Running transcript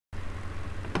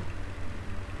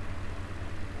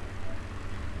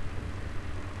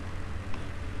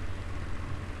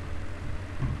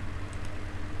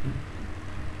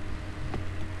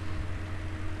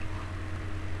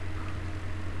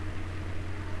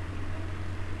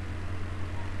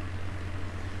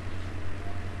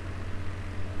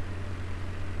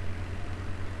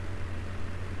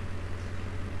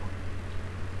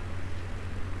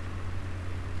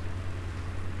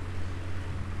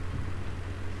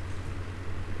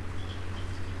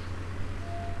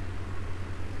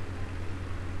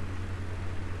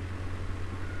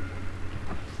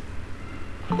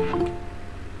শুনতে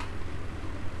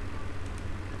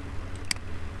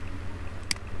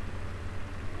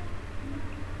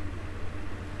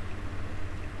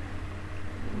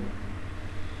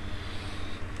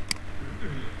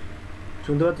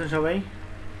পাচ্ছেন সবাই?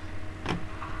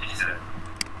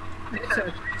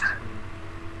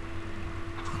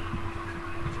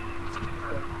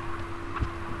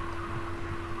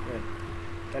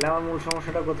 তাহলে আমার মূল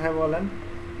সমস্যাটা কোথায় বলেন?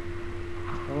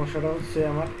 সমস্যাটা হচ্ছে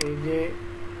আমার এই যে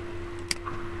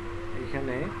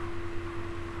এখানে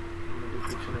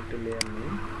একটা লেয়ার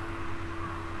নেই,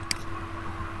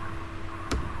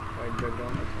 হোয়াইট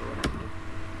ব্যাকগ্রাউন্ড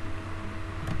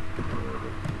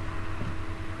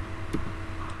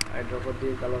আইড্রপার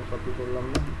দিয়ে কালার কপি করলাম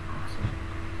না।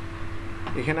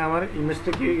 এখানে আমার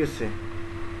ইমেজটা কি হয়ে গেছে,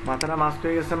 মাথাটা মাস্ক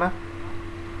হয়ে গেছে না?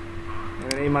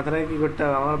 এই মাথাটাকে কি করতে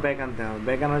হবে, আমার ব্যাক আনতে হবে।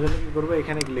 ব্যাক আনার জন্য কি করবো,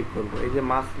 এখানে ক্লিক করবো, এই যে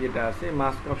মাস্ক যেটা আছে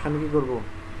মাস্ক অপশানে কি করবো,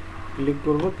 ক্লিক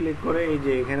করবো। ক্লিক করে এই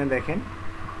যে এখানে দেখেন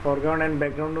ফরগ্রাউন্ড অ্যান্ড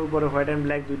ব্যাকগ্রাউন্ডের উপরে হোয়াইট অ্যান্ড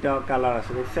ব্ল্যাক দুইটা কালার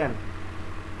আছে, দেখছেন?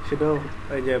 সেটাও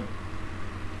এই যে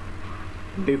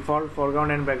default foreground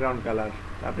and background colour.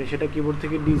 আপনি সেটা কিবোর্ড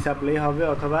থেকে ডিসঅ্যাপ্লাই হবে,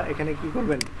 অথবা এখানে কি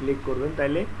করবেন, ক্লিক করবেন,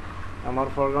 তাইলে আমার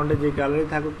ফরগ্রাউন্ডে যে কালারই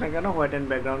থাকুক না কেন হোয়াইট অ্যান্ড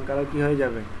ব্যাকগ্রাউন্ড কালার কি হয়ে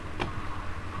যাবে,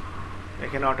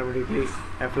 এখানে অটোমেটিকলি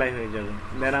অ্যাপ্লাই হয়ে যাবে।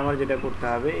 দেন আমার যেটা করতে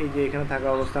হবে, এই যে এখানে থাকা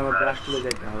অবস্থা আমার ব্রাশ টুলে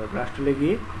যেতে হবে। ব্রাশ টুলে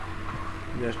গিয়ে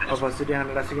জাস্ট অপাসিটি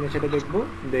 100 আছে কিনা সেটা দেখবো,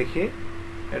 দেখে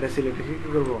এটা সিলেক্ট রেখে কী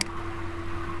করবো,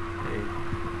 এই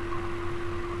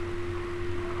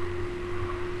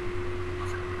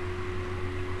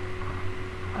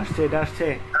আসছে, এটা আসছে।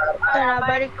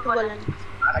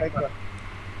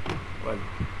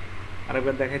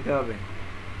 আরেকবার দেখাইতে হবে।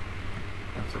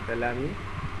 আচ্ছা, তাহলে আমি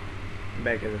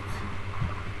ব্যাকে যাচ্ছি।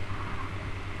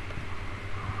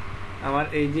 আমার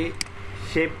এই যে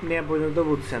শেপ নেওয়া পর্যন্ত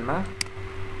বুঝছেন না,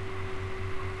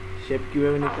 শেপ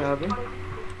কিভাবে নিতে হবে।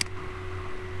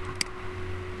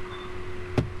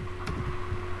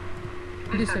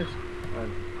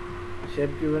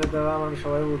 শেপ কিভাবে নিতে হবে আমরা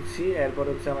সবাই বুঝছি। এরপর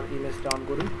হচ্ছে আমার ইমেজটা অন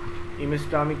করি।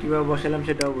 ইমেজটা আমি কিভাবে বসালাম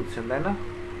সেটাও বুঝছেন, তাই না?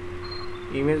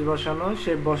 ইমেজ বসানো,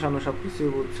 শেপ বসানো সব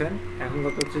কিছুই বুঝছেন। এখন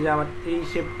কথা হচ্ছে যে আমার এই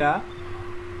শেপটা,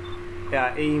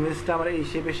 এই ইমেজটা আমার এই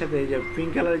শেপের সাথে এই যে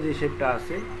পিঙ্ক কালারের যে শেপটা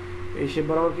আছে এই শেপ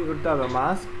বরাবর কী করতে হবে,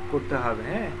 মাস্ক করতে হবে।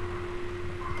 হ্যাঁ,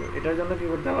 তো এটার জন্য কী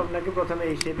করতে হবে, আপনাকে প্রথমে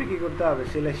এই শেপে কী করতে হবে,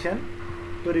 সিলেকশন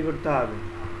তৈরি করতে হবে,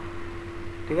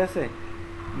 ঠিক আছে?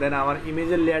 দেন আমার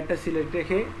ইমেজের লেয়ারটা সিলেক্ট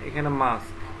রেখে এখানে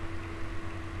মাস্ক,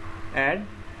 অ্যাড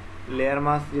লেয়ার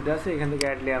মাস্ক যেটা আছে এখান থেকে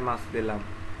অ্যাড লেয়ার মাস্ক দিলাম।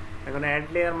 এখন অ্যাড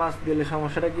লেয়ার মাস্ক দিলে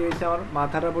সমস্যাটা কী হয়েছে, আমার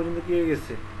মাথাটা পর্যন্ত কী হয়ে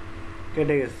গেছে,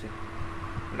 কেটে গেছে।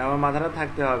 এটা আমার মাথাটা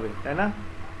থাকতে হবে, তাই না?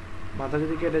 মাথা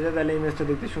যদি কেটে যায় তাহলে ইমেজটা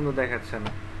দেখতে সুন্দর দেখাচ্ছে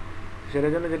না।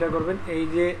 সেটার জন্য যেটা করবেন, এই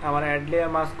যে আমার অ্যাড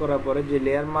লেয়ার মাস্ক করার পরে যে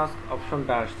লেয়ার মাস্ক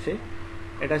অপশনটা আসছে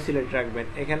এটা সিলেক্ট রাখবেন।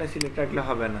 এখানে সিলেক্ট রাখলে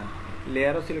হবে না,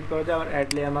 লেয়ারও সিলেক্ট করা যায়, আবার অ্যাড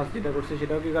লেয়ার মাস্ক যেটা করছে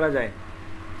সেটাও কি করা যায়,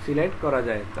 সিলেক্ট করা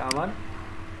যায়। তো আমার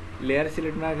লেয়ার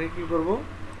সিলেক্ট না রেখে কি করব,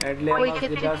 অ্যাড লেয়ার মাস্ক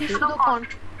যেটা আছে,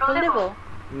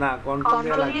 না কন্ট্রোল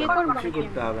দেওয়া লাগবে, কিছুই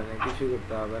করতে হবে না, কিছুই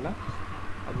করতে হবে না।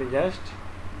 আপনি জাস্ট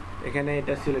এখানে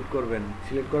এটা সিলেক্ট করবেন।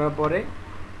 সিলেক্ট করার পরে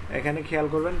এখানে খেয়াল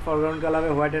করবেন ফরগ্রাউন্ড কালারে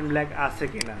হোয়াইট অ্যান্ড ব্ল্যাক আছে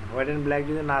কিনা। হোয়াইট অ্যান্ড ব্ল্যাক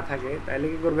যদি না থাকে তাহলে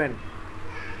কি করবেন,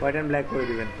 হোয়াইট অ্যান্ড ব্ল্যাক করে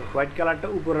দিবেন। তো হোয়াইট কালারটা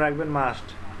উপরে রাখবেন মাস্ট।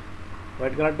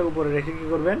 হোয়াইট কালারটা উপরে রেখে কি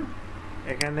করবেন,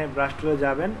 এখানে ব্রাশ টুলে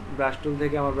যাবেন। ব্রাশ টুল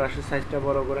থেকে আমার ব্রাশের সাইজটা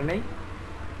বড় করে নেই,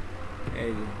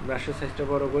 এই যে ব্রাশের সাইজটা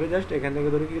বড় করে জাস্ট এখান থেকে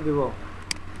ধরে কি দেব,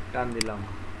 টান দিলাম।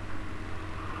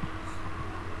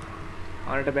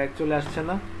 আমার এটা ব্যাক চলে আসছে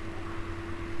না,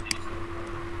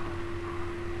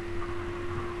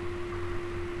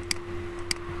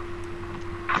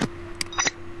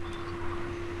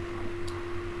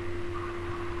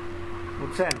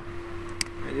 বুঝছেন?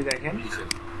 এই যে দেখেন,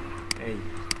 এই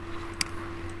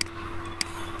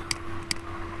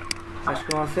কষ্ট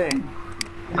আছে।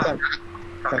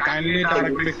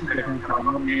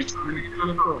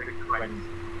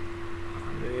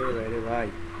 ভাই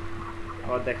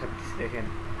আবার দেখাচ্ছি, দেখেন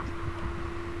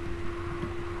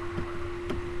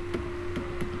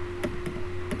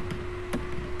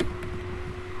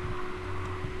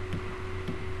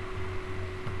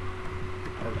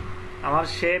আমার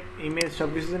শেপ ইমেজ সব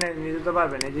কিছু নিয়ে যেতে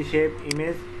পারবেন। এই যে শেপ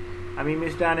ইমেজ, আমি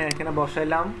ইমেজটা আনে এখানে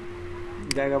বসাইলাম,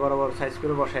 জায়গা বরাবর সাইজ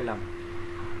করে বসাইলাম।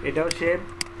 এটাও শেপ,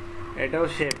 এটাও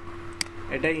শেপ,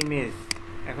 এটা ইমেজ।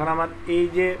 এখন আমার এই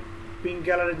যে পিঙ্ক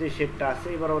কালারের যে শেপটা আছে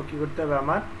এই বরাবর কী করতে হবে,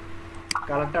 আমার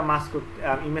কালারটা মাস্ক করতে,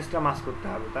 ইমেজটা মাস্ক করতে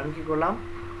হবে। তো আমি কী করলাম,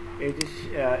 এই যে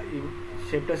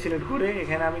শেপটা সিলেক্ট করে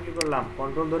এখানে আমি কী করলাম,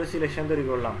 কন্ট্রোল ধরে সিলেকশন তৈরি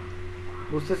করলাম,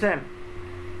 বুঝতেছেন?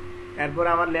 এরপরে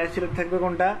আমার লেয়ার সিলেক্ট থাকবে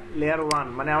কোনটা, লেয়ার 1,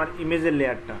 মানে আমার ইমেজের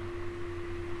লেয়ারটা,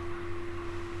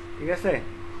 ঠিক আছে?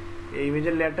 এই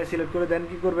ইমেজের লেয়ারটা সিলেক্ট করে দেন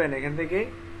কি করবেন, এখান থেকে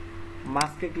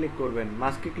মাস্কে ক্লিক করবেন।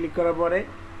 মাস্কে ক্লিক করার পরে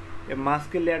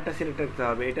মাস্কের লেয়ারটা সিলেক্ট রাখতে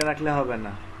হবে, এটা রাখলে হবে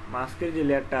না। মাস্কের যে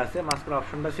লেয়ারটা আছে মাস্কের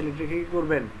অপশনটা সিলেক্ট রেখে কি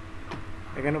করবেন,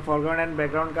 এখানে ফরগ্রাউন্ড অ্যান্ড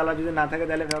ব্যাকগ্রাউন্ড কালার যদি না থাকে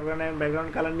তাহলে ফরগ্রাউন্ড অ্যান্ড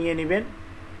ব্যাকগ্রাউন্ড কালার নিয়ে নেবেন।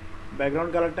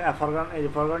 ব্যাকগ্রাউন্ড কালারটা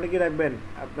ফরগ্রাউন্ডে কি রাখবেন,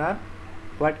 আপনার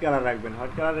হোয়াইট কালার রাখবেন।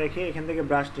 হোয়াইট কালার রেখে এখান থেকে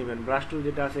ব্রাশ নেবেন, ব্রাশ টুল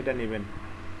যেটা আছে এটা নেবেন।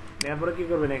 নেওয়ার পরে কী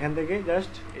করবেন, এখান থেকে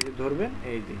জাস্ট এই যে ধরবেন,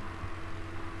 এই যে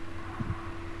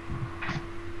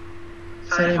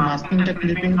স্যার এই মাস্কিংটা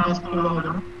ক্লিপিং মাস্ক করলে হবে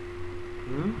না?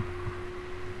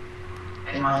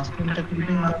 এই মাস্কিংটা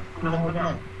ক্লিপিং মাস্ক করলে হবে না?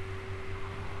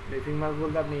 ক্লিপিং মাস্ক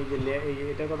বলতে আপনি এই যে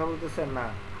এটার কথা বলতেছেন না,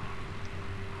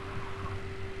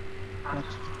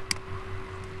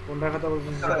 কোনটার কথা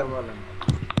বলতেছেন সেটা বলেন।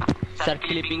 স্যার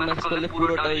ক্লিপিং মাস্ক করলে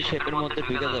পুরোটা ওই শেপের মধ্যে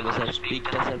ঢুকে যাবে স্যার,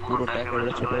 স্পিকটা স্যার পুরোটা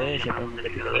একেবারে ছোট হয়ে শেপের মধ্যে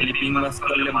ঢুকে যাবে। ক্লিপিং মাস্ক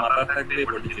করলে মাথা থাকবে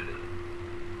বডি চলে যাবে।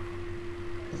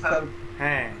 স্যার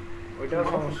হ্যাঁ ওইটাও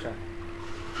সমস্যা,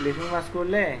 ক্লিপিং মাস্ক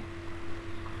করলে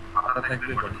মাথা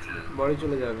থাকবে বডি চলে যাবে। বডি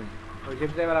চলে যাবে। ওই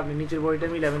ক্ষেত্রে এবার আপনি নিচের বডিটা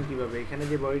মিলাবেন কিভাবে, এখানে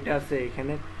যে বডিটা আছে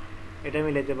এখানে এটা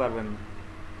মিলাতে পারবেন না,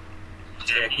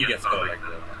 যে একই কাজ করা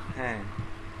লাগবে। হ্যাঁ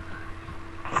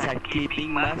স্যার ক্লিপিং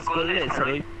মাস্ক করলে স্যার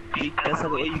ওই পিকটা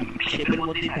স্যার ওই শেপের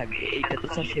মধ্যেই থাকবে, এইটা তো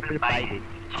স্যার শেপের বাইরে,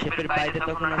 শেপের বাইরে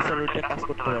তখন আর স্যার ওইটা কাজ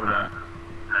করতে পারবে না।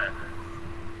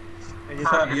 এই যে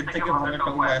স্যার এর থেকে ভালো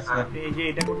একটা উপায় আছে স্যার। এই যে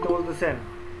এটা করতে বলতেছেন,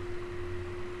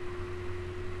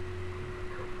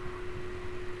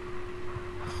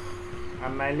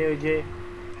 আর নাইলে ওই যে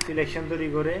সিলেকশন তৈরি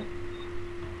করে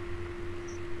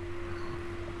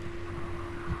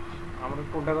আমরা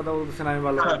কোনটা কথা বলতেছেন আমি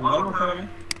ভালো স্যার বলবো স্যার আমি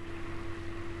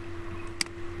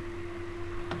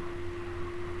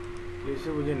কিছু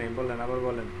বুঝি নেই, বলেন আবার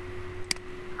বলেন।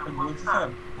 বলছি স্যার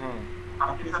হ্যাঁ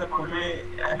আপনি স্যার প্রথমে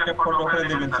একটা ফটো ওখানে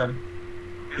দেবেন স্যার,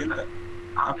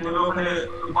 আপনি ওখানে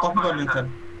কপি করবেন স্যার,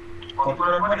 কপি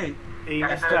করার পরে এই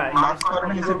ইমেজটা মাস্ক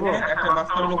করার হিসেবে একটা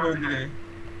মাস্কের লোগো করে দিলে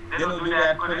দেন ওই দুটো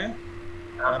অ্যাড করে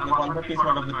আপনি কনভার্ট পিস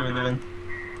মডেল করে দেবেন,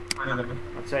 হয়ে যাবে।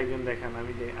 আচ্ছা একজন দেখান,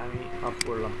 আমি অফ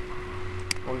করলাম,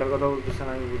 কোনটার কথা বলতেছেন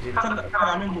আমি বুঝি না। স্যার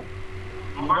আমি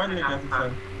মোবাইল নেট আছে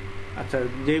স্যার। আচ্ছা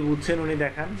যেই বুঝছেন উনি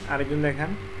দেখান, আরেকজন দেখান,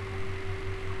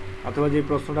 অথবা যে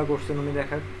প্রশ্নটা করছেন উনি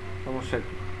দেখান, সমস্যা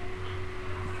কি,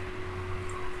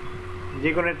 যে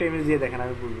কোনো একটা ইমেজ দিয়ে দেখেন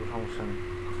আমি বুঝবো, সমস্যা নেই।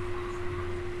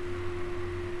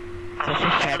 স্যার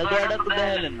সেই শ্যাডো দেওয়াটা তো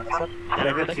দেখালেন না স্যার,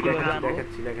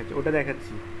 দেখাচ্ছি ওটা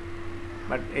দেখাচ্ছি,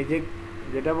 বাট এই যে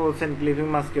যেটা বলছেন ক্লিপিং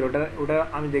মাস্কের ওটা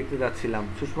আমি দেখতে যাচ্ছিলাম।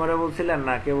 সুষমারা বলছিলেন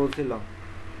না কে বলছিল,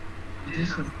 জি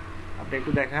স্যার। আপনি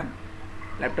একটু দেখান,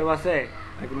 ল্যাপটপ আছে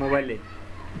নাকি মোবাইলে,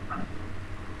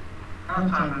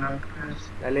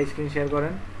 তাহলে স্ক্রিন শেয়ার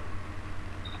করেন।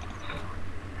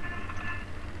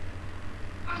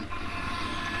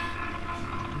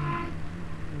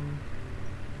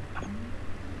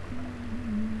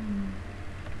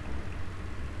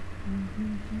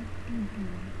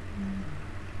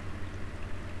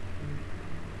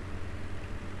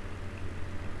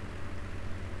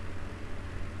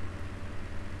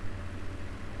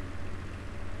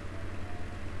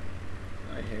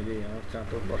 আমার চা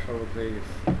তো বসার হয়ে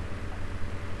গেছে।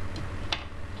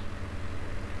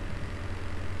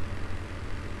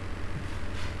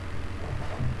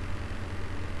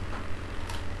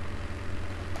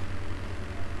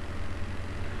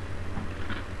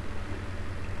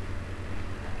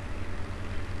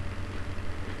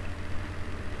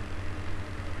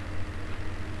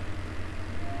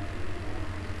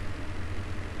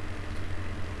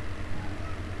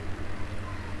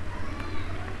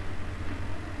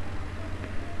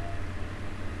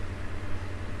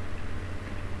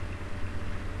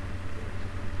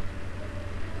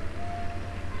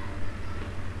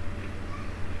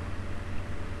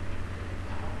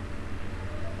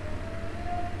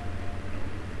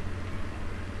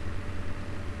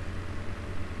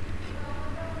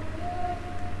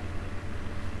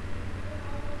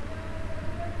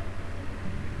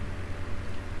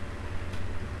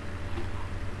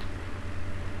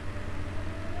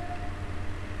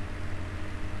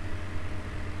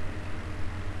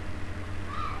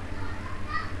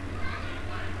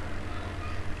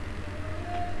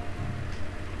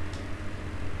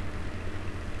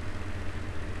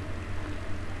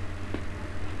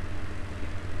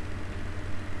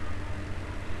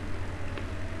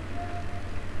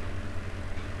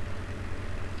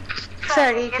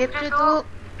 স্যার এই ক্ষেত্রে তো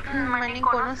মানে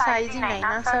কোনো সাইজই নাই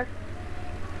না স্যার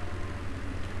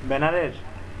ব্যানারের?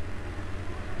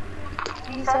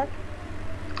 জি স্যার।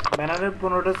 ব্যানারের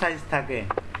 15টা সাইজ থাকে,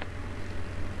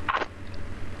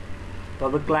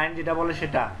 তবে ক্লায়েন্ট যেটা বলে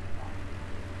সেটা।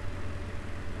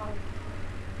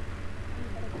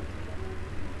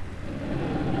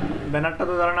 ব্যানারটা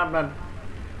তো ধরেন আপনার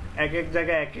এক এক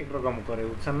জায়গায় এক এক রকম করে,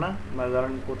 বুঝছেন না? মানে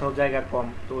ধরেন কোথাও জায়গা কম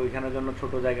তো ওইখানের জন্য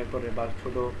ছোট জায়গা করে বা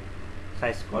ছোট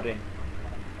সাইজ করে,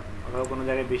 অথবা কোনো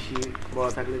জায়গায় বেশি বড়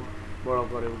থাকলে বড়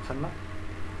করে, বুঝছেন না?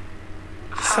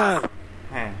 স্যার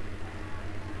হ্যাঁ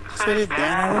স্যার এই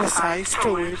ব্যানারের সাইজটা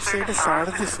ওয়েবসাইটে সার্চ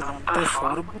দিয়েছিলাম, তো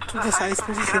সর্বোচ্চ যে সাইজ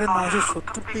পেয়েছি সেটা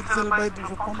 970 পিক্সেল বাই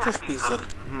 250 পিক্সেল।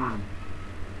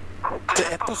 তো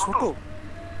এত ছোট?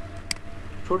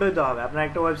 ছোটই তো হবে। আপনার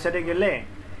একটা ওয়েবসাইটে গেলে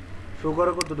শো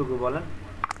করে কতটুকু বলেন?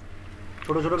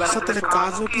 ছোট ছোট স্যার তাহলে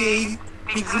কাজও কি এই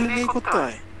পিক্সেল নিয়েই করতে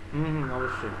হয়?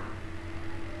 অবশ্যই।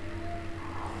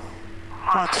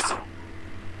 আচ্ছা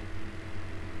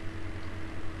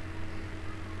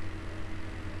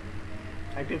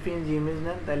একটা পিএনজি ইমেজ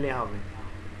নেন তাহলে হবে।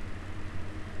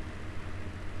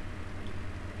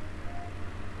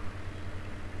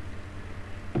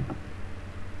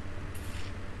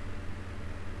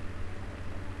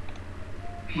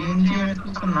 পিএনজি এর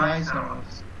তো নাই স্যার।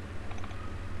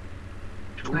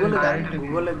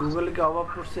 গুগলে কি অভাব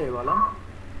পড়ছে বলেন?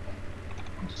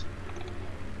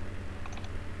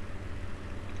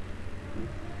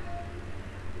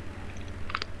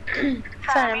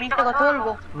 স্যার আমি একটা কথা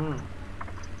বলবো।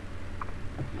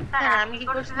 হ্যাঁ আমি কি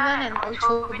করছি জানেন, ওই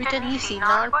ছবিটা নিয়েছি,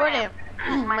 নেওয়ার পরে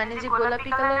মানে যে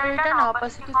গোলাপি কালারের এটা না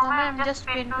অপাসিটি কমে আমি জাস্ট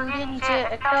পেন টুল দিয়ে নিচে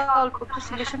একটা অল্প একটু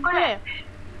সিলেকশন করে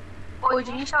ওই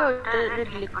জিনিসটা ওইটা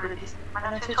ডিলিট করে দিয়েছি, মানে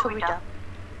হচ্ছে ছবিটা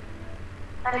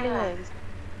তাহলে হয়ে গেছে।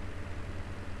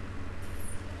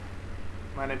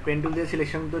 মানে পেন টুল দিয়ে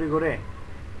সিলেকশন তৈরি করে?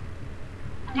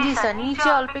 জি স্যার, নিচে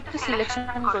অল্প একটু সিলেকশন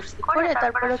করছি, করে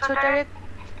তারপর হচ্ছে ওটারে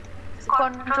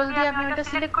কন্ট্রোল দিয়ে আমি ওটা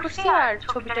সিলেক্ট করছি আর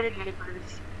ছবিটারে ডিলিট করে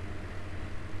দিয়েছি।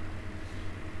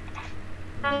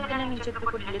 এখানে নিচের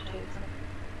টুকু ডিলিট হয়ে গেছে।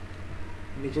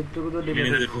 নিচের টুকু তো ডিলিট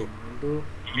হয়েছে কিন্তু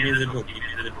ইমেজের ঢোক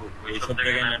এই সব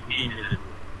জায়গায় না কি ইমেজের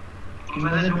ঢোক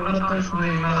ইমেজের ঢোকার তো শুধু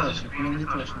ইমেজ আছে, পিএনজি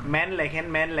তো আছে। ম্যান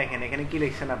লেখেন এখানে কি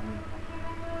লিখছেন আপনি?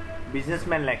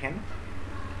 বিজনেসম্যান লেখেন,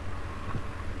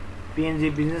 পিএনজি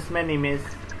বিজনেসম্যান ইমেজ,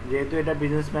 যেহেতু এটা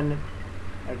বিজনেসম্যান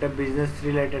একটা বিজনেস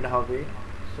রিলেটেড হবে,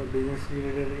 সো বিজনেস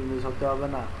রিলেটেড ইমেজ হতে হবে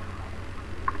না?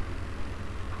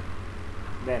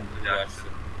 দেন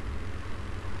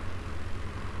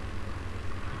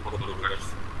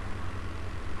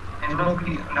এটা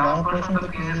কি নাও প্রশ্ন তো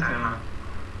পিএনজি থাকে না।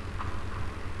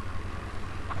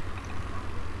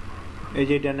 এই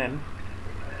যে এটা নেন,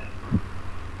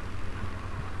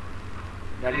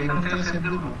 এখান থেকে সেভ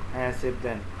দেব। হ্যাঁ সেভ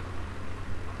দেন।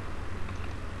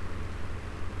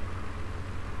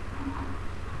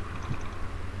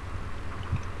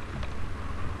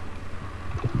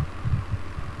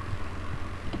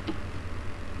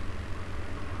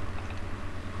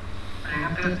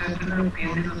 এখান থেকে সেভ দিলে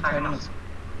পিএনজি তো থাকে না।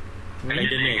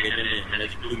 এটা নেই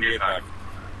ম্যানেজ টু দিয়ে কাট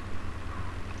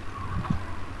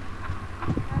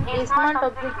স্মার্ট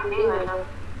অবজেক্ট দিয়ে হয়ে যাবে।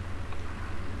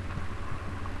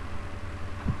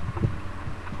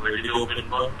 ওইটি ওপেন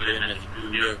কর ম্যানেজ টু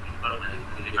দিয়ে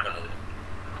কাটা যায়।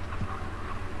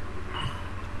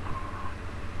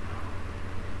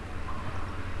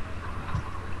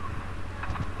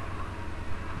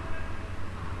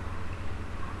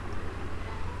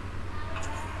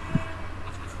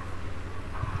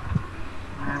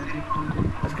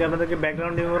 আজকে আপনাদেরকে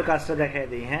ব্যাকগ্রাউন্ড রিমুভার কাজটা দেখাই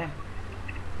দিই। হ্যাঁ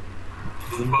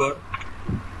জুম কর,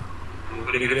 জুম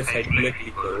করে গেলে সাইডগুলো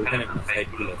ক্লিক কর, ওখানে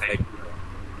সাইডগুলো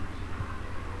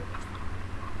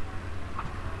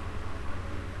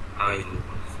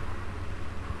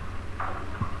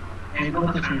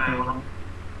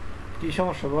কি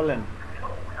সমস্যা বলেন?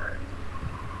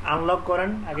 আনলক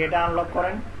করেন, আগে এটা আনলক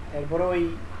করেন, এরপরে ওই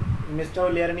ইমেজটা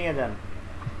ওই লেয়ারে নিয়ে যান।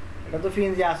 এটা তো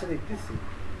পিএনজি আছে দেখতেছি।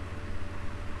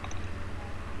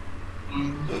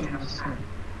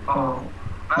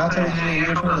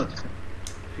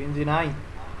 পিএনজি নাই।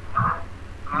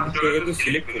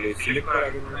 সিলেক্ট করে সিলেক্ট করার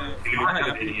আগে সিলেক্ট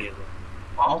করে দিয়ে নিয়ে যাও।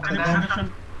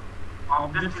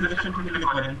 অবজেক্ট সিলেকশন থেকে ক্লিক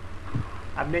করেন।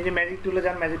 আপনি যে ম্যাজিক টুলে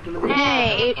যান, ম্যাজিক টুলে হ্যাঁ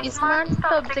এই স্মার্ট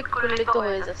অবজেক্ট করলে তো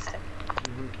হয়ে যাচ্ছে।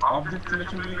 অবজেক্ট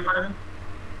সিলেকশন থেকে ক্লিক করেন,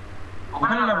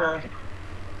 ওখানে না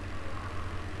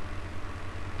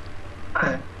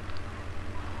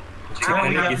সেখানে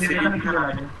গেছি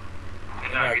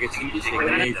আগে ছিল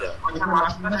সেখানেই যা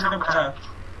মাঝখানে সেটা ভাড়া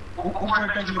উপরে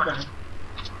একটা ক্লিক করেন,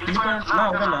 ক্লিক করেন না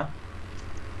ওটা না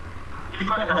ক্লিক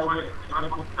করেন হবে এবার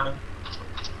করতে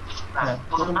হ্যাঁ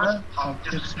তোমরা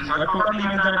অবজেক্ট টোটাল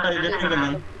ইমেজের একটা রেট করে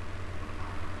নেন।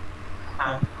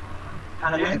 হ্যাঁ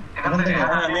তাহলে এখান থেকে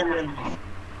হ্যাঁ নেন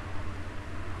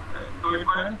ক্লিক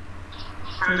করেন,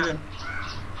 ছেড়ে দেন।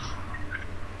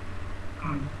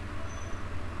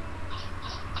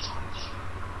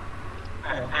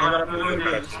 এবার আপনি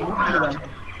শুরু করে দেন।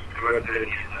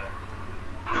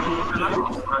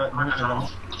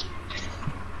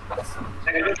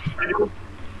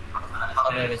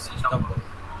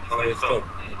 Stop.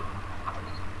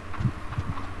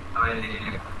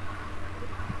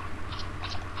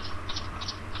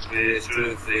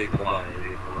 Students say, come on.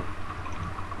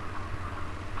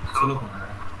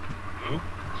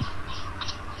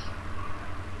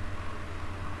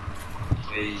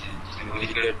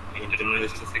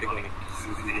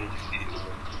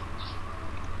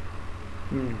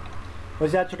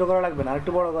 বলছি আর ছোট করা লাগবে না, আর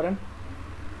একটু বড় করেন।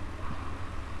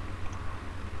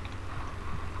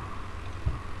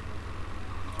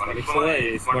 অনেক সময়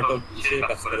স্মার্ট হিসেবে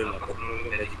কাজ করে না, কখনো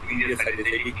ম্যাজিক সাইডে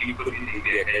ক্লিক করে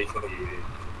দিলে একাই সব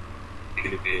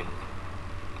ক্লিপে।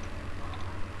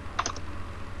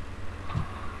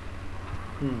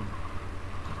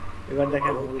 এবার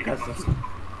দেখেন কাজ।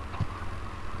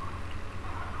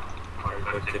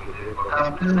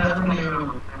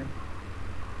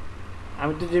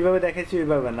 আমি তো যেভাবে দেখেছি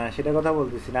ওইভাবে না, সেটা কথা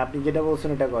বলতেছি না, আপনি যেটা বলছেন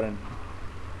ওটা করেন।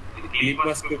 ক্লিপ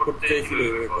মাস্ক করতে চাইছিল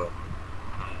ওইভাবে কর।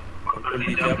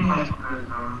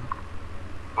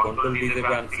 কন্ট্রোল ডি তে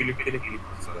আনসিলেক্ট করে ক্লিক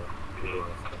করতে হবে।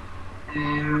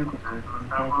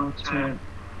 তারপর হচ্ছে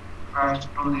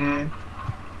কাস্টমে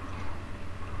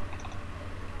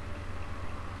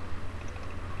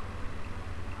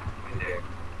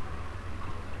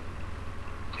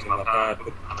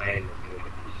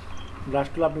ব্রাশ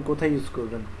টুল আপনি কোথায় ইউজ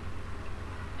করবেন?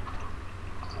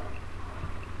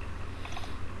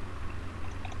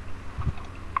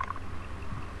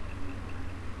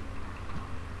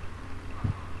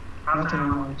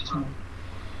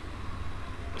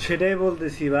 সেটাই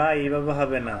বলতেছি ভাই, এইভাবে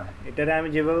হবে না, এটারে আমি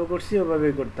যেভাবে করছি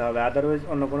ওভাবেই করতে হবে, আদারওয়াইজ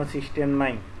অন্য কোনো সিস্টেম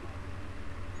নাই।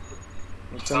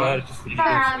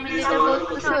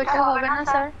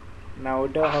 না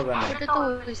ওইটাও হবে না,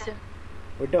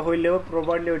 ওইটা হইলেও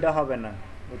প্রপারলি ওইটা হবে না,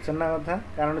 বুঝছেন না কথা?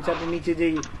 কারণ হচ্ছে আপনি নিচে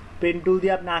যেই পেন টুল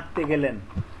দিয়ে আপনি আঁকতে গেলেন,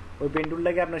 ওই পেন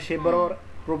টুলটাকে আপনার শেপ বরাবর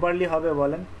প্রপারলি হবে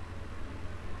বলেন?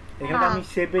 এখানে আমি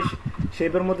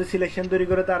শেপের মধ্যে সিলেকশন তৈরি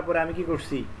করে তারপরে আমি কি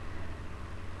করছি,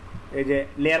 এই যে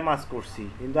লেয়ার মাস্ক করছি,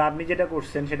 কিন্তু আপনি যেটা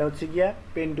করছেন সেটা হচ্ছে গিয়া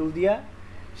পেন টুল দিয়া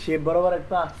শেপ বরাবর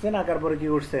একটু আঁকছেন, আঁকার পরে কি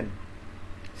করছেন,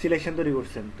 সিলেকশন তৈরি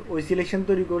করছেন। তো ওই সিলেকশন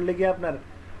তৈরি করলে কি আপনার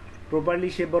প্রপারলি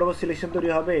শেপ বরাবর সিলেকশন তৈরি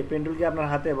হবে পেন টুল কি আপনার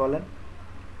হাতে বলেন?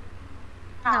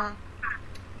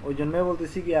 ওই জন্যই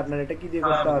বলতেছি কি আপনার এটা কি দিয়ে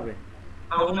করতে হবে,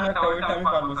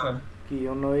 কি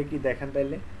অন্য ওয়ে কি দেখেন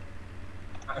তাইলে।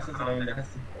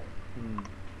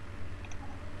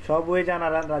 সব ওয়ে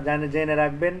জেনে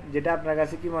রাখবেন, যেটা আপনার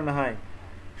কাছে কি মনে হয়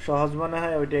সহজ মনে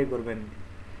হয় ওইটাই করবেন।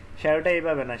 শ্যাডোটা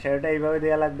এইভাবে না, শ্যাডোটা এইভাবে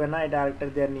দেওয়া লাগবে না, এটা আরেকটা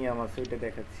দেওয়ার নিয়ম আছে, ওইটা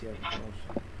দেখাচ্ছি।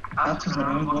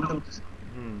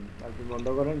 আপনি বন্ধ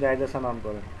করেন, জায়দা সানাম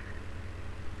করেন।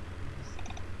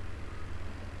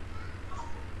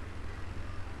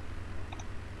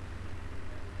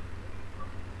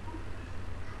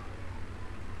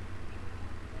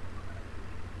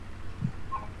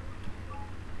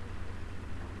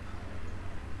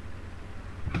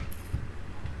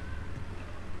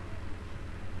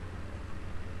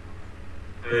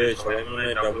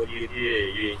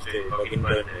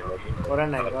 করে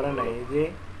নাই, এই যে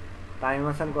তামিম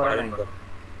হাসান করে নাই,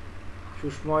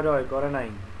 সুষময় রয় করে নাই,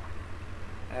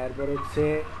 এরপর হচ্ছে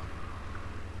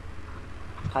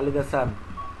খালিদ হাসান,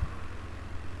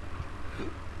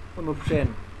 অনুপ সেন,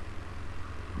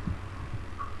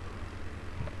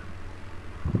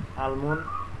 আলমুন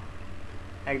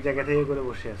এক জায়গা থেকে করে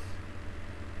বসে আছে।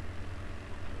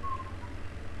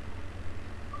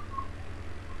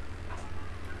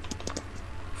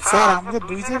 স্যার আমরা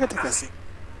দুই জায়গা থেকে আছি।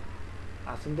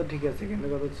 আছেন তো ঠিক আছে, কিন্তু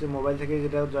কথা হচ্ছে মোবাইল থেকে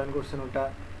যেটা জয়েন করছেন ওটা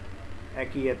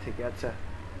একই ইয়ার থেকে। আচ্ছা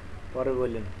পরে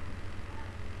বললেন।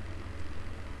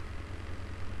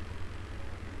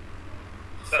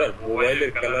 স্যার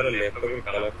মোবাইলের কালার আর ল্যাপটপের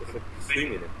কালার তো সেম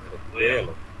না, হয়ে গেল।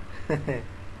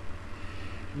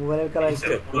 মোবাইলের কালার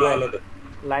পুরো আলাদা,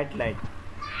 লাইট।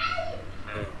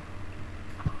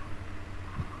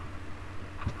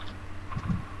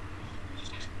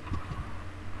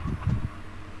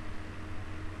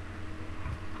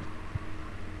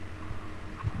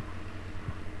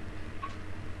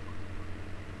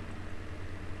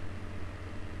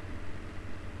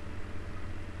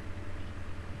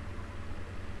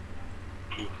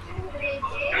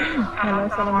 হ্যালো,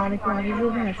 আসসালামু আলাইকুম। আজিজুল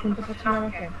ভাই শুনতে পাচ্ছেন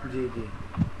আমাকে? জি জি,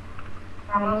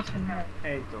 ভালো আছেন? হ্যাঁ,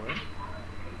 এই তো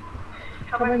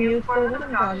সবাই মিউট করে দেন,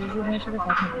 আমি আজিজুল ভাইয়ের সাথে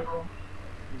কথা বলবো।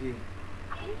 জি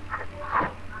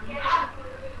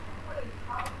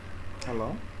হ্যালো,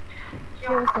 কি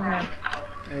অবস্থা ভাই?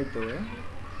 এই তো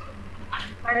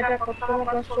এটা কততম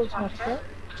ক্লাস চলছে আজকে?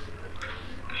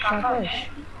 27?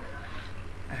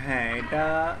 হ্যাঁ এটা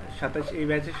 27, এই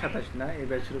ব্যাচের 27 না, এই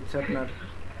ব্যাচের হচ্ছে আপনার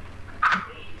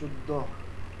 14।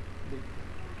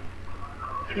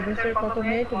 এই বছর কত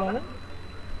মে একটু বলেন?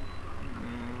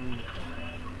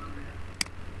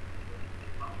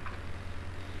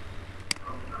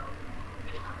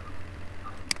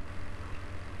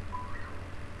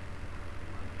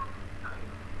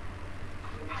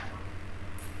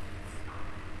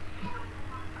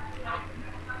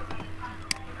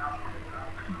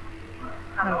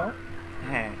 হ্যালো,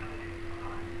 হ্যাঁ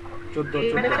 14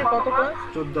 এই ব্যাচের 14 কত ক্লাস?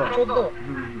 14। 14।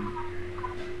 হুম।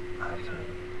 আচ্ছা,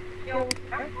 কি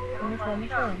অবস্থা? কোনো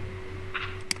সমস্যা?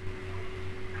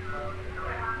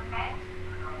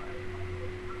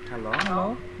 হ্যালো, হ্যালো,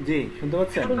 জি শুনতে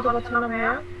পাচ্ছেন? শুনতে পাচ্ছেন না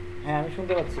ভাইয়া? হ্যাঁ আমি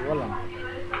শুনতে পাচ্ছি, বলেন।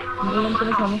 বললাম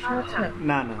কোনো সমস্যা হচ্ছে?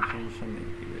 না না সমস্যা নেই,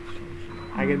 কি ব্যাচ সমস্যা নেই।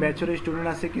 আগের ব্যাচের স্টুডেন্ট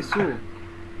আছে কিছু,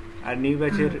 আর নিউ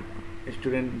ব্যাচের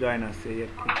স্টুডেন্ট জয়েন আছে এই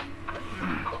আর কি।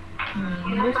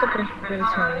 বুঝতে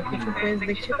পেরেছি, আমি কিছু পেজ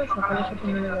দেখছি তো সকালের সাথে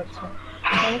মিলে যাচ্ছে।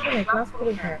 সমস্যা নেই, ক্লাস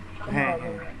করে ভাইয়া, কোনো হ্যাঁ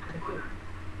প্রবলেম হ্যাঁ নেই।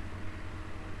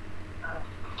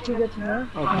 ঠিক আছে ভাইয়া,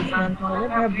 ওকে। আসবেন তাহলে।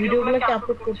 ভাইয়া ভিডিওগুলো কি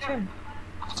আপলোড করছেন?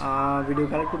 ভিডিও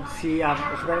কালেক্ট করছি,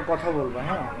 আপনার সাথে আমি কথা বলবো।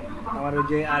 হ্যাঁ আমার ওই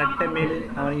যে আরেকটা মেল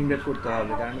আমার ইনভাইট করতে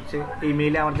হবে, কারণ হচ্ছে এই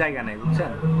মেইলে আমার জায়গা নেই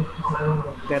বুঝছেন।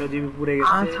 13 GB পুড়ে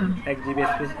গেছে, আচ্ছা। 1 GB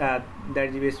space, 1.5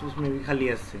 GB space maybe খালি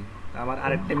আছে। আমার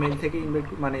আরেকটা মেল থেকে ইনভাইট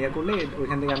মানে ইয়ে করলে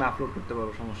ওইখান থেকে আমি আপলোড করতে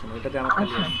পারবো, সমস্যা নেই, ওইটাতে আমার খালি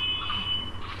আচ্ছা, আছে।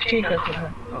 ঠিক আছে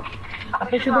ভাই। ওকে।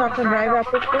 আপনি শুধু আপনার ড্রাইভে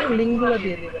আপলোড করে লিঙ্কগুলো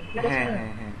দিয়ে দিবেন, ঠিক আছে হ্যাঁ ভাইয়া?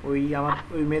 হ্যাঁ হ্যাঁ, ওই আমার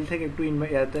ওই মেল থেকে একটু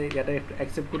এটা একটু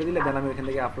অ্যাকসেপ্ট করে দিলে দেন আমি ওইখান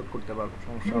থেকে আপলোড করতে পারবো,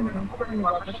 সমস্যা হবে না। করে নিবো,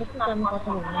 আপনার সাথে তো আমি কথা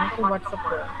বলবো, আমাকে হোয়াটসঅ্যাপ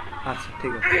করে। আচ্ছা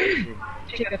ঠিক আছে, জি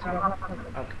ঠিক আছে ভাই, ভালো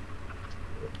থাকবেন। ওকে।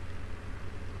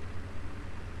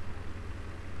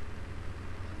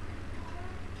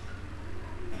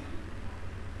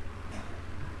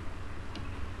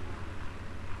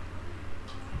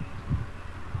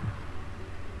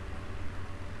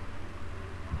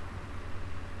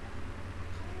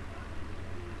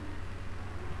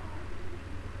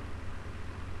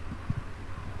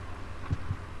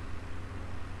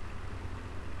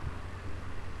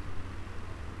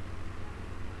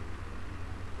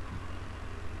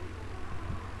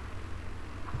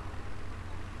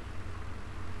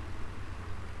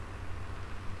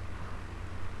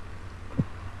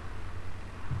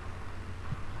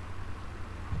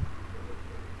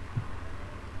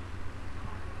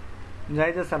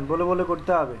 যাইতেছেন, বলে বলে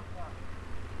করতে হবে।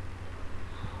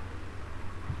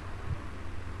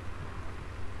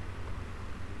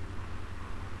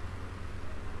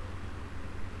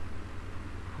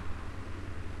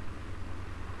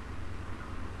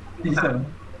 জি স্যার।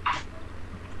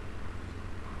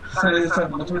 স্যার এই স্যার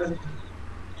বলছিলেন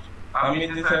আমি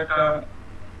যে স্যার একটা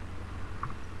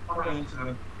ফটো নিচ্ছি স্যার।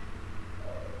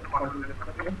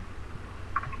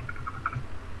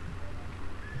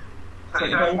 স্যার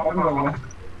এটা আমি কপি পাবো,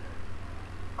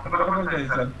 আপনারা কপি চাই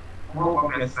স্যার, পুরো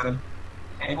কপি আছে স্যার।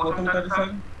 এই প্রথমটা স্যার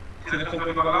সিলেকশন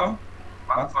করে করলাম,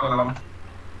 পাস করলাম।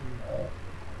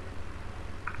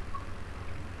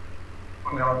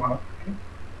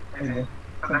 এই যে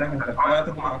স্যার দেখেন স্যার আমার এত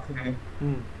মার্কস থেকে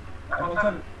এখন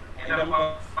স্যার এটা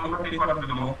আমরা পেজ পাঠাতে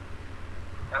দেবো।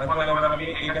 তারপরে আবার আমি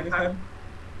এইটাকে স্যার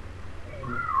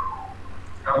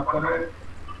তারপরে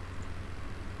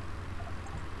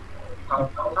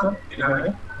এখানে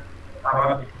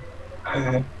আবার এই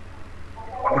যে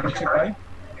অবশ্যই পাই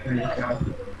এই যে এটা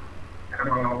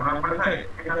আমরা বলতে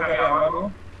এখানে আবারও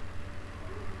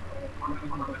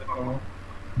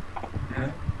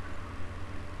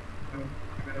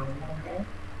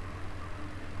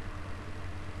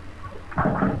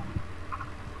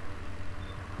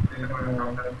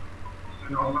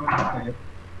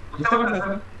বুঝতে পারছেন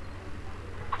স্যার?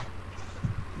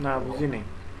 না বুঝি নেই।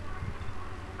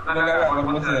 আবার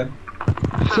বলছেন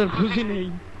স্যার বুঝি নেই।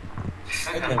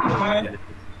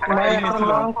 ভাই এখন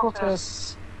লং প্রসেস।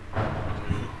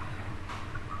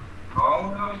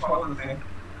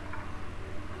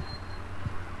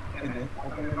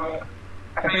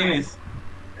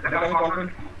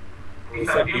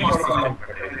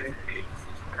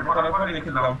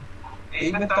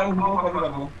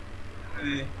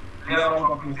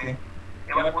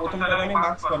 এবার প্রথমটা আমি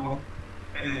মার্কস করবো,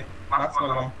 এই যে মার্কস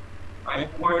করলাম, আমি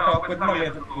পুরোটা অফ করে দিলাম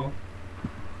এতটুকু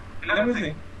ক্লিয়ার হয়েছে।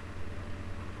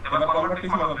 এবার কনভার্ট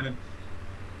টিক্স মারবেন,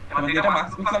 এবার যেটা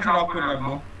মার্কস করলাম সেটা অফ করে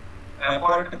রাখবো,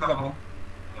 পরেরটা যাবো।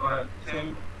 এবার সেম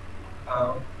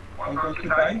কন্ট্রোল কি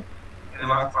পাই, এই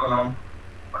মার্কস করলাম,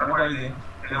 তারপরে এই যে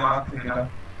এই মার্কস এটা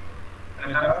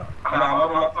এটা আমি আবার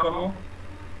মার্কস করবো,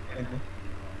 এই যে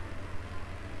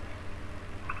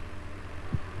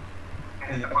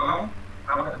এই যে করলাম,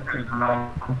 তারপরে দিলাম।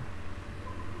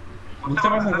 বুঝতে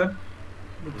পারছেন স্যার?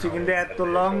 বুঝছি, কিন্তু এত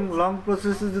লং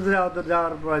প্রসেসে যদি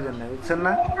যাওয়ার প্রয়োজন নেই, বুঝছেন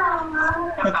না?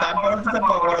 তারপরে তো স্যার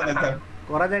করা যায় স্যার।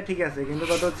 করা যায় ঠিক আছে, কিন্তু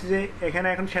কথা হচ্ছে যে এখানে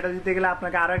এখন সেটা দিতে গেলে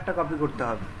আপনাকে আরো একটা কপি করতে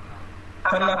হবে।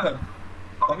 স্যার না স্যার,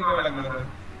 কপি করা লাগবে না স্যার।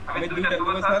 আমি দুইটা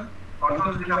দেবো স্যার,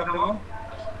 কন্ট্রোল দিয়ে চাপ দেবো,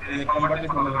 এই যে কনভার্ট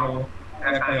করতে পারবো।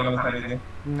 একটা হয়ে গেল স্যার, এই যে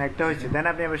একটা হয়েছে, দেন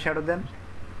আপনি এবার শ্যাডো দেন।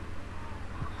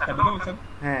 স্যার দেবো স্যার।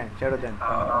 হ্যাঁ, শ্যাডো দেন।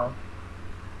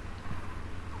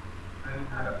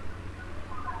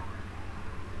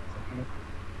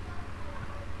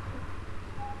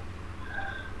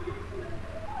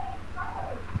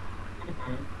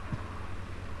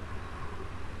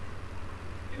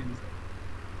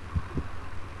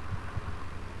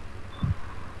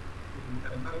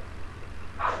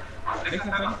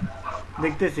 দেখছেন স্যার?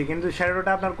 দেখতেছি, কিন্তু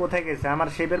শ্যাডোটা আপনার কোথায় গেছে?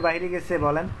 আমার শেপের বাইরে গেছে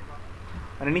বলেন,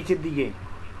 মানে নিচের দিকে।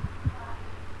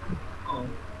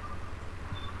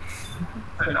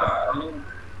 সেটা আমি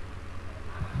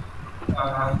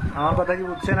আমার কথা কি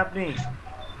বুঝছেন আপনি?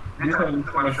 জি স্যার,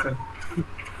 বুঝতে পারছেন।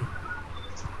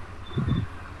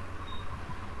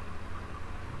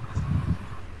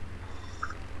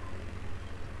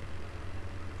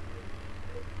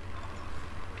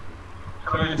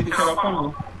 স্যার এটি কি স্যার অফ করবো?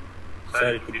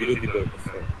 স্যার একটু বিরতি দরকার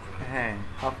স্যার। হ্যাঁ,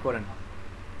 অফ করেন।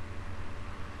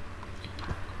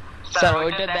 স্যার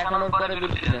ওইটা দেখানোর পরে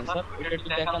বিরতি দেন স্যার, ওইটা একটু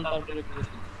দেখান তারপরে বিরতি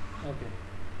দেন। ওকে।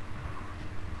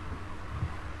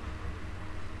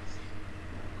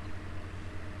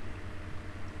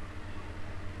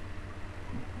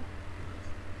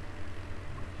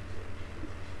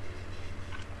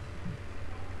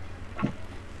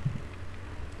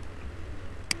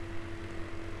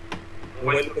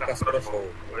 মোবাইল তো কাজ করা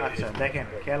সহজ। আচ্ছা, দেখেন,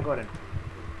 খেয়াল করেন।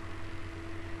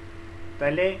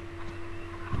 তাইলে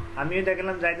আমিও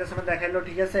দেখলাম যাইতেছে না, দেখাইলো,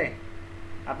 ঠিক আছে।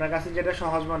 আপনার কাছে যেটা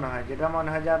সহজ মনে হয়, যেটা মনে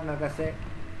হয় যে আপনার কাছে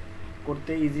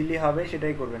করতে ইজিলি হবে,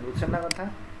 সেটাই করবেন, বুঝছেন না কথা?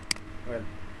 ওয়েল,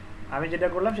 আমি যেটা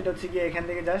করলাম সেটা হচ্ছে কি, এখান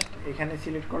থেকে জাস্ট এখানে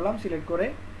সিলেক্ট করলাম, সিলেক্ট করে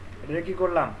এটা কি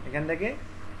করলাম, এখান থেকে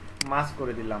মাস্ক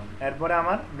করে দিলাম। এরপরে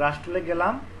আমার ব্রাশ টুলে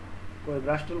গেলাম, কই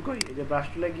ব্রাশ টুল, কই এই যে ব্রাশ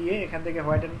টুলে গিয়ে এখান থেকে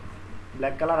হোয়াইট অ্যান্ড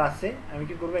ব্ল্যাক কালার আছে, আমি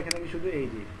কি করবো, এখান থেকে শুধু এই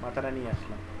যে মাথাটা নিয়ে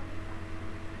আসলাম।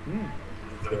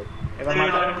 এবার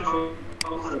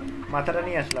মাথাটা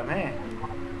নিয়ে আসলাম। হ্যাঁ,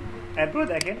 এরপরে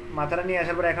দেখেন মাথাটা নিয়ে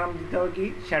আসার পর এখন আমি দিতে হবে কি,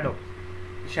 শ্যাডো।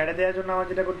 শ্যাডো দেওয়ার জন্য আমার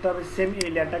যেটা করতে হবে, সেম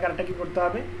এই লেয়ারটাকে আরেকটা কি করতে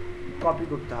হবে, কপি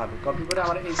করতে হবে। কপি করে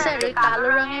আমার এই স্যার এই কালো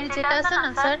রঙের যেটা আছে না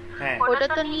স্যার, হ্যাঁ, ওটা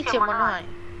তো নিচে মনে হয়,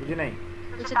 বুঝি নাই?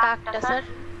 ওই যে দাগটা স্যার।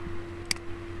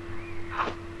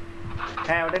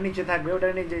 হ্যাঁ, ওটা নিচে থাকবে, ওটা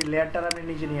নিচে, লেয়ারটা আপনি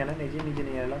নিচে নিয়ে আনেন, এই যে নিচে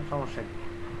নিয়ে এলাম, সমস্যা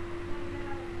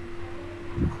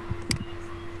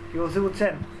কি বলছি,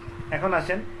 বুঝছেন? এখন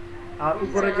আসেন, আর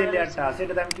উপরে যে লেয়ারটা আছে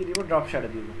এটাতে আমি কি দিব, ড্রপ শ্যাডো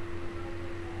দিব।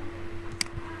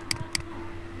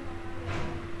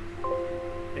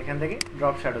 এখান থেকে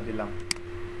ড্রপ শ্যাডো দিলাম।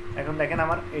 এখন দেখেন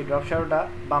আমার এই ড্রপ শ্যাডোটা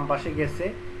বাম পাশে গেছে,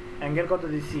 অ্যাঙ্গেল কত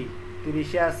দিছি,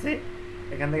 30-এ আছে।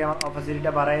 এখান থেকে আমার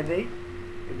অপাসিটিটা বাড়াই দেই,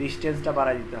 ডিস্টেন্সটা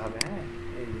বাড়াই দিতে হবে। হ্যাঁ,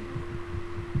 এই যে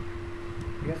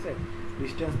ঠিক আছে,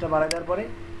 ডিস্টেন্সটা বাড়াই দেওয়ার পরে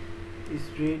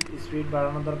স্পিড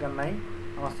বাড়ানোর দরকার নাই,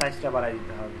 আমার সাইজটা বাড়াই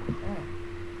দিতে হবে। হ্যাঁ,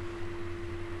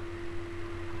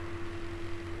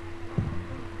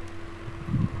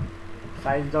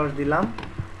 সাইজ 10 দিলাম,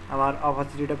 আমার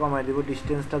অপাসিটিটা কমাই দিব,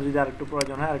 ডিস্টেন্সটা যদি আরেকটু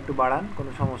প্রয়োজন হয় আরেকটু বাড়ান,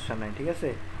 কোনো সমস্যা নাই, ঠিক আছে।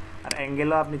 আর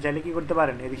অ্যাঙ্গেলও আপনি চাইলে কি করতে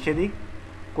পারেন, এদিক সেদিক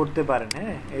করতে পারেন।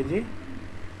 হ্যাঁ, এই যে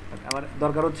আমার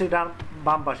দরকার হচ্ছে ডান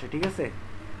বাম পাশে, ঠিক আছে।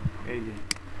 এই যে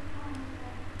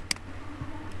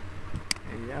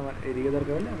আমার এদিকে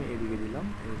দরকার হলে আমি এদিকে দিলাম,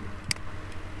 এই যে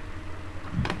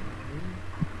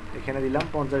এখানে দিলাম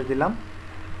 50 দিলাম।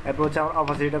 এরপর হচ্ছে আমার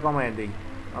অপাসিটিটা কমাই দিই,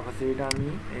 অপাসিটিটা আমি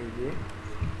এই যে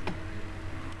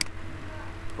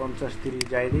 50-30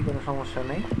 যাই দিই, কোনো সমস্যা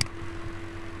নেই।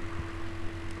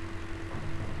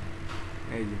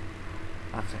 এই যে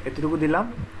আচ্ছা, এতটুকু দিলাম,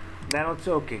 দেন হচ্ছে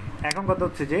ওকে। এখন কথা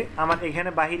হচ্ছে যে আমার এখানে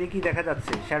বাহিরে কি দেখা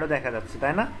যাচ্ছে, শ্যাডো দেখা যাচ্ছে,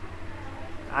 তাই না?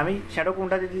 আমি শ্যাডো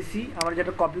কোনটা দিয়েছি, আমার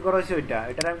যেটা কপি করা হয়েছে ওইটা,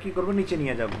 এটা আমি কি করব, নিচে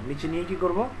নিয়ে যাব। নিচে নিয়ে কি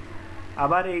করব,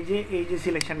 আবার এই যে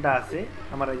সিলেকশনটা আছে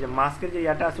আমার, এই যে মাস্কের যে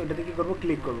ইয়াটা আছে ওইটাতে কি করব,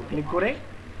 ক্লিক করব। ক্লিক করে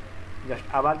জাস্ট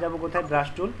আবার যাব কোথায়, ব্রাশ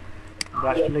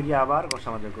টুলে গিয়ে আবার ঘষা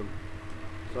মাজা করব।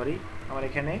 সরি, আমার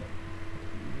এখানে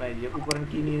এই যে উপরে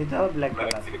কি নিয়ে নিতে হবে,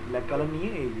 ব্ল্যাক কালার নিয়ে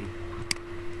এই যে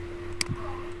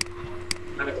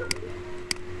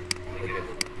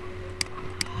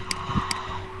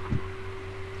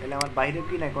তাহলে আমার বাইরে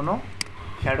কি নাই, কোনো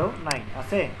শ্যাডো নাই,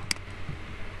 আছে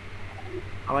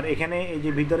আমার এখানে। এই যে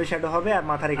ভিতরে শ্যাডো হবে আর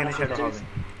মাথার এখানে শ্যাডো হবে।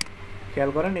 খেয়াল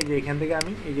করেন, এই যে এখান থেকে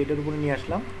আমি এই যে এটার উপরে নিয়ে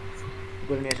আসলাম,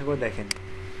 উপরে নিয়ে আসা করে দেখেন,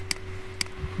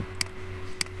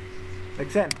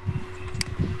 দেখছেন?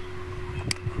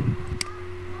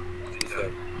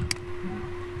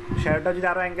 শ্যাডোটা যদি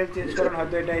আরো অ্যাঙ্গেল চেঞ্জ করেন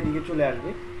হয়তো এটা এদিকে চলে আসবে,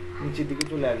 নিচের দিকে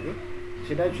চলে আসবে।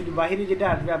 সেটা শুধু বাহিরে যেটা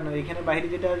আসবে আপনার এখানে, বাহিরে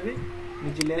যেটা আসবে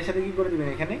নিচে লেয়ারের সাথে কি করে দিবেন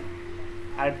এখানে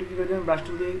আর একটু কি করে দেবেন, ব্রাশ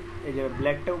টুল দিয়ে এই যে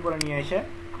ব্ল্যাকটা উপরে নিয়ে এসে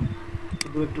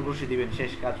শুধু একটু ঘষে দিবেন,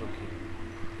 শেষ কাজ ওকে।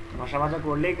 ঘষা মাজা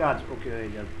করলেই কাজ ওকে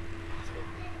হয়ে যাবে।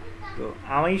 তো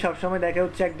আমি সবসময় দেখা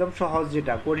হচ্ছে একদম সহজ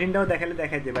যেটা, কঠিনটাও দেখালে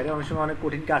দেখাইতে পারি, অনেক সময় অনেক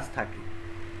কঠিন কাজ থাকে,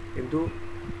 কিন্তু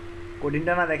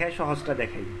কঠিনটা না দেখাই সহজটা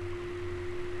দেখাই,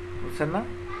 বুঝছেন না?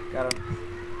 কারণ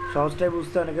সহজটাই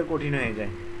বুঝতে অনেকের কঠিন হয়ে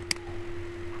যায়।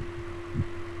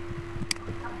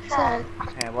 স্যার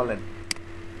হ্যাঁ বলেন।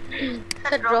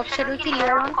 স্যার ড্রপ শ্যাডো কি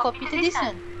লেয়ার 1 কপিতে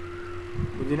দিবেন?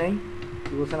 বুঝি নাই,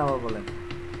 কি বলছেন আবার বলেন।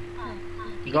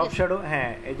 ড্রপ শ্যাডো,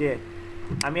 হ্যাঁ এই যে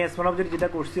আমি এসমান অবজেক্ট যেটা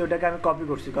করছি ওটাকে আমি কপি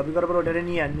করছি, কপি করার পর ওটাকে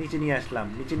নিয়ে নিচে নিয়ে আসলাম,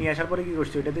 নিচে নিয়ে আসার পরে কি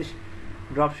করছি ওটাতে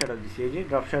ড্রপ শ্যাডো দিচ্ছি, এই যে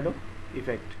ড্রপ শ্যাডো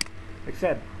ইফেক্ট,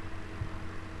 দেখছেন?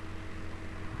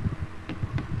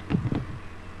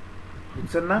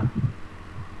 বুঝছেন না?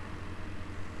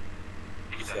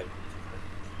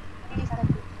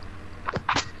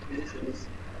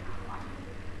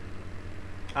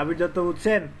 আবির দত্ত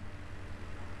বুঝছেন?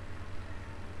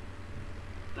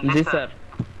 জি স্যার।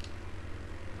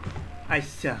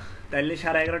 আচ্ছা তাইলে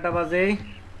 11:30 বাজে,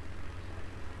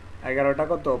 11টা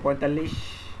কত 45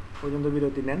 পর্যন্ত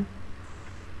বিরতি নেন,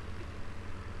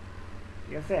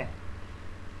 ঠিক আছে?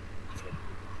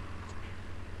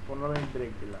 15 মিনিট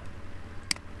ব্রেক দিলাম,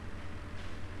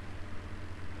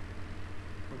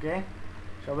 ওকে?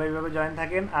 সবাই এইভাবে জয়েন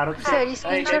থাকেন। আর হচ্ছে স্যার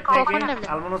স্ক্রিনশট কখন নেবেন?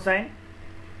 আলমন হোসাইন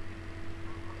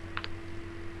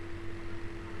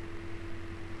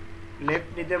লেফট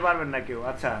নিতে পারবেন না কেউ?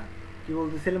 আচ্ছা কি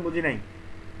বলতেছিলেন বুঝি নাই।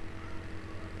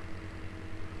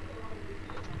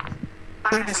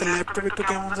 ল্যাপটপ একটু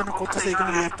কেমন যেন করতেছে,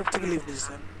 এখানে ল্যাপটপ থেকে লিভ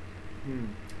দিয়েছেন।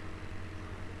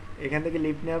 এখান থেকে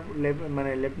লিফট নেওয়ার মানে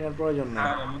লেফট নেওয়ার প্রয়োজন নাই,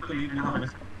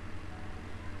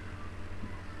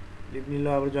 লিফট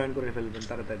নিলেও আবার জয়েন করে ফেলবেন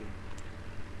তাড়াতাড়ি।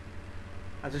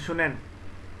 আচ্ছা শুনেন,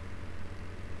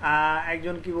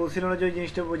 একজন কি বলছিল না যে ওই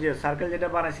জিনিসটা বুঝে, সার্কেল যেটা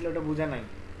বানাইছিল ওটা বুঝে নাই,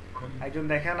 একজন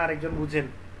দেখান আর একজন বুঝেন।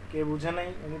 কে বুঝে নাই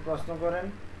উনি প্রশ্ন করেন,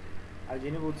 আর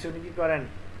যিনি বুঝছে উনি কি করেন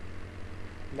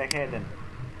দেখাই দেন।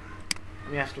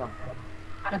 আমি আসলাম।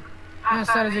 হ্যাঁ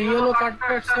স্যার, যে ইয়েলো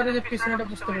কার্ডটা স্যার যে পিছনেটা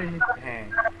বুঝতে পারিনি। হ্যাঁ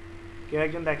কেউ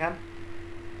একজন দেখান,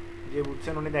 যে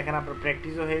বুঝছেন উনি দেখান, আপনার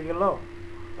প্র্যাকটিসও হয়ে গেল,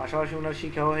 পাশাপাশি ওনার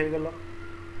শিক্ষাও হয়ে গেল।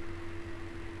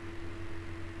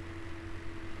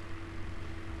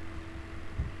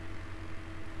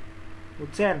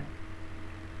 বুঝছেন?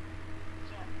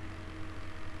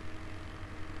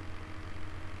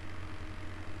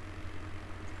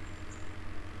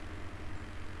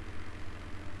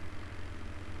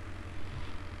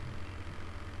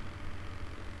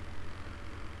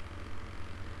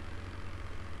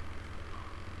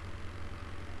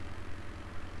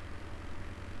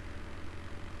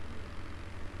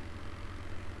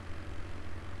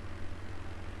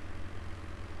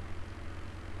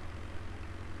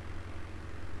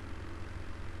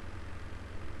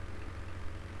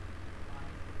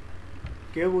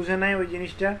 কেউ বুঝে নাই ওই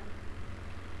জিনিসটা?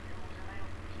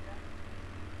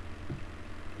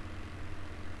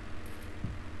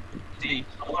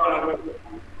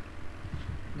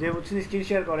 যে বুঝছেন স্ক্রিন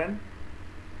শেয়ার করেন।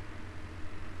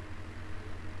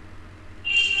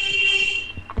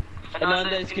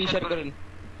 স্ক্রিন শেয়ার করেন,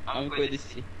 আমি কই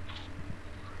দিচ্ছি।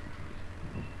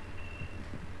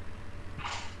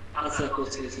 আচ্ছা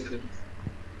করছি,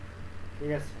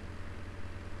 ঠিক আছে।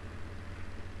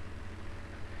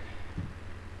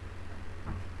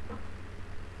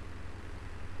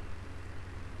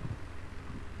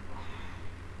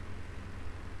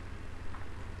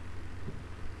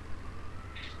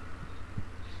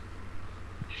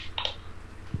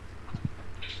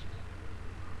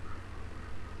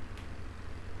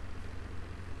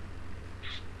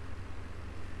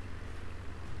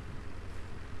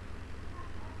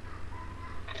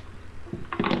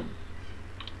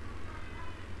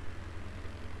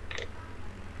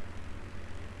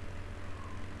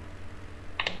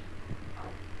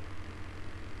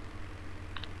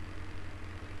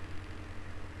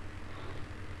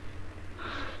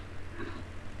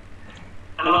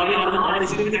 আমার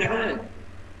স্ক্রিন কি দেখা যায়?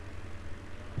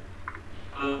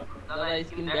 দাদা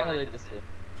স্ক্রিন দেখা যাচ্ছে।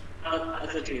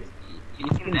 আচ্ছা ঠিক আছে,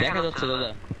 স্ক্রিন দেখা যাচ্ছে দাদা।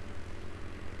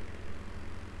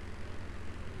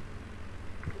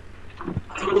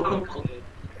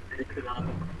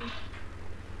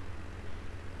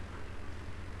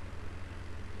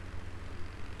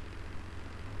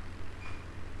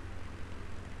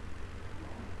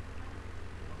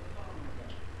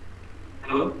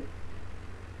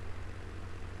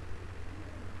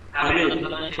 হ্যালো,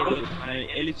 আমি শেপ মানে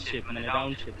এলিপস শেপ মানে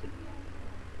রাউন্ড শেপ।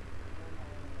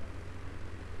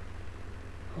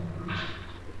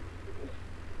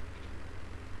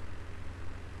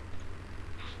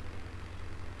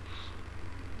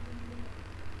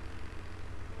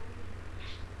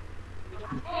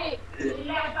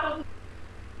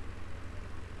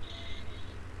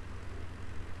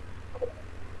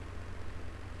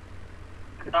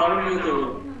 তাহলে নিতে হবে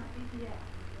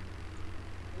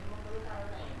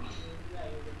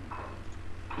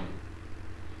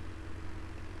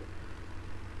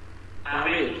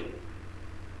আমি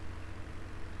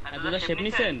আপনারা শেপ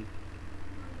নিছেন?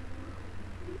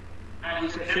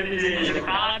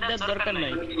 কালার দেওয়ার দরকার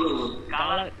নাই,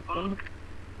 কালার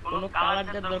কোনো কালার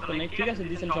দেওয়ার দরকার নাই, ঠিক আছে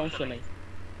দিছেন সমস্যা নাই।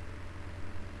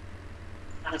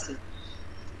 আচ্ছা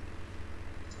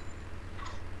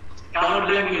কালার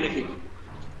ব্ল্যাক নিয়ে দেখি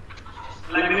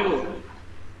ব্ল্যাক নেব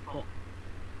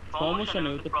সমস্যা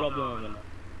নেই, তো প্রবলেম হবে না।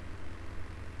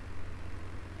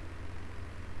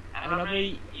 এখন আপনি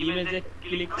ইমেজে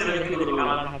ক্লিক করে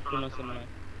কালার হাফ টোন আছে না,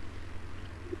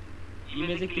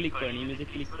 ইমেজে ক্লিক করেন, ইমেজে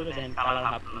ক্লিক করে দেখেন কালার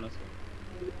হাফ টোন আছে।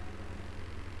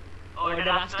 ওটা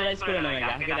রাস্টারাইজ করে নেন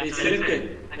আগে, আগে সিলেক্টেড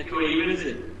নাকি ওই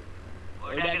ইমেজে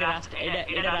ওটা আগে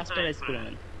এটা রাস্টারাইজ করে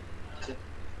নেন।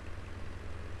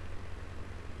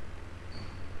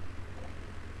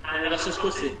 আমি রাস্টারাইজ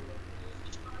করছি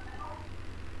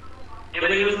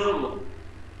এবারে ইমেজ করব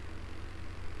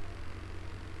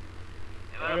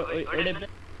এবার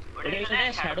ওটা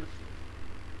শ্যাডো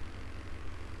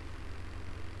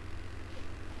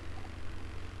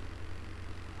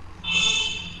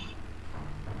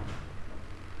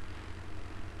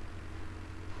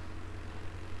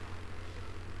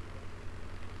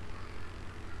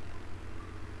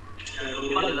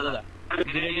দাদা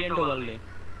গ্রেডিয়েন্ট বললে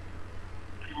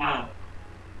হ্যাঁ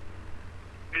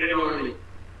এটা বলি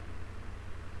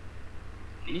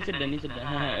নিচে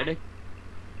হ্যাঁ এটা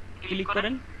ক্লিক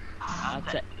করেন।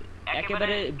 আচ্ছা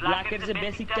একেবারে ব্ল্যাকের যে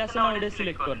বেসিকটা আছে না ওটা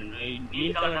সিলেক্ট করেন, এই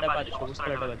নীল কালারটা বাদ দিয়ে, সবুজ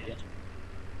কালারটা বাদ দিয়ে।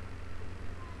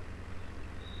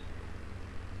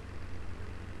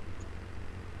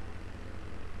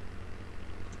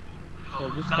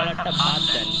 সবুজ কালারটা বাদ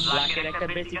দেন, ব্ল্যাকের একটা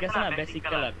বেসিক আছে না, বেসিক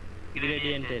কালার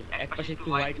গ্রেডিয়েন্টের একপাশে একটু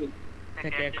হোয়াইট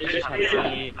থাকে একপাশে সাদা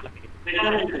নিয়ে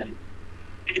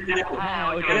হ্যাঁ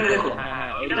ওইটা দেখো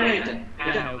হ্যাঁ ওইটা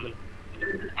হ্যাঁ ওগুলো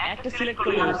একটা সিলেক্ট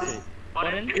করে হচ্ছে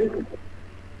করেন।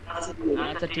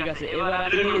 আচ্ছা ঠিক আছে, এবার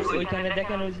আপনি ওইখানে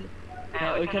দেখেন ওই যে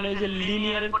হ্যাঁ ওইখানে ওই যে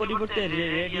লিনিয়ারের পরিবর্তে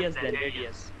রেডিয়াস দেন,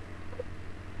 রেডিয়াস।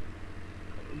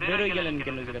 বেরোই গেলেন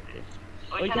কেন ওই জায়গাতে?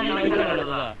 ওইখানে না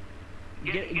দাদা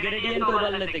গ্রেডিয়েন্ট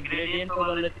ওভারলেতে, গ্রেডিয়েন্ট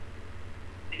ওভারলেতে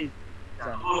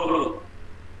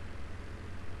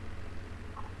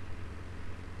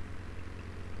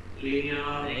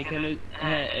এখানে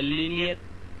হ্যাঁ লিনিয়ার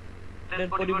এর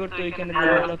পরিবর্তে ওইখানে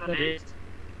দেওয়া আপনার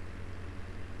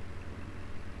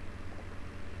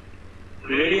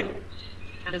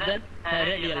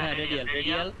রেডিয়াল হ্যাঁ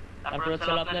রেডিয়াল তারপর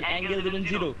হচ্ছে আপনার অ্যাঙ্গেল দিবেন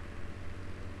 0।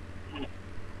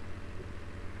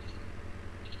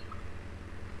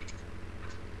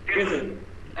 ঠিক আছে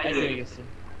হয়ে গেছে।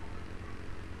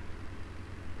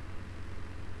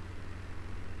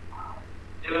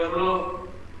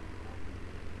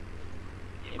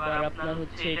 এবার আপনার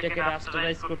হচ্ছে এটাকে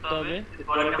রাস্টারাইজ করতে হবে।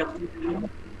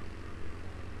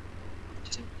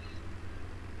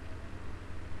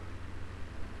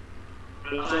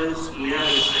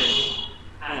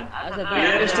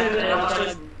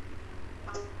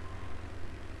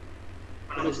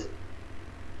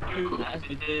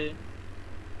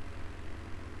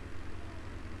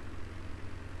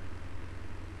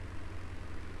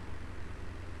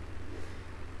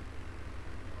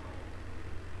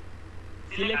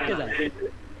 সিলেক্টে যান,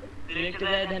 সিলেক্টে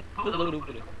যায় দেন পুরো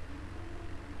উপরে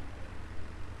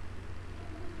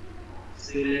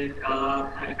select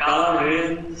color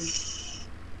range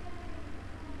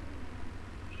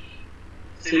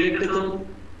select the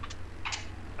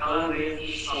color range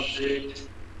subject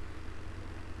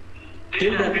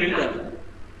filter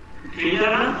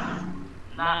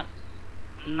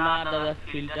না দাদা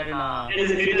ফিল্টার না, এই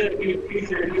যে filter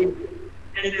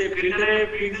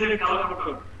pixel color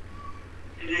করতে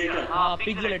হ্যাঁ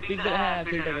পিক্সেলেট হ্যাঁ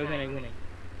ফিল্টার ওখানে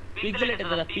পিক্সেলেট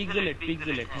দাদা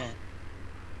পিক্সেলেট হ্যাঁ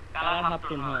কালার হাফ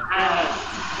টোন হ্যাঁ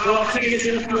ওই অপশনে গিয়ে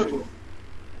সিলেক্ট করব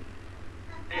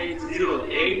এই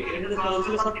 08 এখানে কালার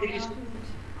ছিল সব ঠিক আছে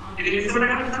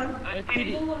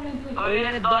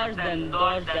ওইখানে 10 দেন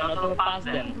অথবা 5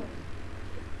 দেন।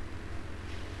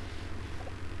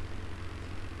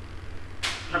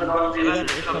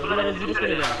 সবগুলো জিরো করে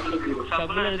দেন,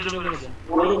 সবগুলো জিরো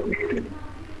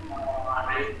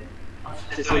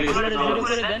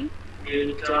করে দেন।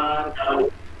 ফিল্টার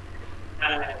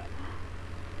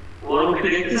ওর কি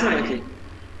দেখতেছ নাকি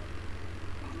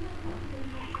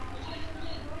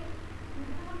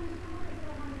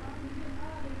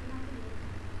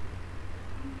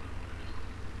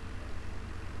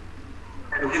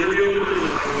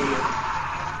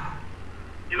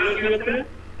এবার কি করতে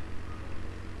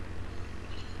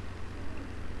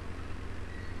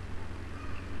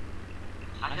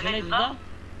আসলে দাদা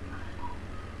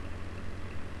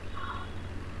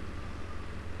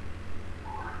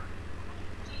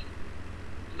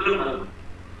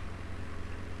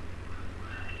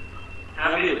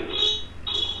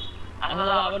আচ্ছা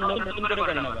আবার নতুন করে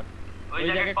করেন আবার ওই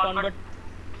জায়গায় কনভার্ট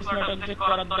নট অবজেক্ট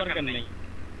করার দরকার নেই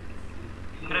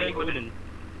এটাই করেন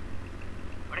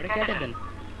ওটা কেটে দেন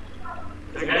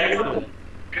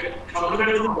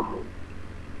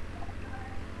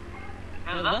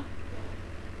দাদা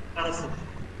আচ্ছা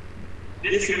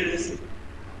দেখছি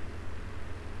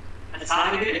আচ্ছা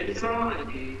আগে এপিসোড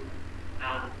নাকি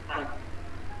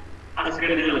আজকে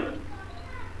দিলাম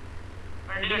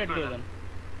ডিলিট করে দেন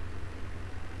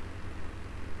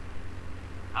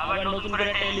আবার নতুন করে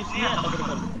একটা এলিপস নিয়ে তারপরে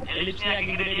করুন এলিপস নিয়ে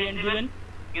আগে গ্রেডিয়েন্ট দিবেন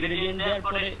গ্রেডিয়েন্ট দেওয়ার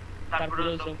পরে তারপরে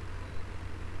হচ্ছে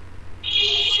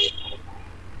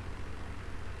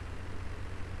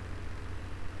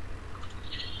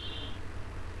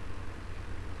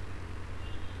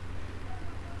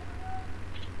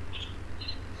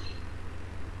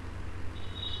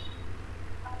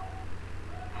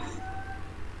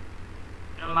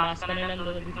মাঝখানে নেন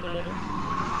দাদা ভিতরে ধরে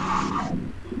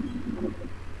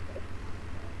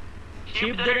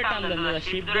শিফট ধরে টান দেন দাদা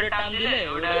শিফট ধরে টান দিলে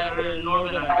ওটা আর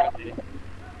নড়বে না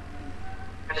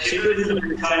শিফট দিলে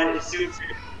শিফট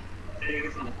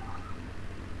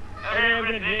আরে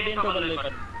ওটা গ্রেডিয়েন্ট বদলে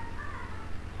পারে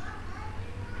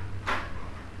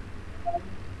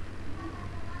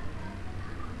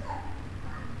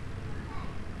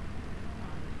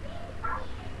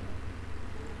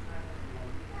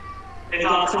এটা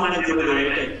আছে মানে দিতে হবে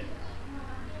এটাই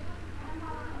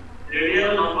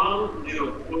রেডিয়াল নরমাল 0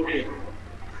 ওকে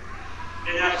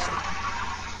এটা আছে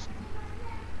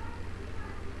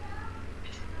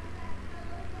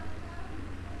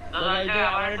দাদা এটা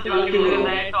আবার একটু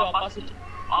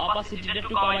অপাসিটিটা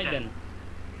একটু কমাই দেন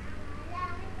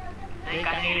এই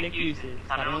কানে এটা কি হইছে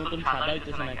সারা মতন সাদা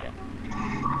হইতেছে না কেন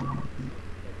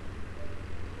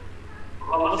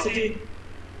অপাসিটি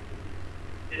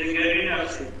এটা গ্রেডিয়েন্ট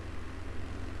আছে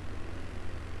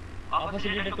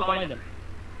অপাসিটিটা একটু কমাই দেন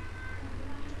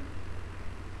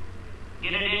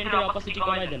গ্রেডিয়েন্টের অপাসিটি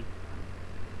কমাই দেন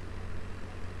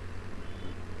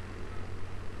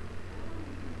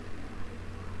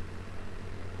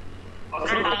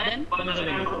ওটা দেন কমে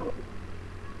যাবে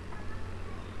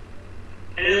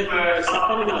এটা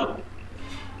সাবধানে দিলাম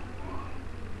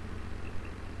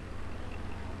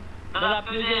দাদা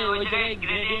আপনি যে ওই জায়গায়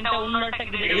গ্রেডিয়েন্টটা অন্য একটা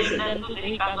গ্রেডিয়েন্ট দেন তো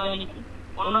এই কাজ হয় নাকি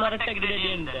অন্য আরেকটা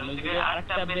গ্রেডিয়েন্ট দেন ওই যে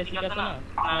আরেকটা বেসিক আছে না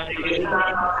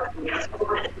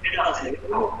এটা আছে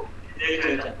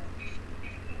এটা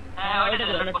হ্যাঁ ওইটা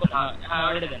দেন হ্যাঁ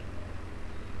ওইটা দেন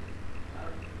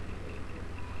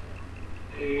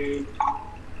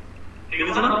ঠিক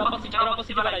আছে না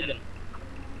অপাসিটি বাড়াই দেন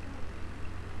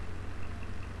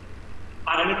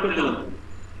প্যারামিটার করে দিলাম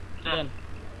দেন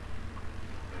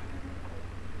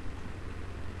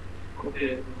ওকে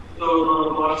তো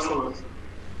পড়ার সময়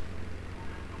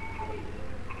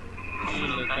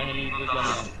কাহিনী বুঝলাম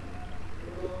না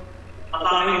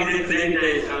আচ্ছা আমি নিজে ফ্রেন্ড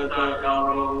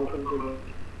ওপেন করব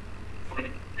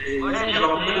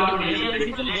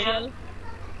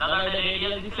দাদা এটা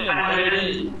রেডিয়াল দিছিলেন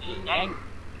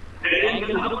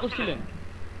অ্যাঙ্গেল জিরো করছিলেন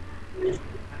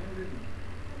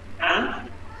হ্যাঁ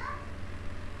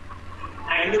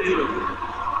অ্যাঙ্গেল 0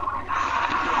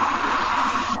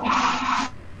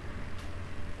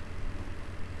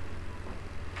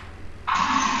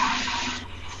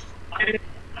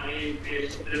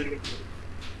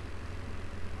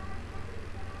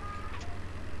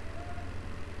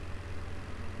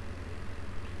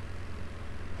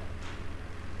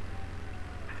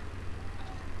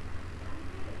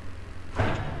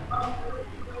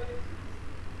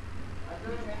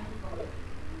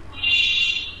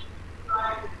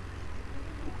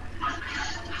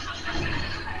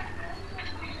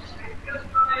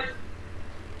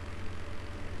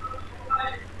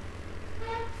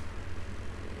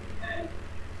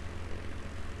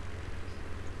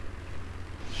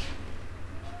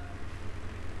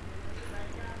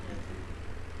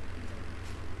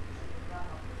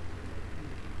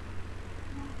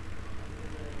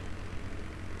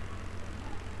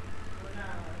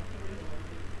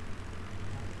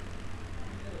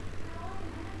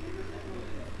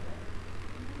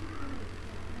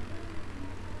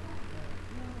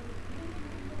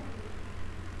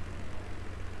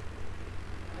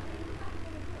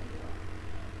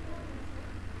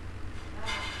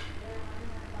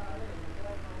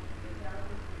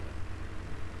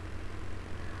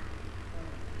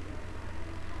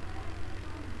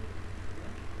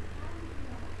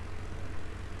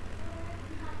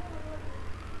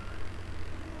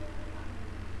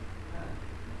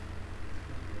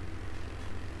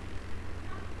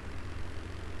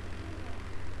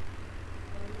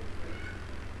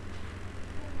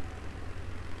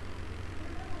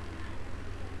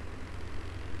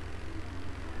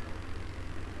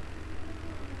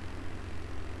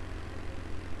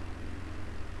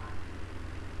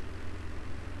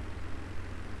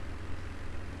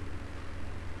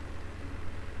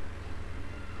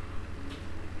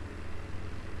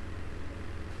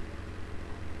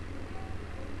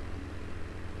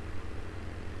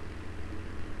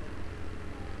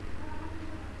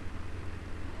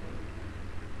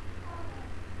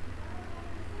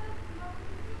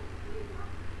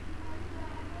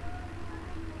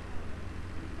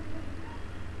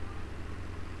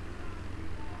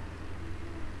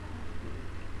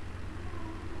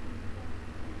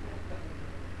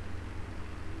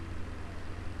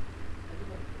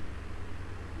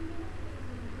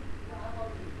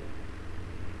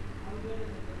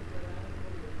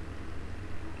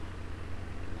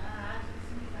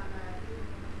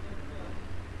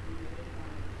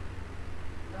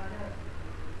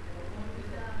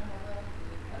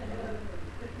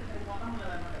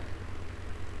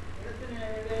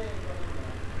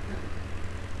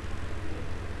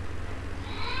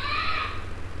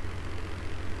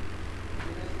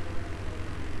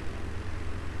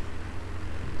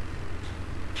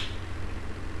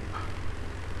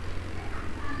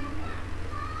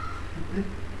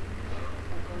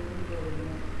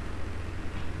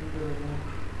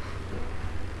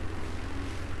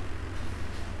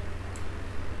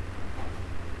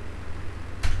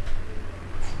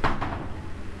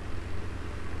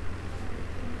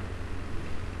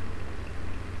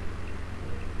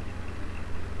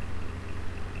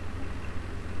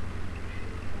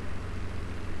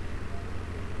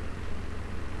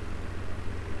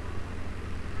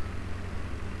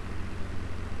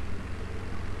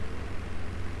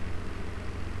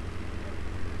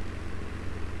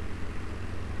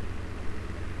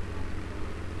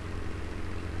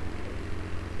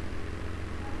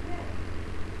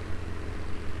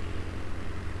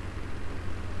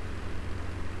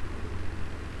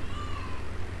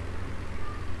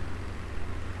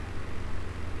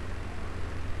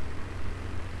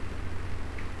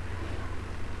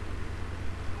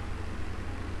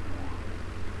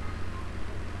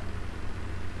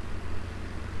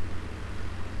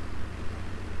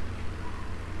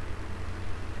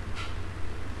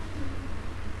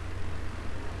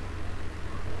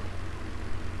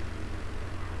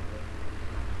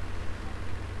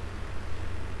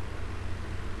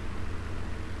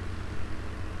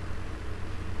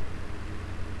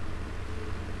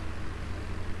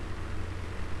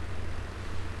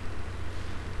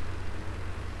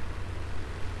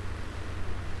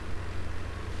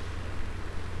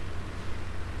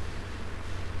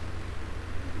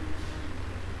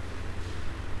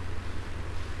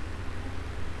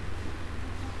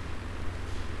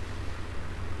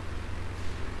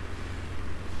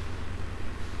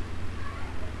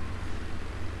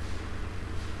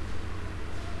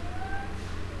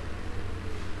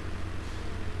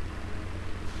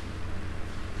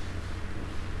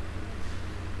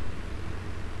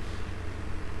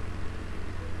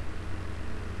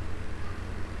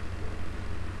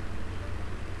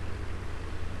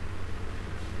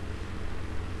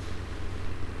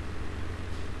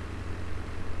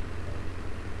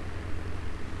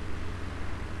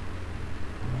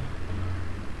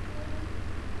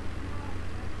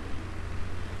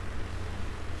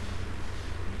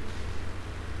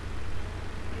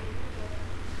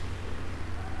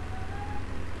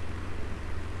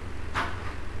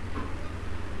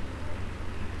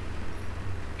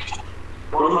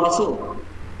 বড় আছো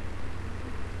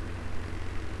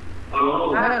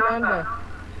হ্যাঁ নয়ন ভাই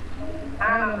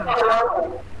হ্যাঁ নয়ন ভাই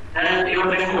হ্যাঁ এবার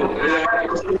দেখো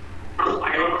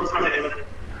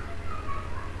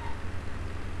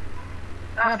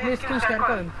আপনি স্ক্রিন শেয়ার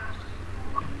করেন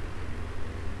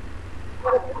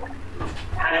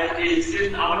হ্যাঁ এই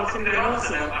স্ক্রিন আমার স্ক্রিন দেখা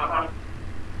যাচ্ছে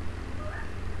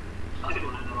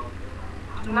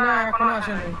না এখনো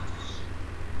আসেনি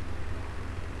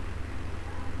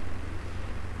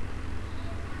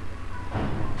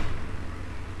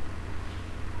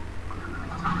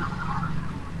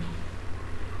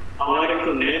আমার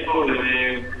একটু নেট প্রবলেম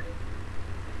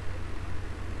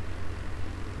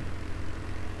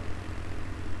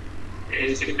এই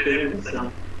স্ক্রিন প্রেজেন্ট হচ্ছে না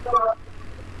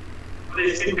এই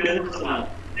স্ক্রিন প্রেজেন্ট হচ্ছে না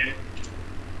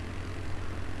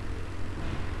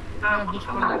হ্যাঁ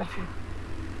বুঝতে পারছি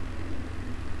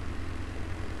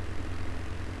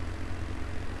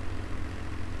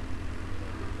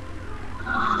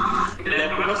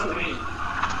ল্যাপটপ আছে তুমি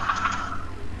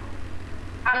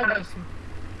হ্যাঁ পাইছি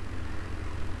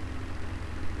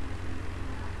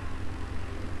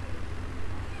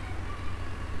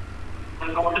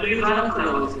কম্পিউটার কিন্তু জানা আছে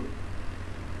না বলছি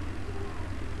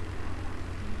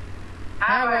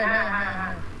হ্যাঁ ভাই হ্যাঁ হ্যাঁ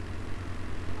হ্যাঁ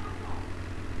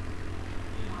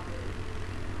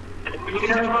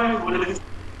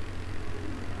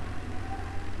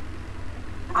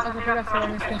আচ্ছা ঠিক আছে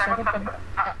আমি স্ক্রিন শেয়ার করতাম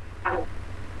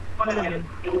বলে দিন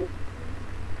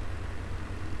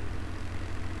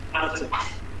আচ্ছা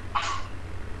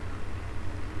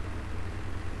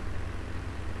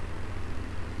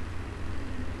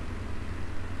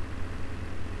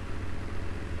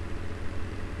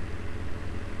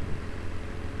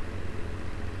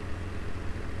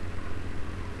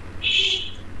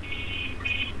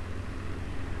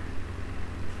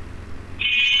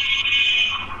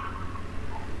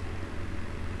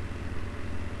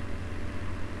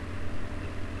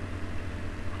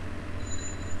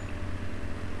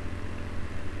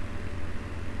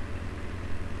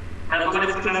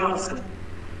আছে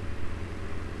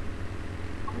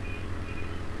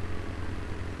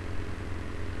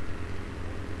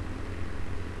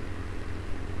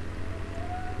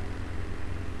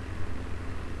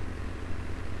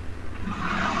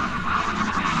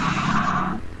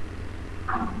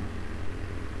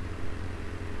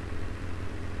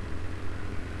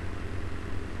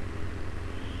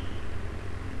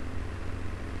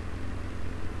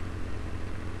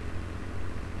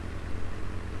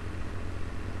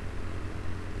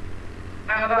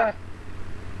বাই।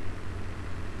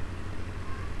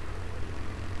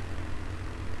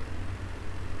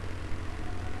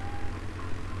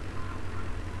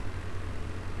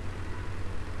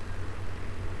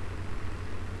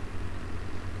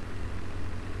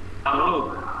 হ্যালো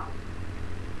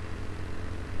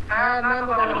হ্যাঁ না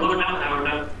বলো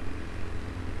না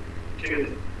ঠিক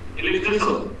আছে ইলেকট্রিক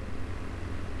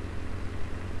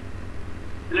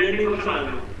লেয়ারিং অপশন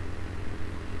আছে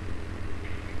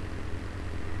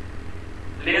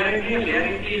লেয়ারিং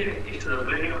কি কিছু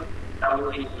লেয়ারিং তাহলে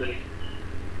ঠিক করে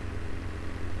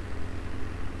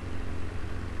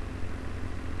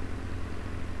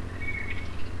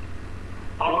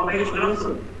আমার কাছে শুনছো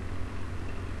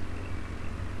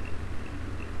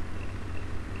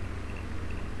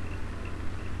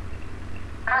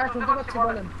হ্যাঁ শুনতে পাচ্ছি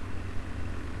বলেন।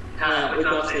 হ্যাঁ ওই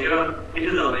তো আছে এবার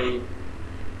এটা দাও এই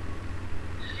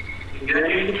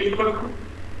গ্রেডিয়েন্ট ক্লিক করো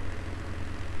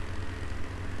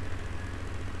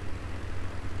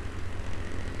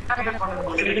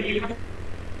ওখানে ক্লিক করো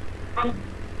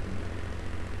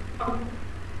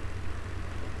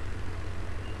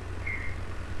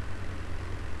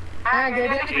হ্যাঁ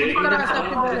গ্রেডিয়েন্ট ক্লিক করা আছে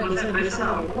আপনি বলেন।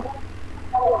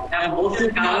 হ্যাঁ বলছে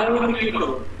কালার উপর ক্লিক করো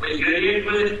ওই গ্রেডিয়েন্ট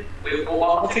বলে ওই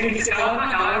অপশন নিচে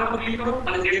কালার উপর ক্লিক করো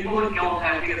তাহলে দেখবো কেমন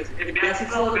হয় ঠিক আছে এই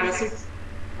বেসিক্স আর বেসিক্স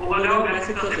ওভারঅল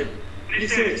বেসিক্স আছে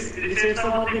প্রিসেটস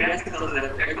এর মধ্যে বেসিক্স আছে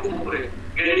একদম উপরে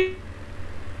গ্রেডিয়েন্ট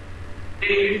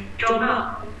এই কেমন না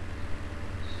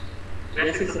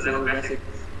বেসিক্স আছে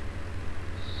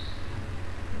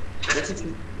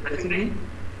বেসিক্স নেই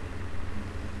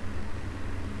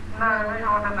না ভাই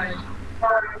অর্ডার নাই।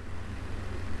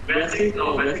 বেসিক্স ও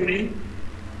বেসিক্স নেই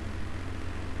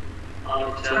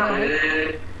আচ্ছা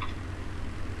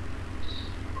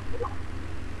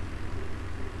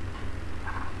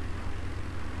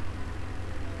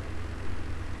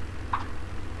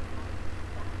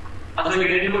अच्छा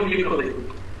ग्रेडिएंट को क्लिक करो देखो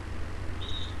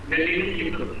ग्रेडिएंट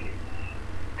क्लिक करो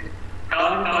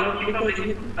कलर क्लिक करो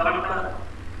देखिए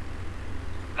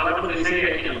कलर को जैसे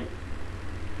है क्या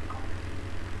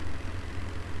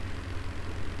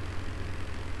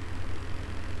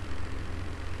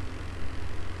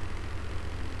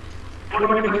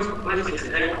ऑटोमेटिक वैसे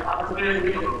है आप तो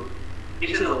क्लिक करो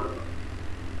इसे दो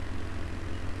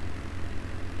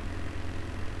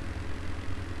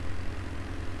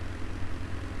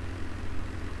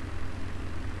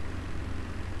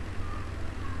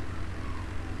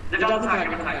It doesn't matter.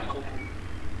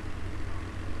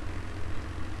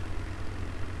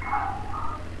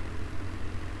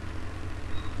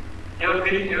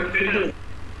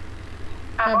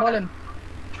 হ্যাঁ বলেন।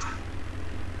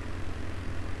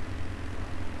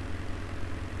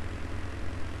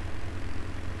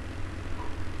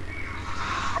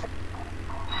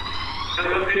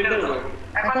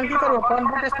 এখন কি করবো?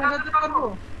 কনভার্ট স্ট্যান্ডার্ড করবো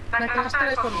না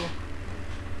কাস্টমাইজ করবো?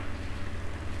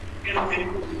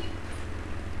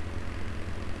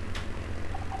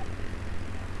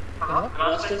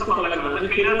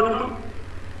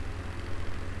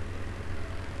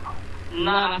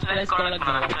 না কাস্টমাইজ করা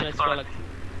লাগবে না কাস্টমাইজ করা লাগবে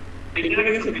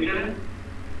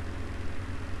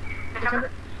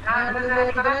হ্যাঁ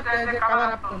যে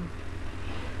কালার আপন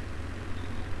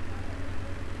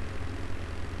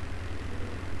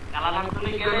কালার আপনি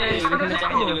গেলে এখানে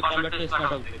চাপিয়ে দেবে কনভার্ট টু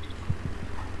স্মার্ট হবে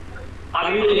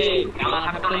আরে কালার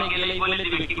আপনি গেলেই বলে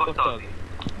দিবে কি করতে হবে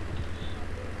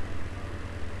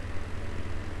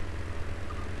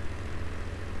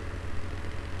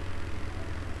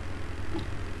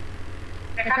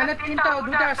এখানে তিনটা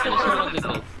দুটো আসছে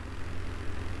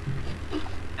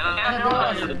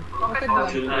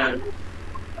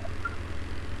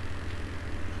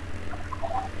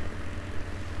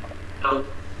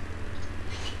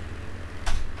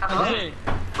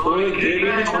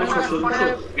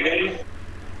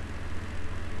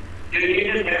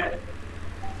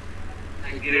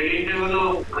গ্রেডিয়েন্ট হলো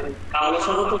কালো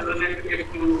সাদা তো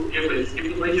একটু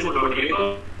কিন্তু হয়েছে মোটামুটি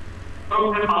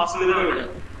পাস হয়ে যাবে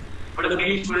ওটা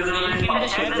 20 করে যাবে এটা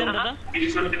শেয়ার দেন দাদা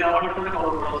 20 করে দিলে আমার একটা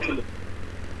খবর ছিল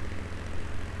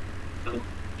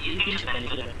ইংলিশ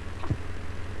ম্যানেজার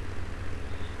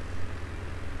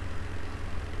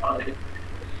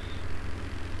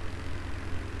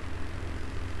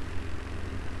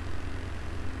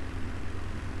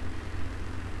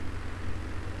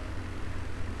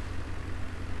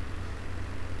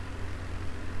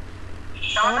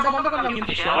আমারটা বন্ধ করলাম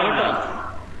কিন্তু শেয়ারটা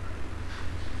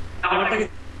আমারটা কি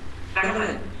দেখা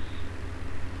যায়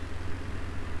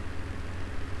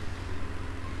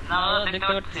না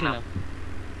দেখতে পাচ্ছি না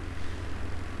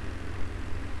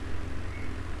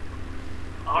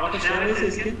আমারটা শেয়ার হয়েছে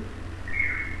স্ক্রিন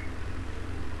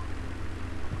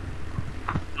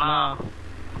না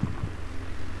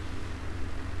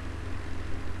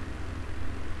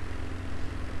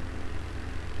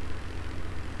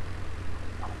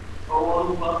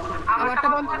আমারটা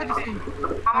বন্ধ করে দিছি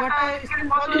আমারটা স্ক্রিন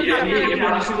বন্ধ করে দিছি এই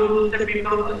মানসিকতে পিন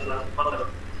করতে কথা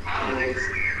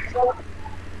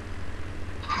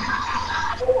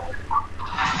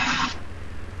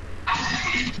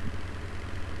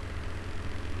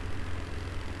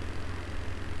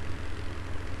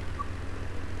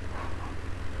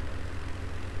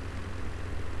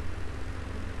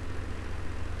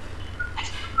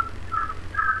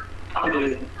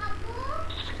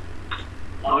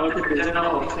আমাদের ডিজাইন নাও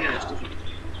অপশন আছে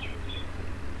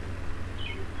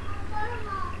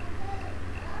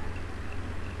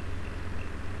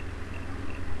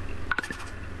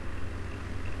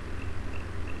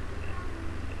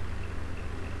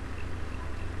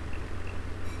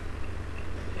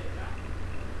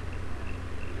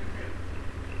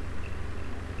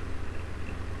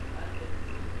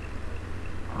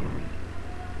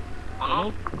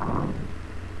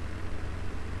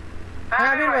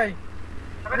আবির ভাই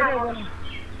বলুন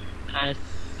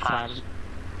স্যার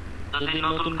যদি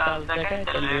নতুন কাজ দেখায়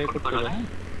তাহলে রেকর্ড করবে হ্যাঁ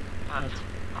আচ্ছা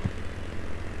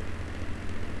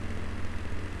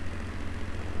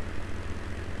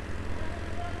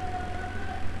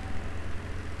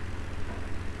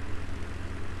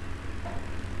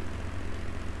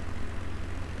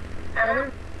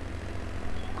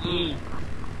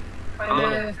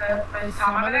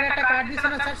সামারের একটা কার্ড দিছে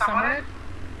না স্যার সামারের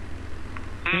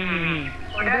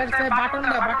ওটার স্যার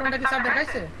বাটনটা কি স্যার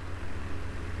দেখাইছে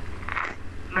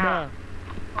না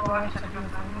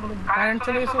কারেন্ট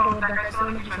চলে গেছে ওটা দেখাইছে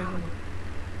না কিছু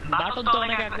বাটন তো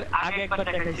অনেক আগে একবার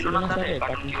দেখাইছিল না স্যার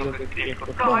বাটন কিভাবে ক্রিয়েট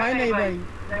করতে তো হয় নাই ভাই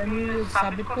আমি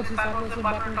সাবমিট করছি স্যার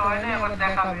বাটনটা হয় নাই আবার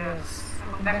দেখাবে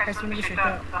দেখাইছে নাকি সেটা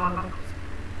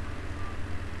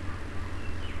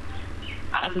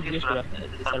আর তো জিজ্ঞেস করা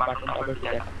স্যার বাটনটা আবার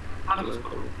দেখা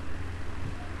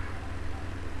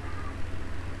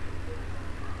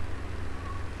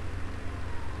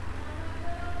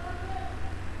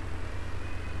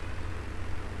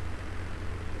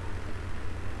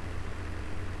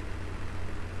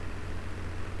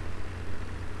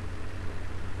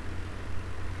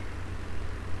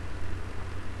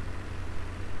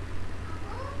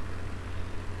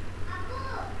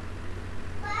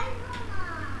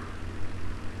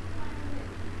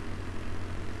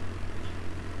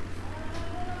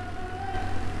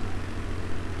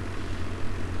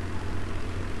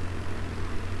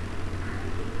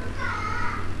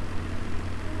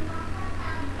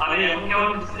আমি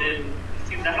কেমন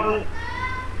স্ক্রিন দেখাবো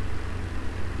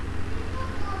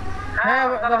হ্যাঁ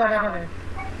দাদা দেখাবে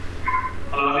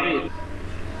হ্যালো আমি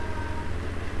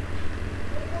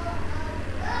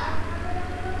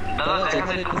দাদা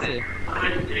দেখা যাচ্ছে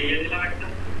এই দিলাম একটা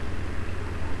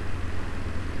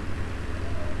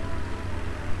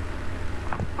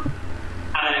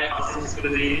আরে আসলে করে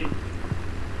দিই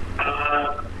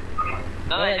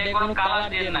দাদা এটা কোনো কালার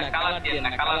দিয়ে না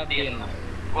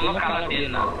কোনো কালার দিয়ে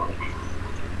না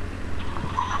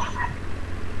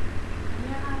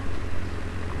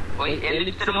ওই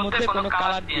এলিপসের মধ্যে কোনো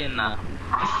কালার দিয়ে না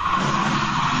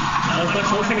তারপর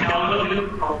সমস্যা কি কালার দিলে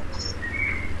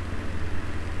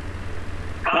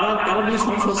কালার দিলে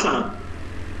সমস্যা হচ্ছে না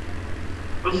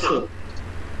বুঝছো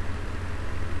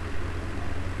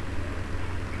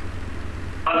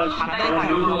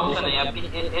আপনি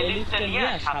এলিপসটা নিয়ে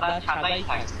সাদাই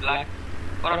থাক ব্ল্যাক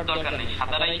করার দরকার নেই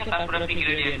সাদা রাখে তারপরে আপনি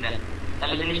গ্রেডিয়েন্ট দেন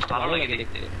তাহলে জিনিসটা ভালো লাগে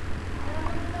দেখতে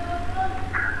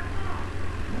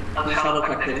সাদা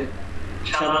থাকতে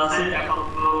সাদা আছে এখন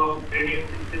তো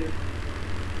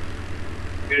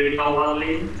গ্রেডিয়েন্ট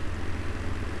ওভারলি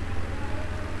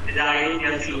এটা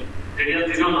আগে ছিল গ্রেডিয়েন্ট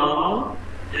ছিল নরমাল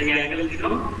এই অ্যাঙ্গেল ছিল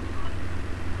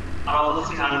আর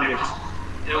অবশ্যই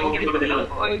 100 এরকম কি করে দিলাম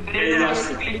ওই গ্রেডিয়েন্ট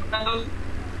ক্লিক না তো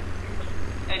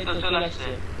এই তো চলে আসছে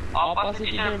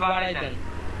অপাসিটিটা বাড়াই দেন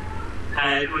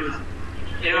হ্যাঁ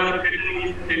এবার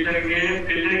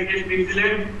ফিল্টারিং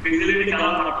পিক্সেলের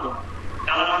কালার মারতো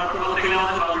বলতে গেলে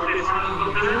আমাদের বারোটি ইনস্টল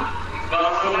করতে হবে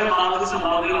করার সময় বাংলাদেশে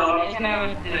মাউলি এখানে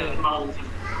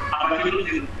আর বাকিগুলো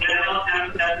দিন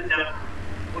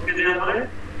ওকে দেওয়ার পরে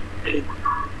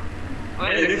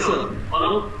এই দেখছো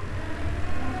বলো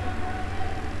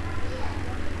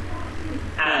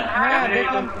হ্যাঁ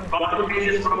দেখলাম কত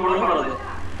পেজে ছোট বড় করা যায়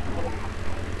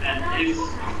হ্যাঁ এই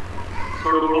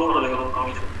ছোট বড় করা যায়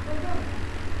আমি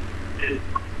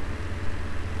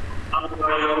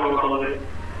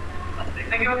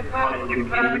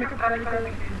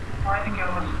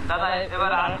দাদা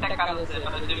এবার আরেকটা কাজ আছে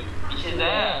মানে যে পিছে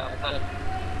যায় আপনার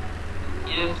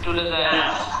ইরেজ টুলে যায়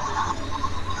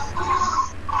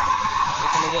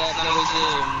এখানে যে আপনার ওই যে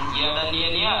ইয়াটা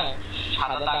নিয়ে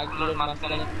সাদা দাগগুলোর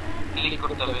মাঝখানে ক্লিক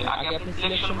করতে হবে আগে আপনি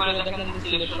সিলেকশন করে দেখেন যে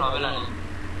সিলেকশন হবে না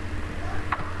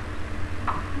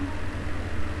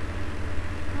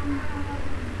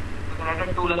ওখানে একটা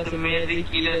টুল আছে ম্যাজিক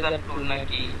ইরেজার টুল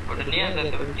নাকি, ওটা নিয়ে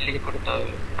যেতে হবে, ক্লিক করতে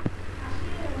হবে।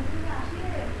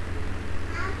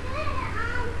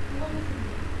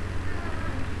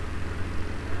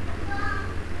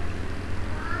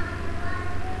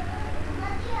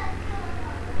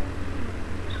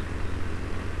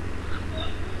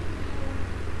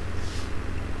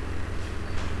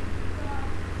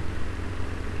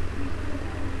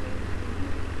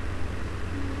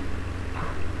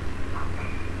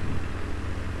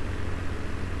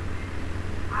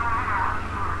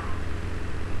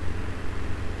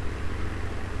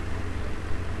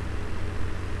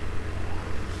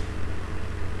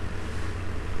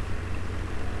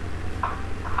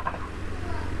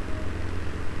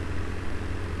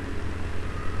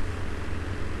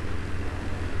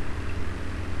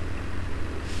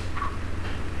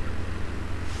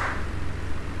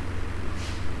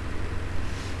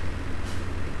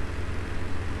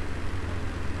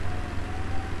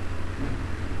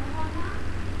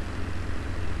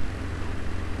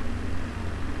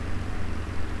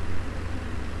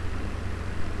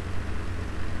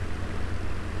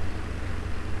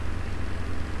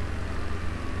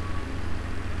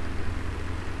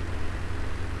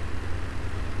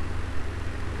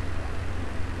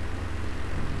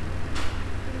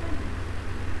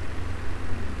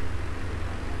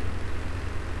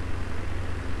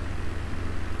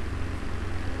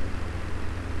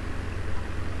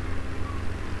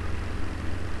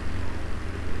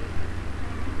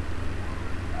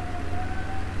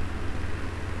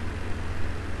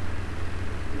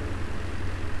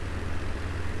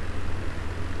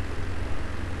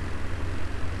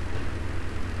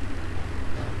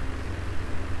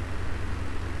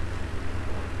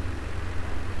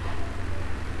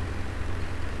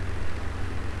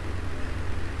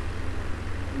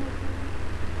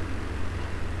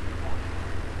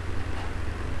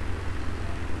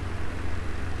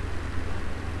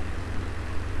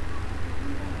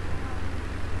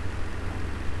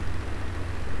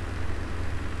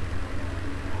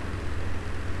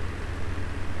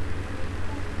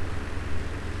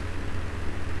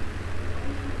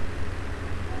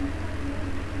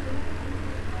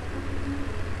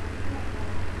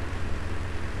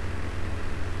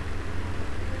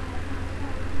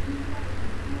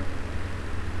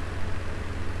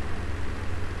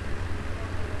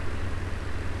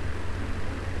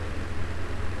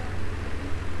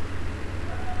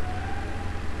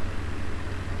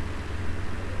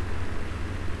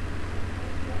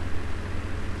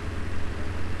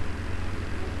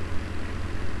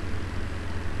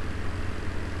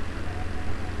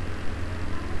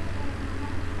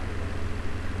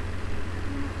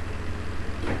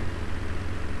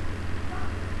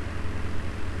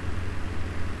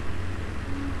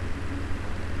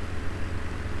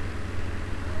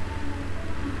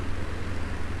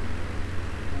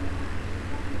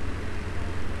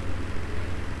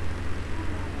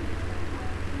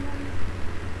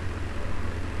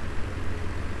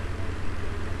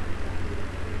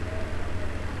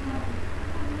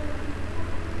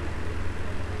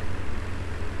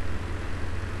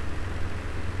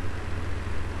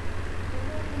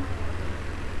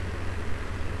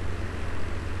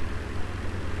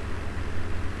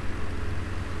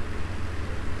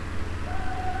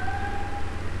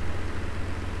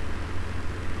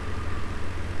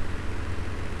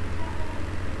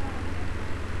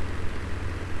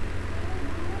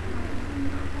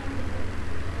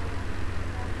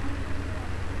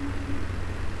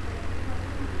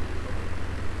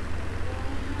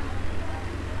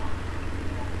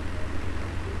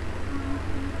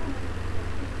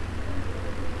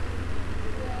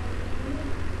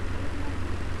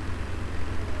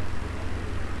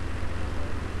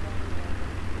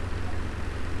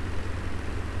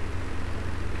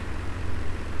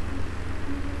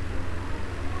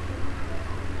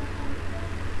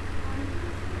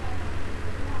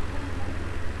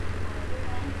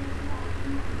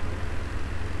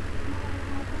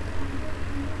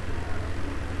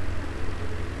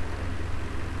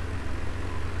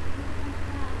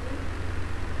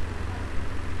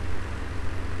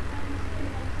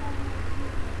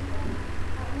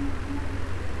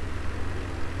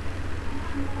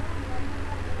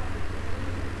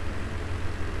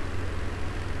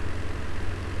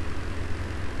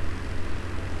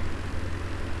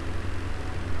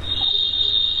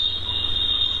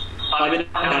 Abi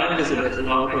karar kesilmesi ne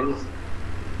yapıyoruz?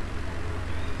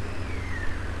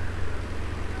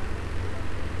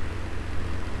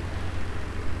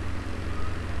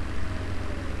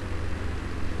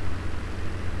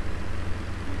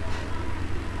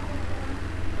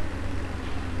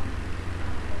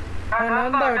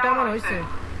 Nanda ওটা আমার হইছে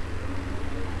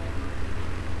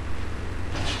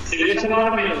সিলেকশন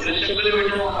করা মেইন সিলেকশন করে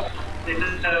এটা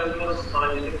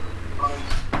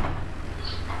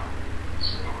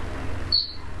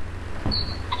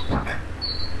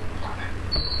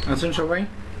আছেন সবাই?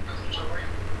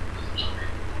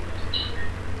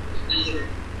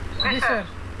 জি স্যার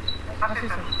আছি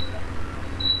স্যার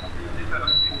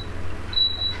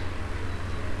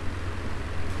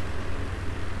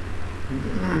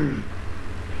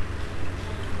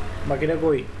বাকিটা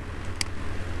কই?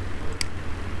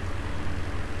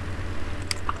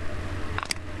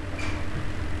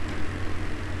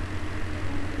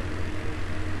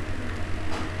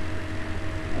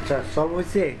 আচ্ছা সলভ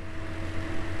হয়েছে?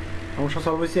 সমস্যা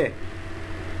সলভ হয়েছে?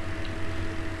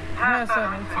 হ্যাঁ স্যার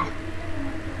হইছে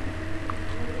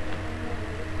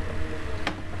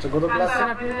আচ্ছা গত ক্লাসে স্যার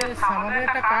আপনি যে সামনের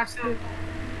একটা কাজ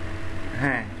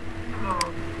হ্যাঁ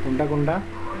কোনটা কোনটা?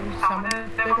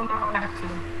 সামনের কোন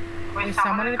দেখাচ্ছিল ওই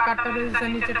সামনের কার্ডটা রয়েছে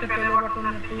নিচে একটা প্লে বাটন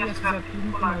আছে স্যার তিন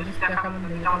কোন জাস্ট দেখাবেন না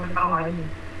আমাদের কোনো হয়নি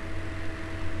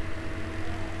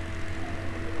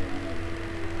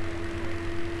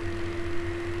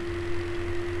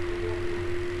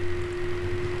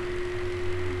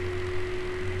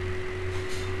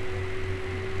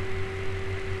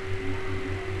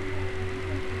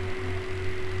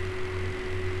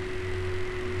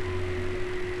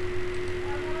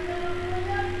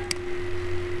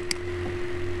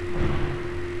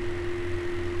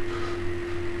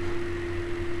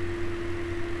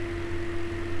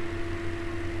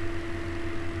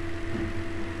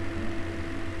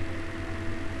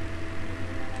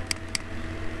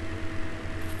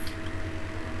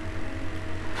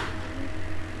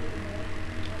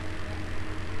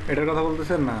এটার কথা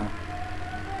বলতেছেন না?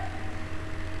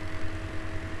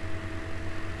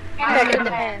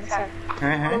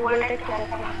 হ্যাঁ হ্যাঁ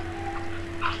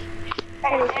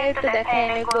একটু দেখেন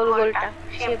এই গোল গোলটা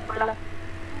শেপগুলো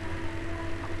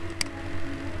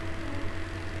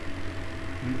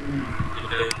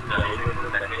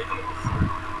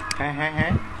হ্যাঁ হ্যাঁ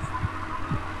হ্যাঁ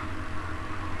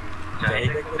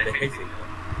দেখাইছি দেখাইছি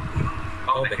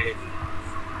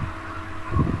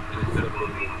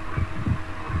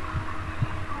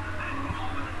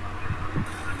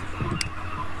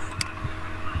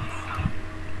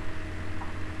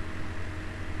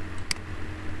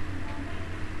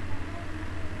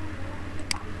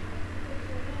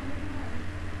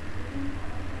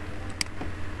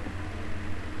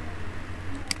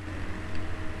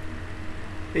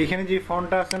এইখানে যে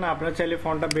ফন্টটা আছে না আপনারা চাইলে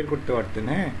ফন্টটা বের করতে পারতেন।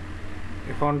 হ্যাঁ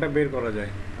এই ফন্টটা বের করা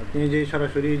যায়। আপনি যে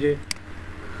সরাসরি যে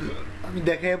আমি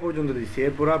দেখাই পর্যন্ত দিচ্ছি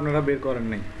এরপর আপনারা বের করেন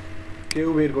নাই, কেউ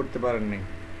বের করতে পারেন নাই।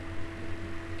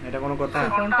 এটা কোনো কথা?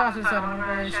 ফন্টটা আছে স্যার আমার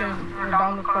এসে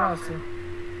ডাউনলোড করা আছে।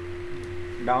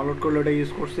 ডাউনলোড করলে ওটা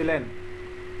ইউজ করছিলেন?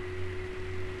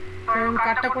 কারণ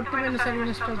কাটটা করতে পারেন স্যার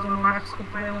ইনস্টল জন্য ম্যাক্স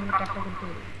করতে পারেন আমি কাটটা করতে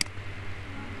পারি।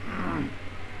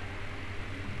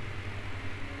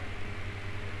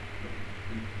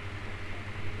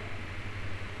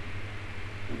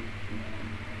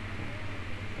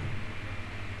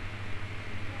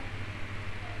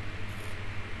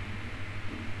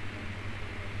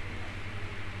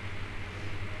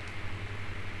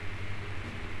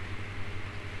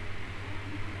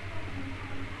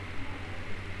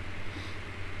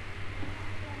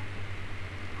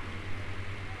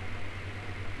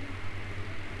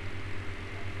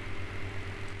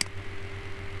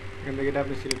 এখান থেকে এটা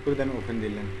আপনি সিলেক্ট করে দেন, ওপেন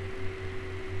দিলেন।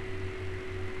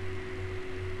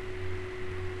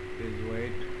 Please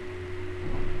wait.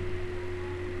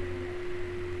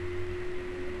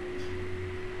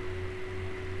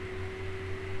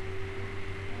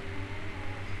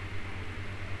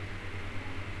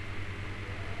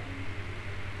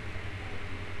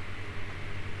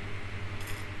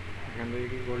 এখান থেকে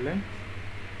কি করলেন?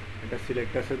 এটা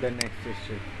সিলেক্ট আছে, দেন নেক্সট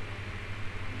এসছে।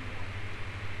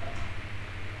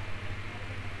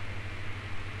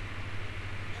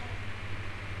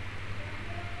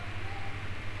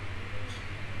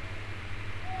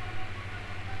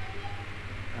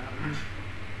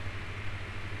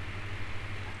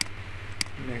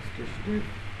 নেক্সট স্টেপ,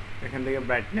 এখান থেকে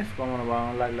ব্রাইটনেস কমানো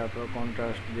বাড়ানো লাগলে অথবা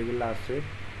কন্ট্রাস্ট যেগুলো আছে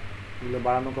এগুলো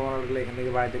বাড়ানো কমানো লাগলে এখান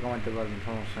থেকে বাড়াতে কমাতে পারবেন,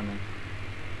 সমস্যা নেই।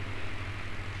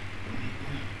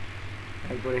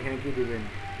 এরপর এখানে কি দিবেন?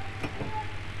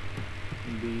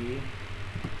 B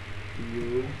U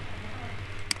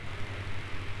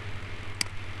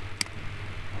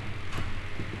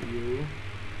U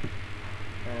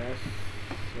S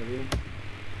sorry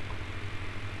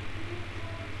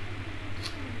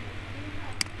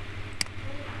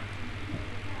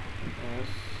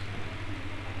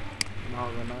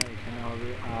হবে না, এখানে হবে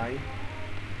আই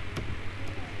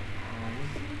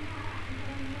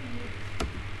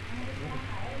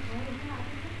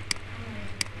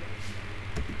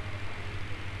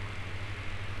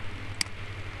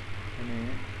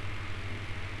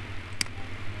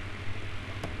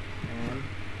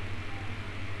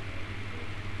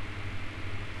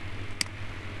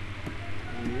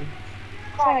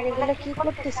স্যার এগুলা কি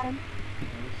করতেছেন?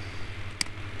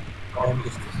 কাউন্ট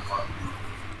করতেছি।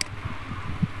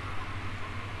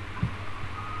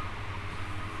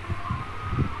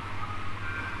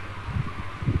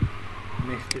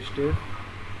 নেক্সট স্টেপ,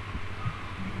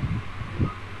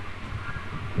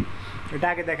 এটা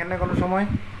আগে দেখেন না কোনো সময়,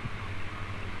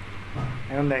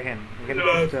 এখন দেখেন এখানে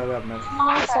করতে হবে আপনার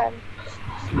না স্যার।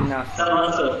 কি না আছে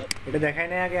এটা দেখাই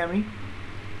নাই আগে আমি,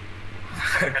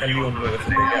 খালি অন্য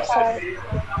না স্যার।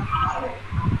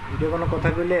 এটা কোনো কথা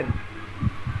কইলেন?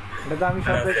 এটা তো আমি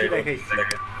সব বেশি দেখাইছি।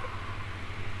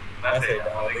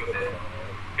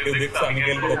 কেউ দেখছো আমি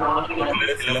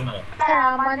ছিলাম না। স্যার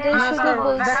আমাদের না, শুধু স্যার,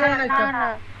 বলছেন দেখাই নাই না তো। না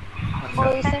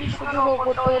বলছেন শুধু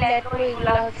লোগো লেটার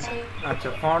এগুলা হচ্ছে। আচ্ছা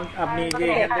ফন্ট আপনি এই যে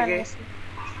এখান থেকে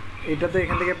এটা তো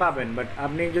এখান থেকে পাবেন, বাট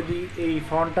আপনি যদি এই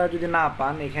ফন্টটা যদি না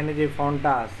পান, এখানে যে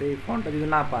ফন্টটা আছে এই ফন্টটা যদি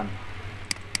না পান,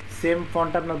 সেম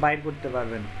ফন্টটা আপনার বাইর করতে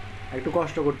পারবেন, একটু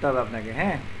কষ্ট করতে হবে আপনাকে।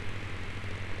 হ্যাঁ,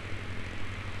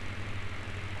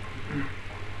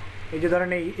 এই যে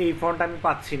ধরেন এই ফন্টটা আমি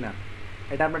পাচ্ছি না,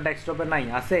 এটা আপনার ডেস্কটপে নাই,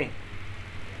 আছে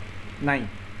নাই,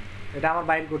 এটা আমার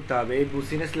বাইর করতে হবে। এই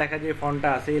বুসিনেস লেখা যে ফন্টটা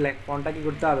আছে এই ফন্টটা কি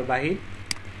করতে হবে, বাহির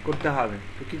করতে হবে।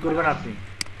 তো কি করবেন আপনি,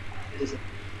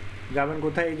 যাবেন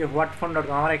কোথায়, এই যে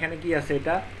whatfont.com, আমার এখানে কি আছে,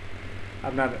 এটা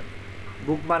আপনার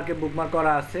বুকমার্ক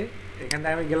করা আছে। এখানে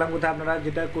আমি গেলাম কোথায়, আপনারা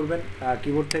যেটা করবেন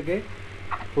কিবোর্ড থেকে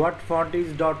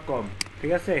whatfontis.com,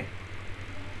 ঠিক আছে।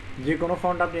 যে কোনো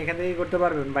ফন্ট আপনি এখান থেকে করতে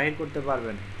পারবেন, বাহির করতে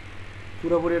পারবেন।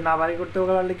 পুরোপুরি না বাহির করতে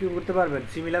পারলে কি করতে পারবেন,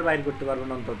 সিমিলার বাহির করতে পারবেন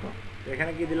অন্তত।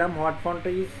 এখানে কি দিলাম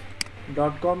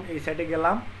whatfontis.com, এই সাইটে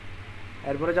গেলাম।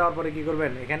 এরপরে যাওয়ার পরে কি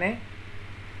করবেন, এখানে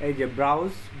এই যে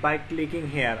ব্রাউজ বাই ক্লিকিং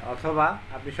হেয়ার, অথবা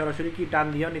আপনি সরাসরি কি টান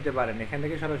দিয়েও নিতে পারেন। এখান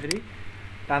থেকে সরাসরি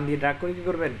টান দিয়ে ড্র্যাগ করে কি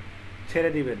করবেন,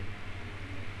 ছেড়ে দিবেন,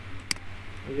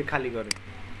 এই যে খালি করে,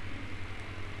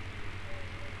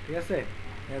 ঠিক আছে।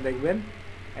 দেখবেন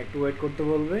একটু ওয়েট করতে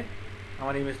বলবে,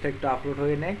 আমার ইমেজটা একটু আপলোড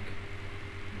হয়ে নেক।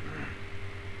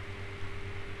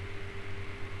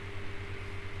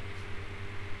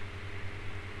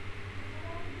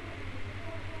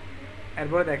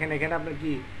 এরপরে দেখেন এখানে আপনার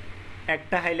কি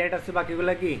একটা হাইলাইট আছে,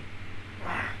 বাকিগুলা কি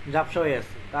ঝাপসা হয়ে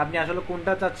আছে। তা আপনি আসলে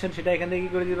কোনটা চাচ্ছেন সেটা এখান থেকে কি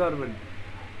করে দিতে পারবেন,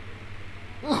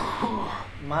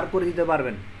 মার্ক করে দিতে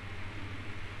পারবেন।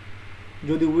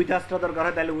 যদি উইথ আসটা দরকার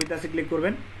হয় তাহলে উইথ আসে ক্লিক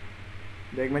করবেন,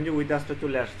 দেখবেন যে উইথ আসটা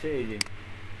চলে আসছে। এই যে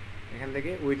এখান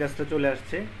থেকে উইথ আসটা চলে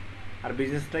আসছে। আর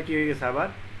বিজনেসটা কি হয়ে গেছে আবার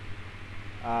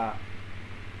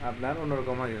আপনার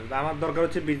অন্যরকম হয়ে গেছে। আমার দরকার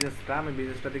হচ্ছে বিজনেসটা, আমি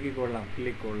বিজনেসটাতে কি করলাম,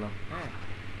 ক্লিক করলাম। হ্যাঁ,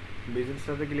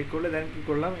 বিজনেসটাতে ক্লিক করলে দেন কি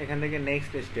করলাম, এখান থেকে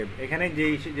নেক্সট স্টেপ, এখানে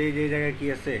যেই জায়গায় কি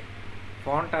আছে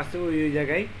ফন্ট আছে ওই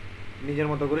জায়গায় নিজের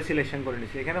মতো করে সিলেকশন করে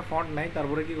নিচ্ছে। এখানে ফন্ট নাই,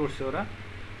 তারপরে কি করছে ওরা,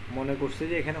 মনে করছে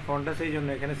যে এখানে ফন্ট আছে এই জন্য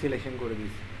এখানে সিলেকশন করে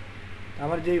দিচ্ছে।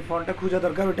 আমার যেই ফন্টটা খোঁজা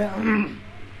দরকার ওটা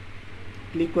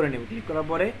ক্লিক করে নেব। ক্লিক করার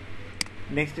পরে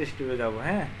নেক্সট স্টেপে যাব।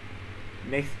 হ্যাঁ,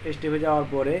 নেক্সট স্টেপে যাওয়ার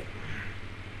পরে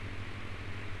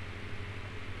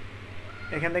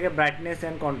এখান থেকে ব্রাইটনেস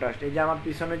অ্যান্ড কন্ট্রাস্ট, এই যে আমার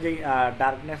পিছনে যেই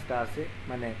ডার্কনেসটা আছে,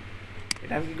 মানে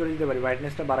এটা আমি কী করে দিতে পারি,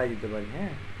 ব্রাইটনেসটা বাড়াই দিতে পারি।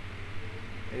 হ্যাঁ,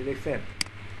 এই দেখছেন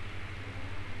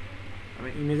আমি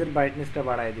ইমেজের ব্রাইটনেসটা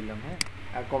বাড়াই দিলাম, হ্যাঁ,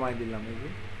 আর কমাই দিলাম। এই যে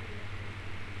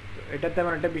তো এটা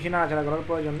তেমন একটা বেশি নাড়াচাড়া করার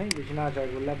প্রয়োজন নেই, বেশি নাড়াচাড়া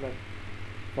করলে আপনার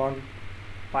ফন্ট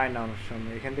পায় না অনেক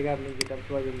সময়। এখান থেকে আপনি যেটা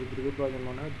প্রয়োজন, যেটুকু প্রয়োজন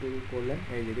মনে হয় তৈরি করলেন।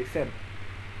 এই যে দেখছেন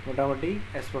মোটামুটি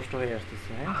স্পষ্ট হয়ে আসতেছে।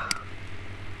 হ্যাঁ,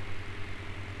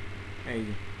 এই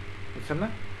যে বুঝছেন না।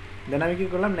 দেন আমি কি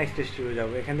করলাম, নেক্সট স্টেপে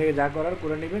যাবো। এখান থেকে যা করার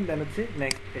করে নেবেন, দেন হচ্ছে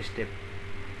নেক্সট স্টেপ।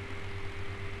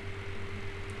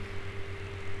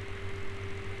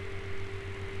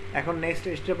 এখন নেক্সট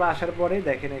স্টেপে আসার পরে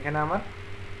দেখেন এখানে আমার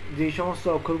যেই সমস্ত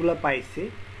অক্ষরগুলো পাইছে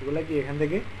ওগুলো কি এখান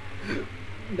থেকে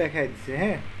দেখাই দিচ্ছে।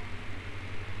 হ্যাঁ,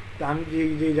 তো আমি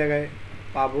যেই জায়গায়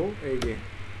পাবো, এই যে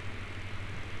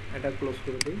এটা ক্লোজ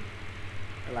করে দিই,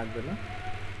 লাগবে না।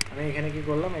 আমি এখানে কি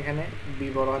করলাম, এখানে বি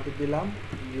বড় হাতে দিলাম,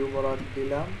 ইউ বড় হাতে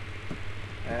দিলাম,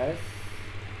 এস,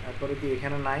 তারপরে কি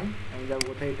এখানে নাই, আমি যাবো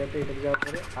কোথায়, এটাতে যাওয়ার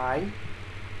পরে আই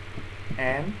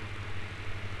এন,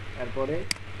 তারপরে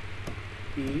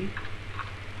পি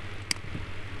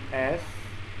এস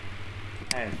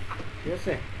এস, ঠিক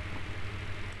আছে,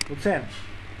 বুঝছেন।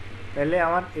 তাহলে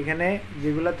আমার এখানে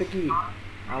যেগুলাতে কি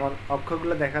আমার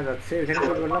অক্ষরগুলো দেখা যাচ্ছে, এখানে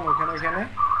কি করলাম, ওখানে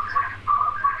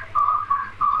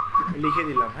লিখে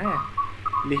দিলাম। হ্যাঁ,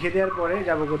 লিখে দেওয়ার পরে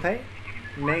যাব কোথায়,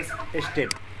 নেক্সট স্টেপ।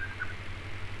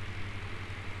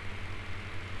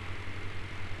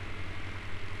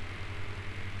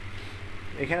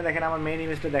 এখানে দেখেন আমার মেইন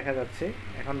ইমেজটা দেখা যাচ্ছে।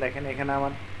 এখন দেখেন এখানে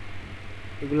আমার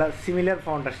এগুলা সিমিলার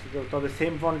ফন্ট আসছে, তবে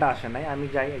সেম ফন্টটা আসে নাই। আমি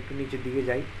যাই একটু নিচের দিকে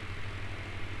যাই,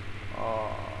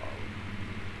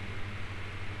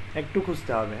 একটু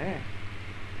খুঁজতে হবে। হ্যাঁ,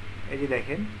 এই যে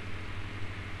দেখেন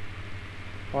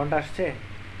ফন্ট আসছে,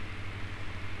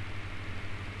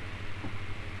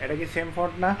 এটা কি সেম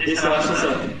ফন্ট না?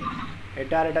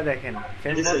 এটা আর এটা দেখেন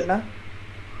সেম ফন্ট না?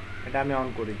 এটা আমি অন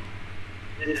করি,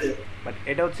 বাট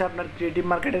এটা হচ্ছে আপনার ক্রিয়েটিভ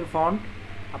মার্কেটের ফন্ট,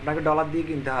 আপনাকে ডলার দিয়ে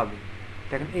কিনতে হবে।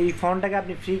 দেখেন এই ফন্টটাকে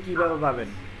আপনি ফ্রি কীভাবে পাবেন?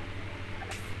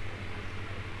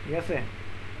 ঠিক আছে,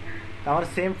 আমার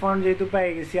সেম ফন্ট যেহেতু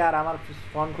পেয়ে গেছি, আর আমার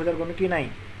ফন্ট খোঁজার কোনো কি নাই,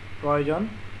 প্রয়োজন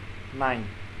নাই।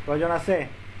 প্রয়োজন আছে?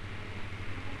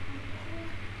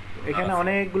 এখানে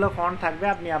অনেকগুলো ফন্ট থাকবে,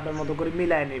 আপনি আপনার মতো করে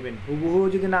মিলাই নেবেন। হুবহু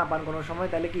যদি না পান কোনো সময়,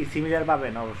 তাহলে কি সিমিলার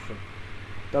পাবেন অবশ্য।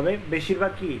 তবে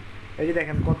বেশিরভাগ কি, এই যে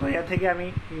দেখেন কত ইয়া থেকে আমি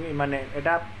মানে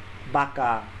এটা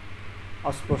বাঁকা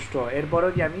অস্পষ্ট,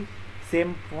 এরপরেও কি আমি সেম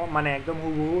মানে একদম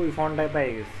হুবহু ওই ফন্টটাই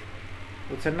পেয়ে গেছি,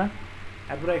 বুঝছেন না?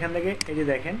 এরপরে এখান থেকে এই যে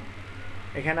দেখেন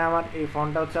এখানে আমার এই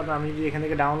ফন্টটা হচ্ছে আপনার, আমি যদি এখান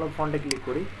থেকে ডাউনলোড ফন্টে ক্লিক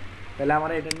করি, তাহলে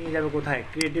আমার এটা নিয়ে যাবে কোথায়?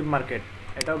 Creative market.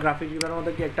 এটাও গ্রাফিক রিভারের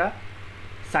মতো কি একটা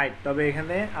সাইট, তবে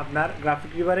এখানে আপনার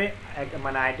গ্রাফিক রিভারে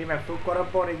মানে আইটেম অ্যাপ্রুভ করার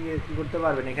পরে গিয়ে কী করতে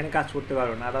পারবেন, এখানে কাজ করতে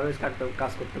পারবেন, আদারওয়াইজ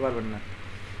কাজ করতে পারবেন না,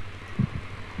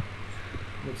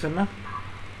 বুঝছেন না?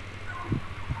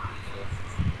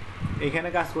 এখানে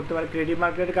কাজ করতে পারে, ক্রিয়েটিভ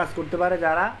মার্কেটে কাজ করতে পারে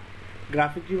যারা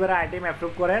গ্রাফিক রিভারে আইটেম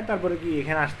অ্যাপ্রুভ করে, তারপরে কি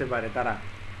এখানে আসতে পারে তারা।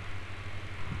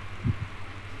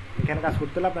 এখানে কাজ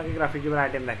করতে হলে আপনাকে গ্রাফিক রিভার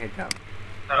আইটেম দেখাইতে হবে।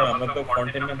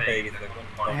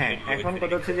 হ্যাঁ, এখন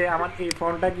কথা হচ্ছে যে আমার এই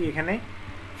ফন্টটা কি এখানে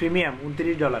প্রিমিয়াম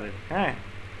 $29। হ্যাঁ,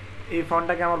 এই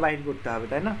ফন্টটাকে আমার বাইর করতে হবে,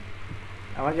 তাই না?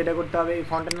 আমার যেটা করতে হবে, এই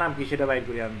ফন্টের নাম কি সেটা বাইর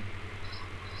করি আমি।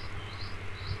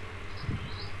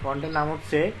 ফন্টের নাম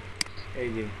হচ্ছে এই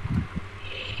যে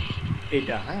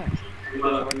এইটা। হ্যাঁ,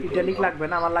 ইটালিক লাগবে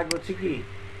না, আমার লাগবে হচ্ছে কি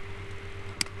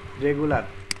রেগুলার।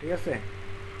 ঠিক আছে,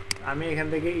 আমি এখান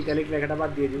থেকে ইটালিক লেখাটা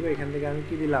বাদ দিয়ে দিব। এখান থেকে আমি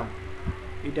কি দিলাম,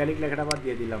 ইটালিক লেখাটা বাদ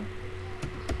দিয়ে দিলাম।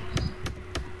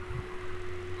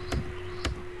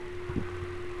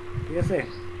 ঠিক আছে,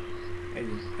 এই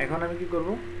যে এখন আমি কি করব,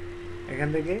 এখান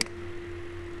থেকে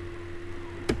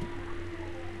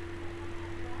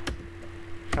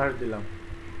সার্চ দিলাম,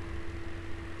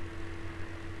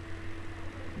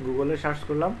 গুগলে সার্চ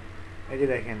করলাম। এই যে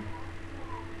দেখেন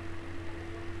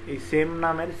এই সেম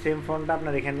নামের সেম ফন্টটা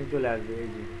আপনার এখানে চলে আসবে। এই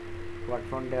যে ওয়ার্ড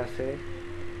ফন্টে আছে,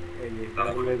 এই যে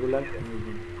রেগুলার,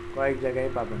 কয়েক জায়গায়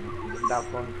পাবেন। দা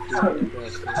ফন্ট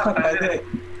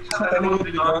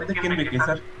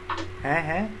হ্যাঁ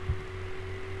হ্যাঁ,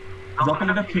 যখন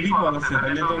এটা ফ্রি পাওয়া যাচ্ছে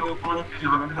তাহলে তো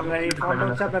আপনার এই ফন্ট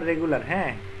হচ্ছে আপনার রেগুলার।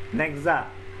 হ্যাঁ,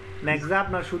 নেক্সা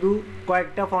আপনার শুধু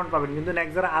কয়েকটা ফন্ট পাবেন, কিন্তু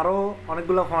নেক্সার আরো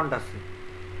অনেকগুলো ফন্ট আছে,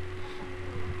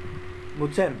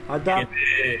 বুঝছেন? হয়তো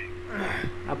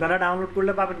আপনারা ডাউনলোড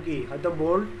করলে পাবেন কি, হয়তো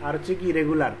বোল্ড আর হচ্ছে কি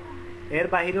রেগুলার, এর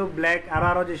বাহিরেও ব্ল্যাক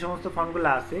আরো যে সমস্ত ফন্টগুলো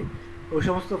আছে, ওই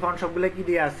সমস্ত ফন্ট সবগুলো কি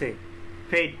দিয়ে আছে,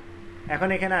 ফেড। এখন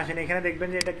এখানে আসেন, এখানে দেখবেন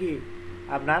যে এটা কি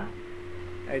আপনার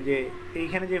এই যে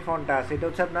এইখানে যে ফন্টটা আছে, এটা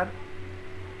হচ্ছে আপনার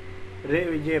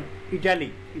ওই যে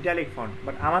ইটালিক ফন্ট।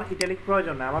 বাট আমার ইটালিক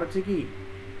প্রয়োজন না, আমার হচ্ছে কি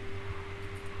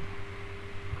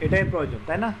এটাই প্রয়োজন,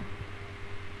 তাই না?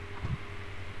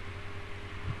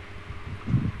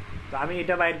 তো আমি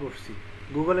এটা বাইর করছি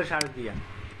গুগলে সার্চ দিয়া,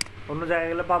 অন্য জায়গায়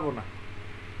গেলে পাবো না,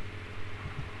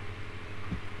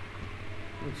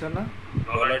 বুঝছো না?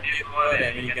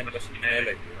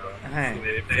 হ্যাঁ,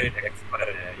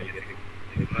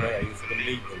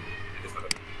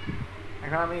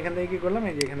 এখন আমি এখান থেকে কি করলাম,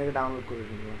 এই যে এখান থেকে ডাউনলোড করে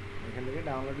দিলাম। এখান থেকে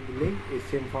ডাউনলোড দিলেই এই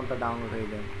সেম ফন্টটা ডাউনলোড হয়ে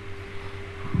যায়।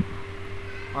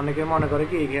 অনেকে মনে করে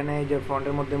কি এখানে এই যে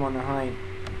ফন্টের মধ্যে মনে হয়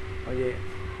ওই যে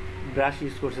ব্রাশ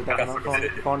ইউজ করছে, তার কারণ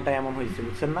ফন্টটা এমন হয়েছে,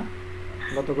 বুঝছেন না?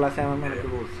 গত ক্লাসে এমন অনেকে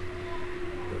বলছে,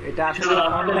 এটা আসলে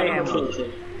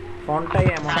ফন্টটাই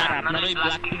এমন। স্যার আপনার ওই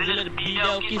ব্ল্যাক পিক্সেলের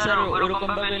বিটাও কি স্যার ওরকম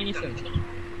ভাবে নিছেন?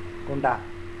 কোনটা?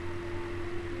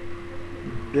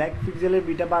 ব্ল্যাক পিক্সেলের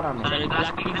বিটা বানানো, স্যার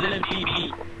ব্ল্যাক পিক্সেলের বি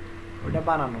ওটা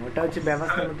বানানো, ওটা হচ্ছে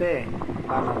ব্যবস্থাতে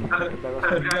বানানো।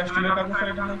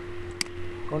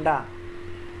 কোনটা?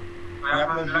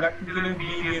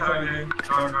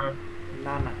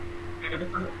 না না,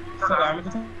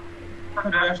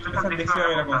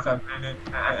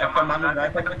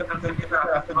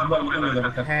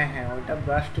 হ্যাঁ হ্যাঁ, ওইটা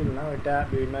ব্রাশ টুল না, ওইটা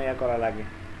বিভিন্ন ইয়া করা লাগে।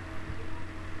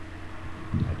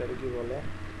 এটার কি বলে,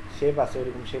 শেপ আছে,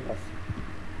 ওরকম শেপ আছে,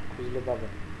 বুঝলে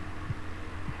পাবেন।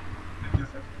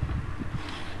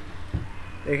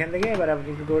 এখান থেকে এবার আপনি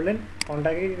কি করলেন,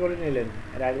 ফন্টটাকে কি করে নিলেন,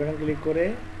 রাইট বাটন ক্লিক করে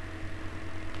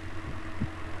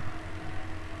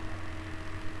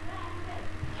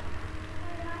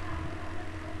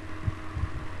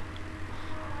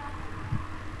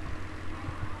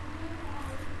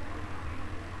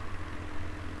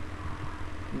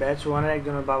ব্যাচ 1-এর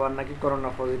একজনের বাবার নাকি করোনা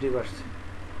পজিটিভ আসছে,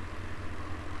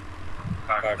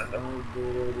 কাটটা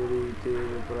দৌড়াদৌড়িতে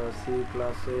উপর আছি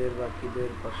ক্লাসের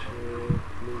বাকিদের পাশে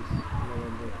প্লিজ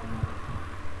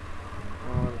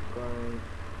আমার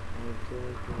হয়তো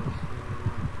ক্লাসে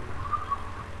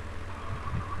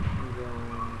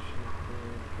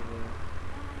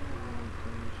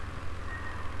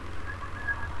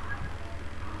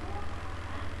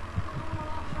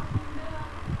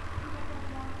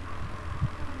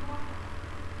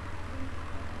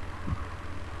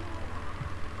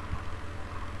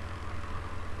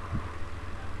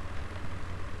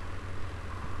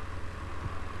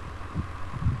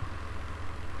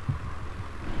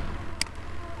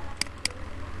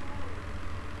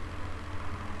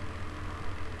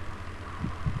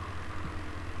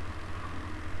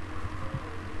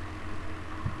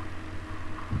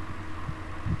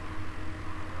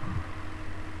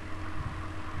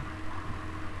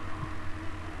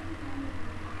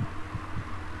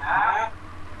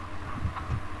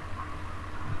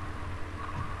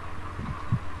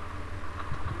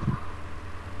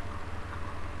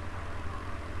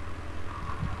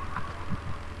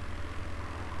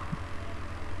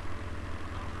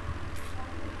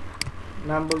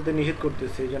নাম বলতে নিষেধ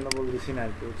করতেছে এই জন্য বলতেছি না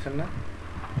আর কি, বুঝছেন না?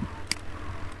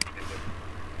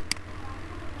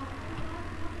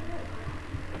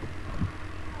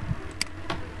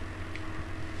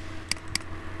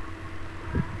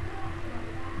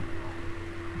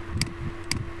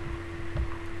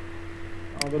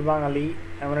 আমাদের বাঙালি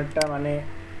এমন একটা মানে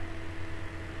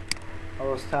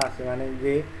অবস্থা আছে, মানে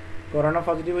যে করোনা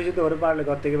পজিটিভ হয়েছে তো ওরে পারলে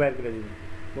ঘর থেকে বাইর করে দিবে,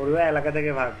 বলবে এলাকা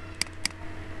থেকে ভাগ,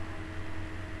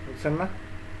 বুঝছেন না?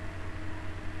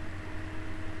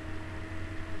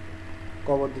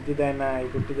 কবর দিতে দেয় না, এই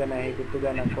করতে দেয় না, এই করতে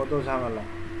দেয় না, কত ঝামেলা।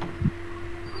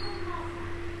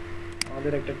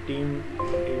 আমাদের একটা টিম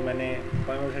মানে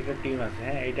একটা টিম আছে,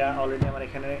 হ্যাঁ এটা অলরেডি আমার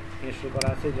এখানে ইনস্টল করা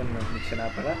আছে, এই জন্য নিচ্ছে না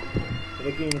আপনারা,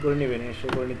 এটা কি ইন করে নেবেন, ইনস্টল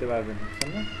করে নিতে পারবেন, বুঝছেন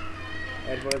না?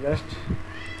 এরপরে জাস্ট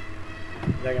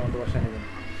জায়গা মতো বসা নেবেন।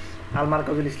 আল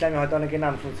মার্কাজুল ইসলামী হয়তো অনেকে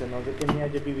নাম শুনছেন, ওদেরকে নিয়ে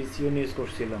যে বিবিসিও নিউজ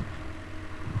করছিল,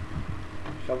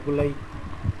 সবগুলাই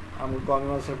আমি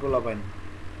কমিউনিটির পোলা পাইনি,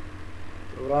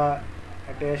 ওরা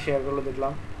একটা শেয়ার করলো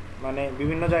দেখলাম, মানে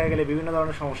বিভিন্ন জায়গায় গেলে বিভিন্ন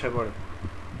ধরনের সমস্যায় পড়ে,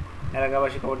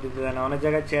 এলাকাবাসী খবর দিতে দেয় না, অনেক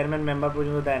জায়গায় চেয়ারম্যান মেম্বার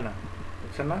পর্যন্ত দেয় না,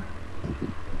 বুঝছেন না?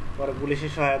 পরে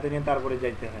পুলিশের সহায়তা নিয়ে তারপরে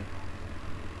যাইতে হয়,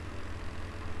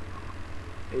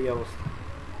 এই অবস্থা।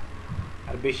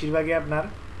 আর বেশিরভাগই আপনার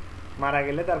মারা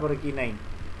গেলে তারপরে কি নাই,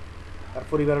 তার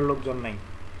পরিবারের লোকজন নাই।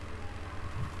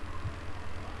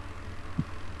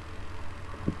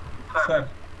 স্যার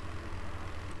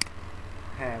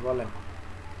হ্যাঁ বলেন।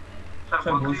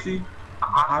 স্যার বলছি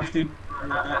আরসি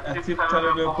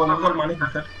প্রপোজাল মানে কি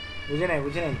স্যার? বুঝে নাই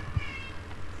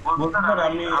বলতে স্যার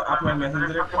আমি আপনার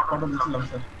মেসেঞ্জারে একটা ফটো দিয়েছিলাম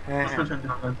স্যার, হ্যাঁ হ্যাঁ স্ক্রিনশট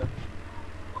দিয়েছিলাম স্যার।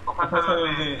 ওখানে স্যার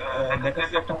ওই যে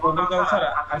দেখাচ্ছি একটা প্রপোজাল স্যার,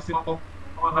 আরসি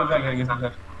প্রপোজাল হয়ে গেছে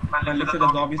স্যার, মানে লিখছে যে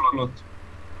জব ইজ ক্লোজ,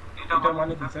 এটা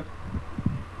মানে কি স্যার?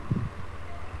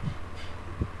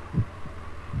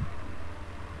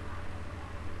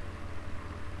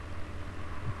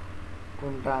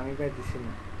 কোনটা আমি পাইতেছি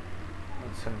না।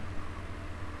 আচ্ছা,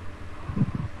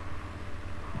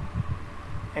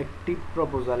 অ্যাক্টিভ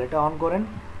প্রপোজাল এটা অন করেন,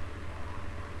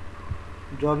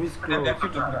 জব ইজ ক্লোজ।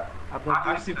 আপনার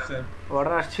আরসি স্যার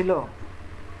অর্ডার আসছিল?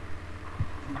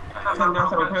 স্যার না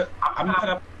স্যার ওখানে আমি স্যার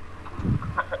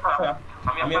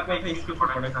আমি আপনাকে স্ক্রিনশট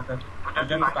পাঠাইছি স্যার,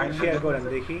 এটা আমি কাইন্ডলি শেয়ার করেন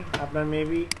দেখি। আপনার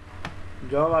মেবি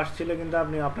জব আসছিল কিন্তু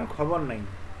আপনার খবর নাই।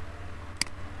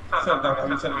 স্যার দাঁড়ান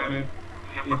আমি স্যার আমি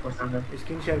ইয়ে করছি স্যার,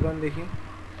 স্ক্রিন শেয়ার করেন দেখি।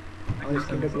 আমি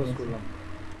স্ক্রিনটা ক্লোজ করলাম।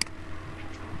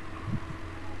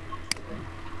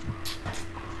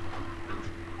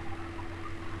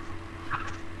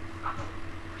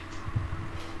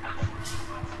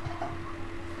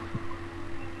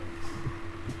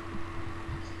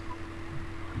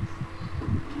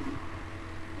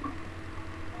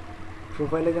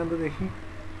 প্রোফাইলে যান তো দেখি,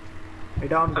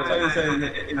 এটা অন করুন। স্যার স্যার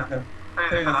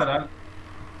স্যার আর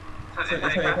স্যার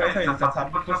এখানে স্যার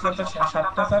সাবমিট করছিলাম স্যার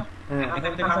 7টা স্যার,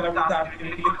 এখান থেকে স্যার আমি আর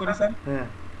ক্লিক করি স্যার, হ্যাঁ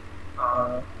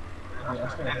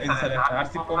এই স্যার একটা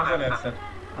আরসি প্রপোজাল আছে স্যার।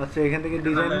 আচ্ছা, এখান থেকে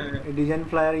design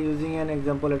flyer using an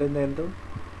example এটা দেন তো।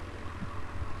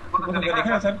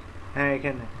 এখানে স্যার, হ্যাঁ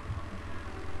এখানে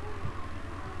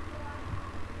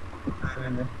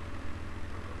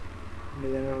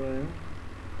design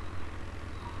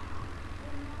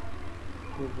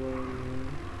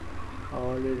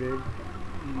all rate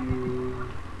you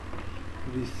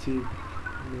receive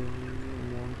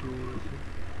amount you receive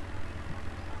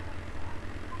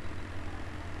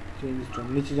change from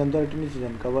নিচে যান তো, একটু নিচে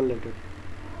যান, কভার লেটার।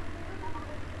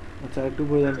 আচ্ছা একটু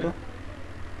উপরে যান তো,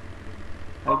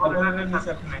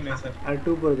 আর একটু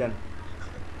উপরে যান।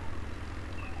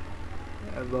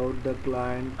 about the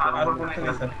client আর করতে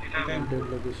গেছে স্যার এটাই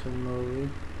location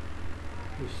knowledge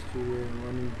history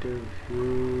one interview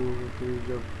page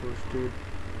of posted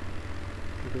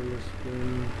total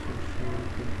explain social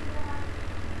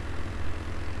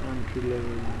entry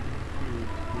level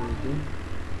maybe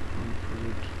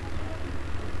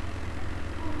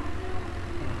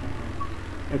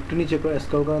একটু নিচে করে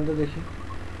স্ক্রল করেন তো দেখি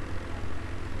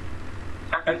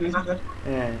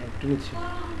হ্যাঁ একটু নিচে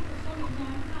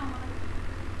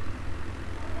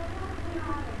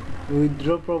উইথড্র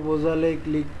প্রপোজালে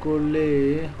ক্লিক করলে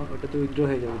ওটা তো উইথড্র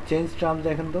হয়ে যাবে চেঞ্জ টার্মস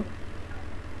দেখেন তো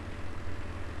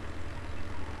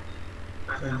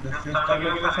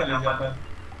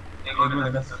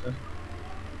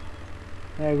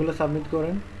হ্যাঁ এগুলো সাবমিট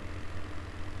করেন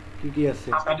কি কি আছে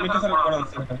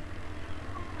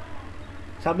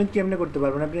সাবমিট কেমনে করতে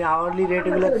পারবেন আপনি আওয়ারলি রেট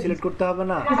এগুলো সিলেক্ট করতে হবে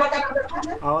না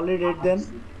আওয়ারলি রেট দেন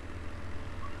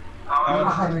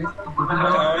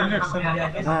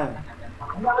হ্যাঁ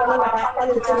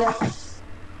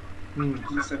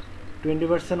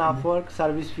 20% আপওয়ার্ক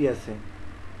সার্ভিস ফি আছে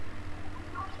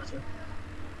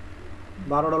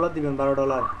 $12 দিবেন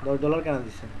 $12 $10 কেন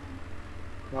দিচ্ছেন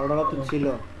 $12 তো ছিল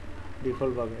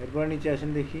ডিফল্ট ভাবে এরপর নিচে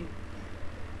আসেন দেখি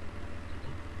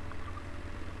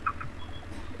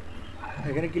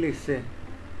এখানে কি লিখছে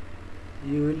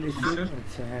ইউ উইল রিসিভ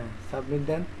আচ্ছা হ্যাঁ সাবমিট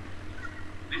দেন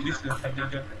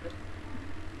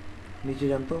নিচে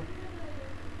যান তো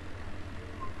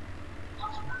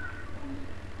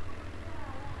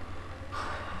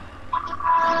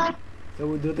তো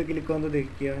উইথড্রতে ক্লিক করুন তো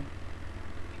দেখি কি হয়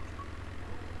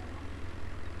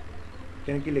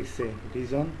এখানে কি লিখছে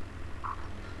রিজন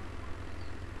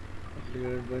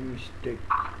cleared by mistake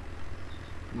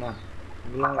না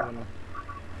এগুলো হবে না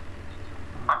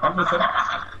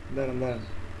দাঁড়ান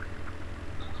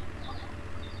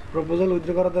প্রপোজাল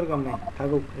উইথড্র করার দরকার নেই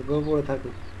থাকুক এভাবে পড়ে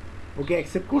থাকুক ওকে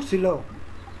অ্যাকসেপ্ট করছিল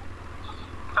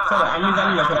স্যার আমি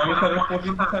জানি না স্যার আমি স্যার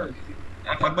প্রতিদিন স্যার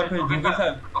একবার করে ঢুকে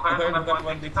স্যার ওখানে ঢোকার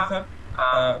পর দেখছি স্যার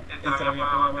এই স্যার আমি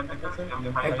আপনার দেখছি স্যার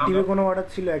অ্যাক্টিভে কোনো অর্ডার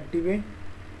ছিল অ্যাক্টিভে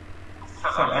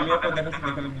স্যার আমি আপনার দেখাচ্ছি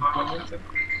দেখালে বুঝতে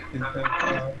স্যার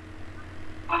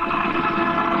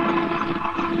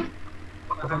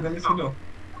কোথায় ছিল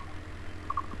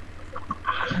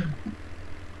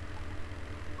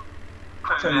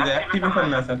স্যার এই অ্যাক্টিভেশন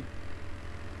না স্যার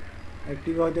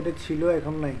অ্যাক্টিভ হয়তো এটা ছিল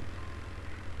এখন নাই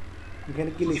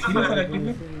এখানে কি লিখছে স্যার অ্যাক্টিভ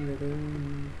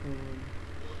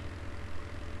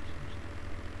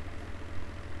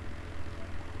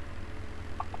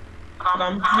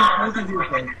আমি কি প্রতিদিন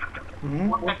স্যার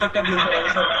প্রত্যেকটা দিন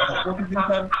স্যার প্রতিদিন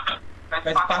স্যার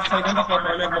 5-6 ঘন্টা পর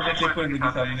আমি একবার চেক করে দেখি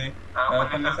স্যার যে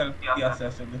ওখানে স্যার কি আছে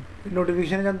আসলে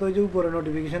নোটিফিকেশনে যান তো ওই যে উপরে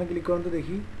নোটিফিকেশনে ক্লিক করুন তো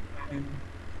দেখি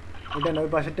এটা নয়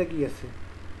পাশেরটা কি আছে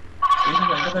এই স্যার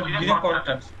এটা sir direct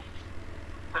contact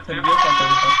sir direct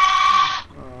contact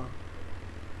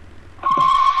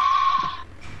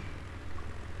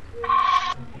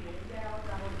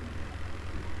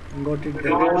got it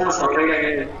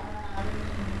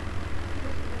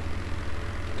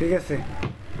ঠিক আছে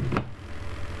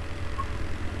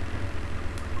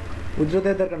উজ্জ্বল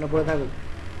দেওয়ার দরকার না পড়ে থাকুক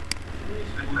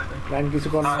লাইন কিছু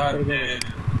কোন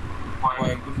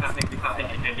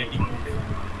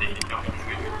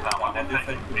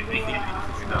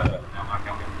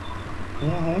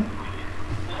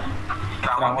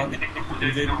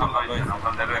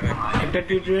একটা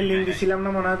টিউটোরিয়াল লিংক দিছিলাম না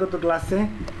মনে হয় কত ক্লাসে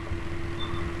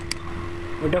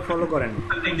ওটা ফলো করেন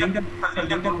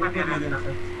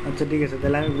আচ্ছা ঠিক আছে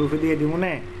তাহলে আমি গ্রুপে দিয়ে দিব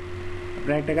না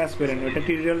আপনারা একটা কাজ করেন ওটা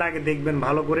টিউটোরিয়ালটা আগে দেখবেন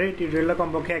ভালো করে টিউটোরিয়ালটা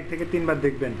কমপক্ষে 1 থেকে 3 বার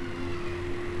দেখবেন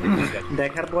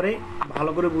দেখার পরে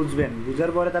ভালো করে বুঝবেন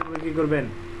বুঝার পরে তারপরে কি করবেন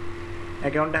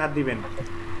অ্যাকাউন্টে হাত দিবেন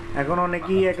এখন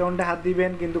অনেকেই অ্যাকাউন্টে হাত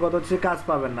দিবেন কিন্তু কত হচ্ছে কাজ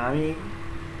পাবেন না আমি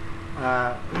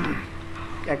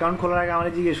অ্যাকাউন্ট খোলার আগে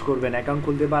আমাকে জিজ্ঞেস করবেন অ্যাকাউন্ট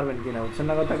খুলতে পারবেন কিনা বুঝছেন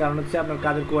না কথা কারণ হচ্ছে আপনার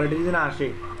কাজের কোয়ালিটি যদি না আসে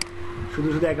শুধু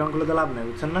শুধু অ্যাকাউন্ট খুলে তো লাভ নেই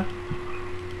বুঝছেন না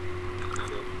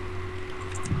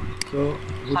তো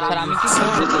স্যার আমি কি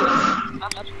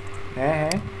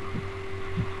হ্যাঁ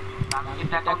আমি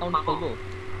একটা অ্যাকাউন্ট খুলবো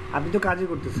আপনি তো কাজই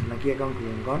করতেছেন না কি অ্যাকাউন্ট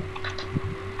খুলবেন কোন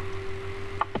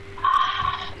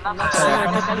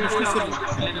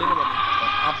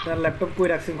আপনার ল্যাপটপ কই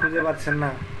রাখছেন খুঁজে পাচ্ছেন না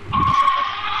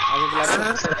আগে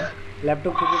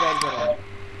ল্যাপটপ খুঁজে বের করেন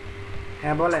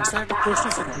হ্যাঁ বলেন স্যার একটা প্রশ্ন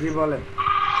ছিল জি বলেন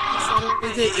স্যার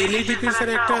এই যে LEDP স্যার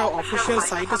একটা অফিশিয়াল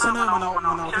সাইট আছে না মানে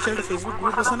অফিশিয়াল ফেসবুক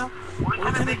গ্রুপ আছে না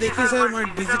ওখানে দেখি স্যার মানে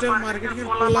ডিজিটাল মার্কেটিং এর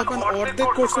পোলাপান অর্ধেক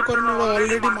কোর্স করেন ওরা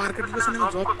অলরেডি মার্কেট প্লেসে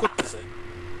জব করতেছে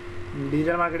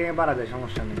ডিজিটাল মার্কেটিং এ পারা যায়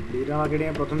সমস্যা নেই ডিজিটাল মার্কেটিং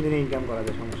এ প্রথম দিনে ইনকাম করা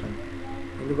যায় সমস্যা নেই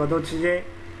কিন্তু কথা হচ্ছে যে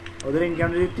ওদের ইনকাম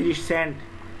যদি 30 সেন্ট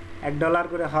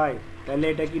 $1 করে হয় তাহলে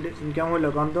এটা কি ইনকাম হলো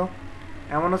কোন তো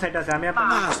এমনও সাইট আছে আমি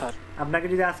আপনাকে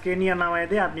যদি আজকে নিয়ে নামাই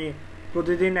দিই আপনি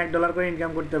প্রতিদিন $1 করে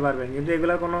ইনকাম করতে পারবেন, কিন্তু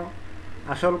এগুলোর কোনো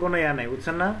আসল কোনো ইয়া নাই,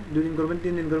 বুঝছেন না? 2 দিন করবেন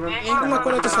 3 দিন করবেন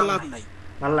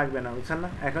ভালো লাগবে না, বুঝছেন না?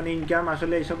 এখন ইনকাম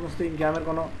আসলে এই সমস্ত ইনকামের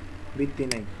কোনো ভিত্তি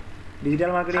নেই।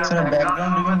 ডিজিটাল মার্কেটিং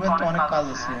ব্যাকগ্রাউন্ড রিমুভের তো অনেক কাজ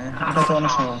আছে, এটা তো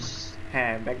অনেক সহজ।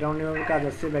 হ্যাঁ, ব্যাকগ্রাউন্ড রিমুভের কাজ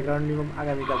আছে, ব্যাকগ্রাউন্ড রিমুভ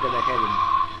আগামীকালকে দেখাই দিন।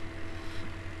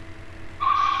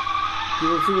 কি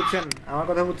বলছি বুঝছেন? আমার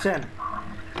কথা বুঝছেন?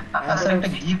 আসলে একটা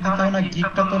গিগ দিতে হয় না,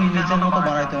 গিগটা তো নিজের মতো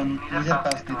বানাইতে হয়, নিজের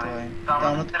কাজ দিতে হয়, তো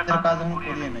আমরা তো নিজের কাজ এখন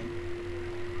করিয়ে নাই।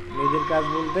 নিজের কাজ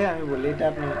বলতে আমি বলি এটা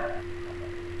আপনি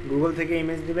গুগল থেকে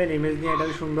ইমেজ দিবেন, ইমেজ নিয়ে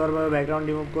এটাকে সুন্দরভাবে ব্যাকগ্রাউন্ড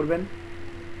রিমুভ করবেন,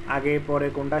 আগে পরে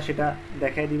কোনটা সেটা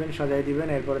দেখাই দিবেন, সাজাই দিবেন,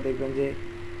 এরপরে দেখবেন যে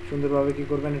সুন্দরভাবে কি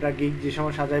করবেন। এটা গিগ যে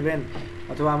সময় সাজাইবেন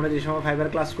অথবা আমরা যে সময়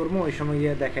ফাইবার ক্লাস করবো ওই সময়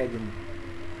গিয়ে দেখাই দিন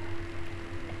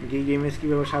গিগ ইমেজ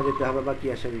কিভাবে সাজাতে হবে বা কি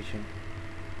আসে বিষয়।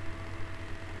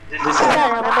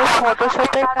 আমাদের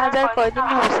ফটোশপের কাজ আর কয়দিন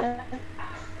হচ্ছে?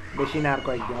 বেশি না, আর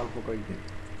কয়েকদিন, অল্প কয়েকদিন,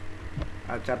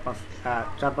 আর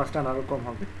 4-5টা না, আরো কম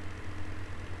হবে,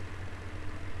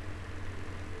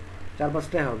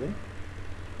 4-5টাই হবে।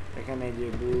 এখানে যে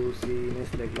বুসি ইমেজ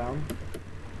দেখলাম।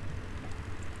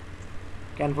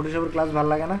 কেন ফটোশপের ক্লাস ভালো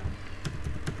লাগে না?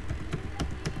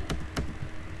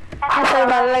 হ্যাঁ স্যার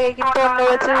ভালো লাগে, কিন্তু অন্য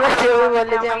বছর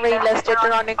বলে যে আমরা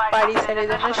ইলাস্ট্রেটর অনেক পারি স্যার, এই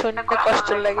জন্য শুনতে কষ্ট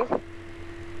লাগে।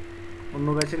 অন্য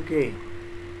ব্যাচের কে?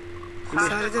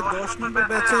 স্যার যে 10 নম্বর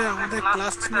ব্যাচে আমাদের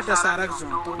ক্লাসমেট আছে আরেকজন,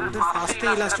 তো ওদের ফার্স্টে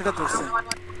ইলাস্ট্রেটর ধরছে।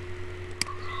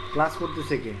 ক্লাস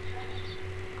করতেছে কে?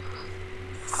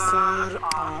 স্যার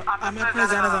আমি আপনাকে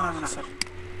জানাবো না স্যার,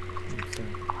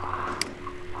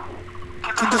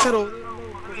 কিন্তু স্যার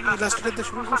ইলাস্ট্রেটর দিয়ে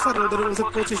শুরু করছে, ওদের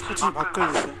 25 ভাগ করে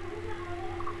দিয়েছে।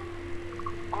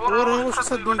 ওর অবশ্য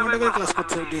স্যার 2 ঘন্টা করে ক্লাস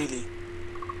করছে ডেইলি।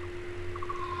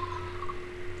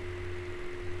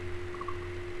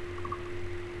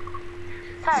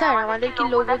 স্যার আমাদের কি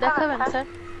লোগো দেখাবেন স্যার?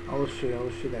 অবশ্যই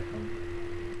অবশ্যই দেখান।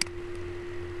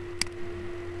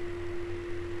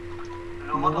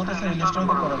 লোগোতে স্যার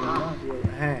ইলাস্ট্রেটর করা যাবে না?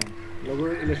 হ্যাঁ, লোগো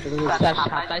ইলাস্ট্রেটর স্যার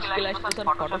 27 ক্লাস তো স্যার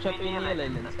ফটোশপে নিয়ে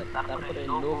লাইলেন স্যার, তারপরে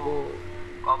logo,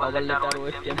 cover letter,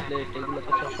 web template, এগুলো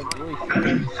তো সব রয়েছে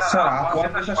স্যার।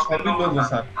 আপওয়ার্কে স্যার সবই লোগো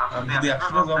স্যার, আর যদি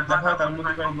 100টা জব দেখা হয় তার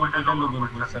মধ্যে প্রায় 90টা লোগোর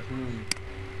উপর স্যার।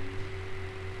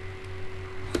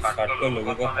 কাটতো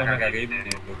লোগো কথা অনেক আগেই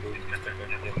লোগো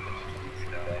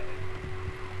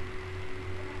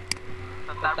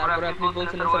তারপরে আপনি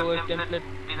বলছিলেন স্যার ওয়েব টেমপ্লেট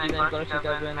ডিজাইন করা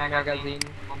শেখাবেন, ম্যাগাজিন,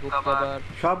 বুক কভার,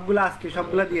 সবগুলা আজকে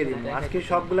সবগুলা দিয়ে দিন, আজকে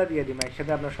সবগুলা দিয়ে দিন,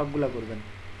 একসাথে আপনারা সবগুলা করবেন,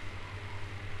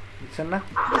 বুঝছেন না?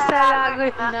 স্যার আগে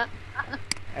না,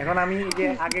 এখন আমি যে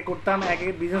আগে করতাম, আগে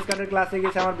বিজনেস কার্ডের ক্লাসে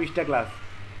গেছে আমার 20টা ক্লাস,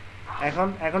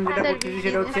 এখন যেটা করতেছি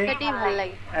সেটা হচ্ছে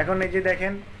এখন এই যে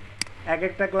দেখেন এক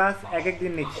একটা ক্লাস এক এক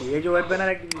দিন নিচ্ছি। এই যে ওয়েব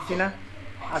ব্যানার একদিন দিচ্ছি না,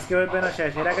 আজকে ওয়েব ব্যানার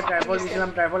শেষ, এর আগে ট্রাইফল দিয়েছিলাম,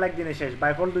 ট্রাইফল একদিনে শেষ,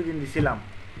 বাইফল 2 দিন দিছিলাম।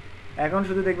 এখন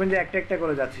শুধু দেখবেন যে একটা একটা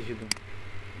করে যাচ্ছি শুধু,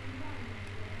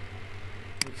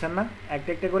 বুঝছেন না? একটা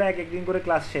একটা করে এক একদিন করে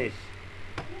ক্লাস শেষ,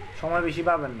 সময় বেশি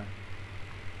পাবেন না।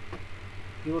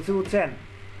 কি বলছি বুঝছেন?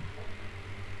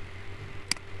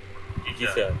 জি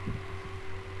স্যার।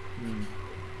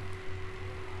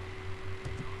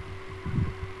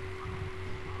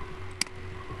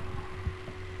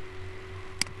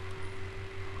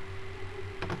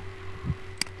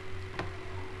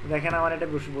 দেখেন আমার এটা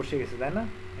বসে গেছে, তাই না?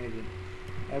 এই যে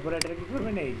এরপর এটা কি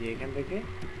করবেন, এই যে এখান থেকে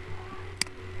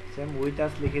সেম উইথ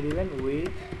আস লিখে দিবেন,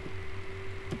 উইথ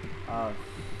আস,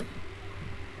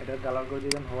 এটা কালার করে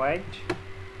দিবেন হোয়াইট,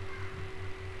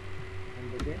 এখান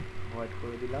থেকে হোয়াইট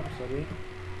করে দিলাম, সরি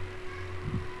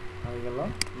হয়ে গেল।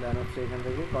 দেন হচ্ছে এখান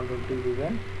থেকে কন্ট্রোল টি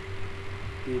দিবেন,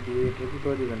 টি দিয়ে এটা কি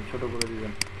করে দিবেন, ছোট করে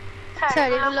দিবেন। স্যার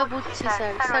এগুলো বুঝছি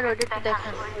স্যার, স্যার ওটা একটু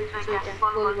দেখান, ওইটা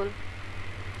গোল গোল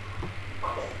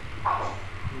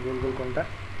গোল গোল কোনটা?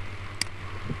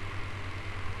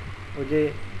 ওই যে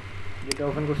যেটা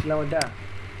ওপেন করছিলাম ওইটা,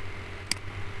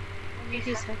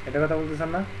 জি স্যার। এটা কথা বলতেছেন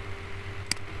না?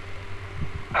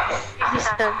 জি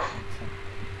স্যার।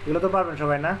 এগুলো তো পারবেন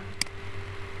সবাই না?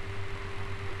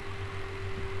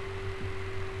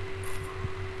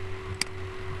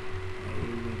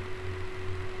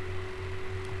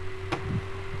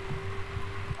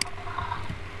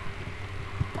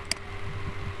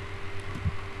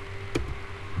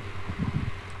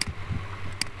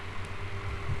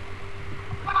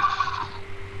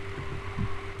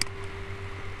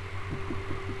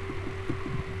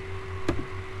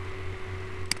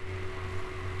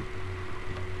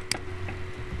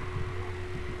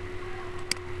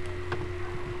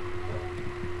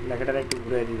 লেখাটা একটু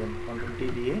ঘুরে দিবেন, কন্ট্রোল টি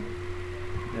দিয়ে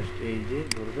জাস্ট এই যে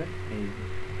ধরবেন, এই যে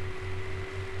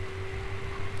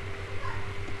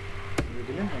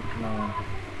করে দিলেন, একটু নামান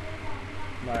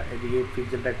বা এদিকে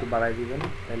পিক্সেলটা একটু বাড়াই দিবেন,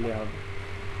 তাহলে হবে।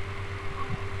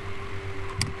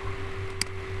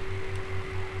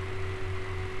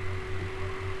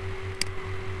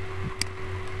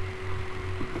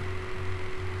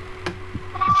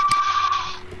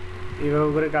 এইভাবে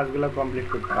করে কাজগুলো কমপ্লিট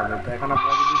করতে হবে। তো এখন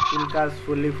আপনারা যদি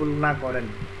ফুল না করেন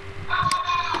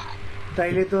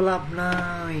তাইলে তো লাভ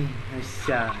নাই।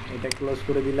 আচ্ছা, এটা ক্লোজ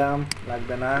করে দিলাম,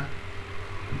 লাগবে না।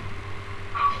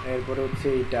 এরপরে হচ্ছে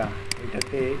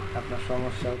এটাতে আপনার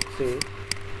সমস্যা হচ্ছে,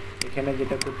 এখানে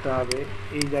যেটা করতে হবে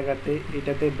এই জায়গাতে,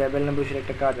 এটাতে বেবেল নাম বসে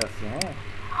একটা কাজ আছে। হ্যাঁ,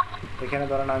 এখানে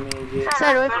ধরেন আমি এই যে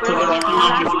স্যার ওই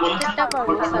প্রজেক্টটা করব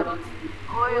স্যার,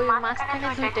 ওই মাঝখানে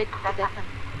দুইটা একটু দেখেন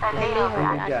তাহলেই হবে।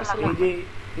 আর কিছু এই যে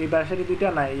এই বাসারি দুইটা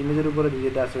না, ইমেজের উপরে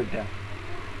যেটা আছে ওইটা।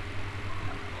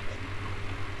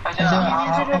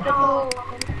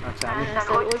 আচ্ছা,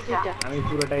 আমি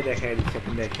পুরোটাই দেখাই দিচ্ছি,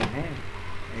 আপনি দেখেন। হ্যাঁ,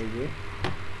 এই যে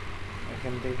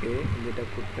এখান থেকে যেটা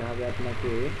করতে হবে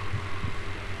আপনাকে,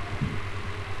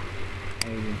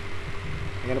 এই যে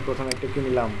এখানে প্রথমে একটা কি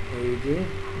নিলাম, এই যে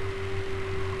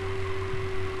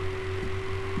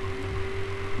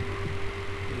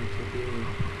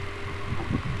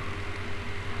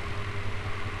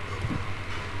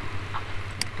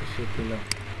দিলাম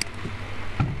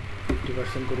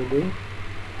 50% করে দিই,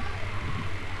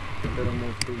 এটা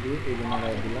মুভ করে দিয়ে এই যে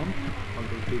মারাই দিলাম,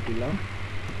 কন্ট্রোল টি দিলাম,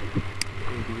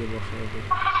 এইদিকে বসাই দিই।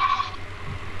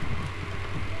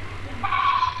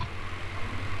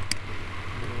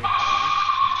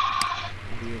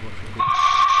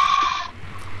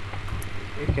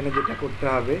 এখানে যেটা করতে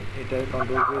হবে, এটা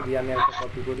কন্ট্রোল কে দিয়ে আমি একটা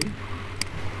কপি করি,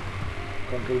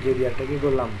 কন্ট্রোল কে দিয়ে একটা কি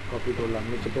করলাম, কপি করলাম।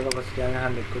 নিচের অবস্থা আমি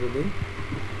 100 করে দিই,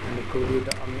 100 করে দিয়ে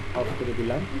এটা আমি অফ করে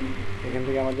দিলাম। এখান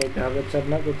থেকে আমার যাইতে হবে হচ্ছে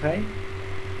আপনার কোথায়,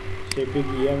 শেপে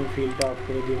গিয়ে আমি ফিলটা অফ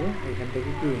করে দিব। এখান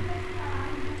থেকে কি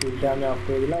ফিলটা আমি অফ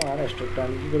করে দিলাম, আর স্ট্রোকটা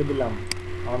আমি কি করে দিলাম,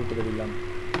 অন করে দিলাম।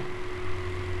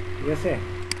 ঠিক আছে,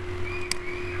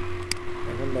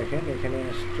 এখন দেখেন এখানে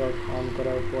স্ট্রোক অন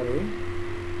করার পরে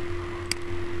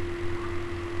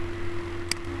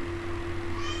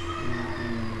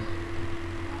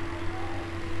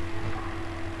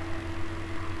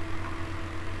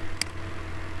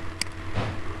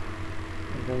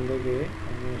এখান থেকে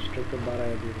আমি স্ট্রোকটা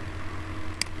বাড়াই দিব,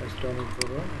 স্ট্রোক অন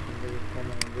করবো, এখান থেকে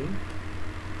কমাই দিই।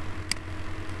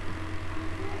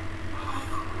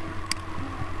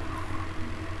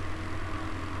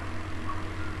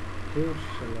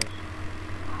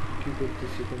 কি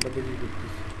করতেছি, কোনটাতে কি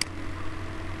করতেছি,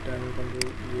 এটা আমি কন্ট্রোল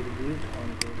দিয়ে অন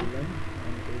করে দিলাম,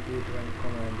 অন করে দিয়ে এটা আমি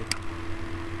কমাই দিই।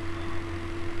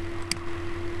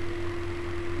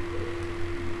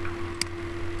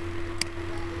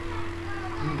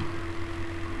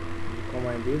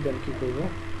 কমাই দিয়ে দেন কি করবো,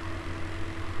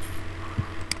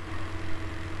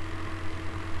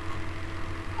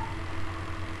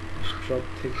 স্ট্রোক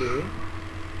থেকে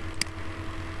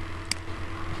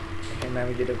এখানে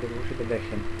আমি যেটা করবো সেটা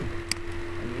দেখেন।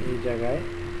 আমি এই জায়গায়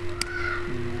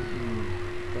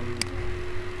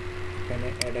এখানে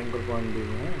অ্যাড অ্যাঙ্কর পয়েন্ট দিব।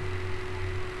 হ্যাঁ,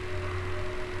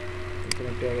 এখানে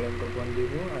একটা অ্যাঙ্কর পয়েন্ট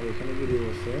দিব, আর এখানে কি দিব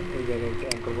সেম, এই জায়গায় একটা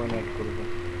অ্যাঙ্কর পয়েন্ট অ্যাড করব।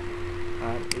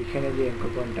 আর এখানে যে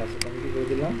অ্যাঙ্কর পয়েন্টটা আছে আমি কি করে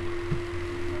দিলাম,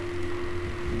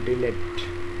 ডিলেট।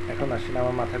 এখন আসেন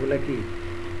আমার মাথাগুলা কি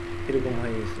এরকম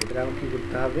হয়ে গেছে, এটা আমার কি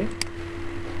করতে হবে,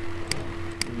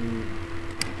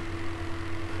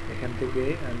 এখান থেকে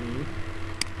আমি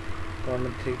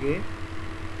কর্নার থেকে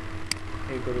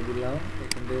এই করে দিলাম,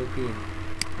 এখান থেকে কি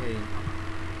এই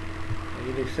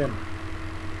যে দেখছেন।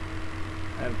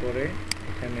 তারপরে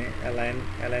এখানে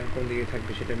অ্যালাইন কোন দিকে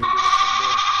থাকবে সেটা মিডিলে থাকবে।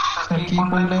 কি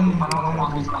বললেন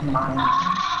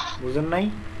বুঝেন নাই?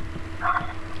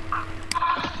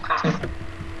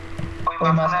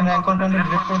 ওই মাঝখানে অ্যাঙ্কর পয়েন্ট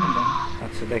ডিলিট করে দিলাম।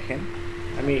 আচ্ছা দেখেন,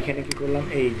 আমি এখানে কি করলাম,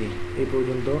 এই যে এই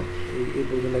পর্যন্ত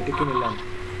একটা কি নিলাম,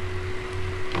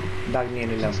 দাগ নিয়ে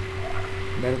নিলাম।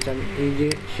 হচ্ছে আমি এই যে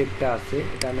শেপটা আছে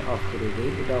এটা আমি অফ করে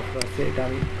দিই, এটা অফ আছে, এটা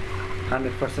আমি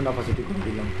 100% অপাসিটি করে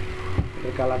দিলাম।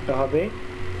 এটার কালারটা হবে,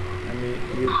 আমি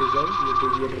ইউতে যাই, ইউতে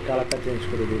গিয়ে এটার কালারটা চেঞ্জ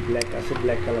করে দিই, ব্ল্যাক আছে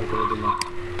ব্ল্যাক কালার করে দিলাম।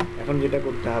 এখন যেটা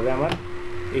করতে হবে আমার,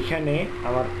 এখানে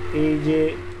আমার এই যে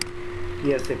কি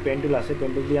আছে পেন্টুল আছে,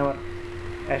 পেন্টুল দিয়ে আমার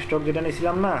স্টক যেটা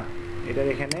নিয়েছিলাম না, এটার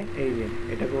এখানে এই যে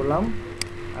এটা করলাম,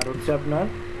 আর হচ্ছে আপনার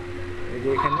এই যে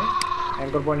এখানে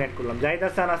অ্যাঙ্কর পয়েন্ট অ্যাড করলাম। জাহিদ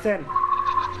হাসান আছেন?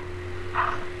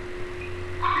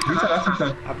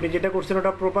 আপনি যেটা করছেন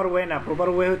ওটা প্রপার ওয়ে না, প্রপার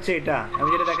ওয়ে হচ্ছে এটা, আমি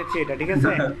যেটা দেখাচ্ছি এটা। ঠিক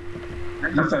আছে,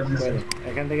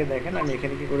 এখান থেকে দেখেন আমি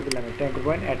এখানে কি করে দিলাম, একটা অ্যাঙ্কর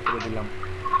পয়েন্ট অ্যাড করে দিলাম।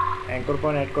 অ্যাঙ্কর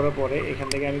পয়েন্ট অ্যাড করার পরে এখান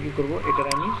থেকে আমি কি করব, এটার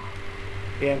আমি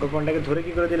এই অ্যাঙ্কর পয়েন্টটাকে ধরে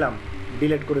কি করে দিলাম,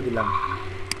 ডিলিট করে দিলাম।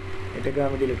 এটাকে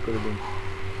আমি ডিলিট করে দিই।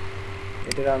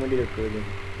 এটা আমি ডিলিট করে দেব।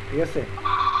 ঠিক আছে,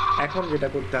 এখন যেটা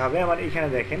করতে হবে আমার এখানে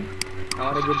দেখেন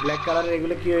আমার এই যে ব্ল্যাক কালারের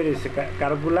এগুলো কি হয়ে রয়েছে,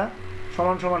 কার্ভগুলা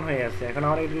সমান সমান হয়ে আছে। এখন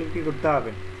আমার এগুলো কি করতে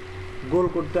হবে, গোল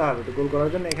করতে হবে। তো গোল করার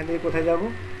জন্য এখান থেকে কোথায় যাব,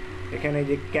 এখানে এই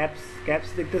যে ক্যাপস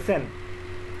দেখতেছেন,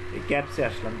 এই ক্যাপসে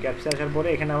আসলাম। ক্যাপসে আসার পরে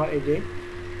এখানে আমার এই যে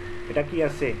এটা কি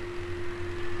আছে,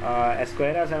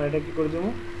 স্কোয়ার আছে, আমি এটা কি করে দেবো,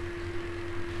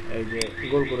 এই যে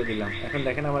গোল করে দিলাম। এখন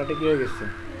দেখেন আমার এটা কি হয়ে গেছে,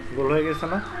 গোল হয়ে গেছে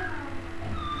না,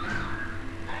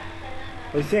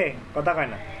 হয়েছে? কথা কয়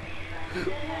না?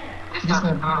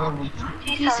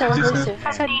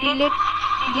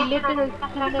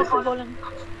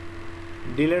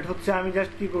 ডিলিট হচ্ছে আমি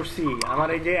জাস্ট কি করছি, আমার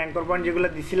এই যে অ্যাঙ্কর পয়েন্ট যেগুলো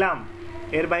দিছিলাম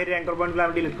এর বাইরে অ্যাঙ্কর পয়েন্টগুলো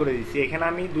আমি ডিলিট করে দিচ্ছি। এখানে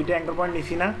আমি দুইটা অ্যাঙ্কর পয়েন্ট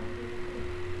নিছি না,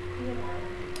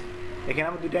 এখানে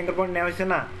আমার দুইটা অ্যাঙ্কর পয়েন্ট নেওয়া হয়েছে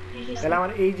না, তাহলে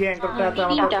আমার এই যে অ্যাঙ্করটা তো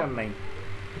আমার দরকার নাই,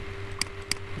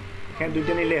 এখানে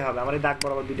দুইটা নিলেই হবে, আমার এই দাগ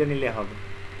বরাবর দুইটা নিলেই হবে।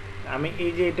 আমি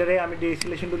এই যে এটারে আমি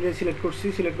সিলেকশন টুল দিয়ে সিলেক্ট করছি,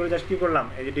 সিলেক্ট করে জাস্ট কি করলাম,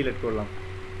 এই যে ডিলিট করলাম,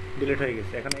 ডিলিট হয়ে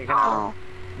গেছে। এখন এখানে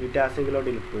দুইটা আছে, এগুলো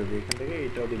ডিলিট করে দিই, এখান থেকে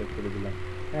এটাও ডিলিট করে দিলাম।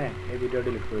 হ্যাঁ, এই দুইটাও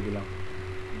ডিলিট করে দিলাম।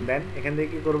 দেন এখান থেকে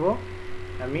কি করব,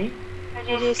 আমি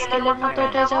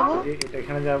এটা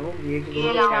এখানে যাব, গিয়ে কি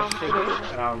করব, ক্যাপস থেকে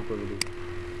রাউন্ড করে দিব।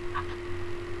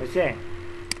 হয়েছে?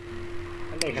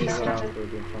 এখান থেকে রাউন্ড করে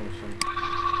দিন, সমস্যা নেই।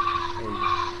 এই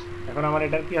এখন আমার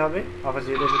এটার কি হবে,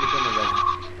 অপাসিটি যদি কমে যাবে,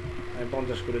 আমি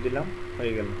 50 করে দিলাম,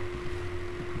 হয়ে গেল।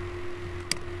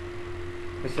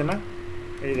 হয়েছে না?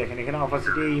 এই দেখেন এখানে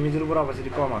অপাসিটি, এই ইমেজের উপর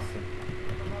অপাসিটি কম আছে,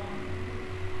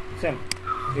 বুঝছেন?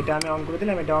 এটা আমি অন করে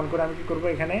দিলাম। এটা অন করে আমি কি করব,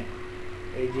 এখানে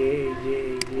এই যে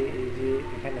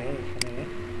এখানে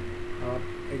আমার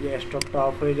এই যে স্টকটা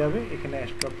অফ হয়ে যাবে, এখানে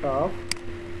স্টকটা অফ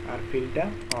আর ফিলটা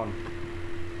অন,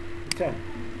 বুঝছেন?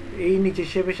 এই নিচে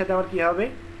শেপের সাথে আমার কি হবে,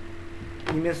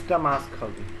 ইমেজটা মাস্ক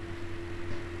হবে।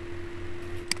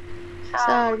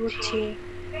 স্যার বুঝছি,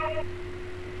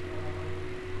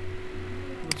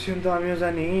 বুঝছেন তো? আমিও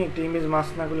জানি একটা ইমেজ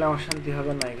মাস্ক না করলে আমার শান্তি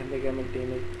হবে না। এখান থেকে আমি একটা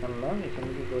ইমেজ আনলাম, এখানে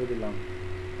কি করে দিলাম,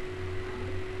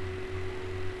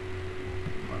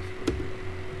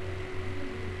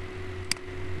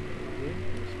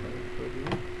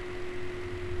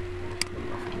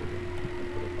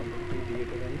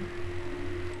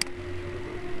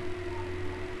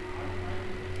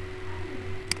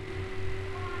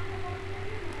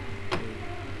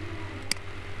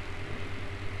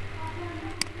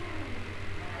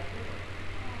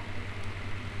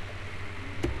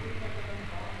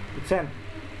 বুঝছেন?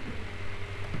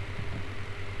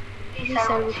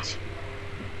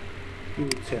 কি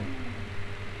বুঝছেন?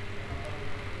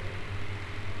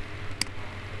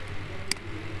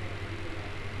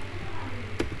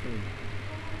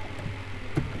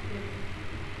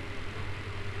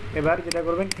 এবার যেটা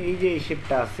করবেন, এই যে এই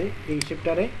শেপটা আছে, এই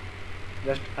শেপটারে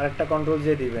জাস্ট আরেকটা কন্ট্রোল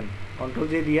জে দিবেন, কন্ট্রোল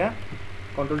জে দিয়া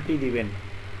কন্ট্রোল টি দিবেন,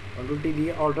 কন্ট্রোল টি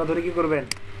দিয়ে অল্টা ধরে কি করবেন,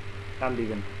 টান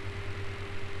দিবেন,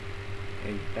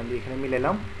 এই টান দিয়ে এখানে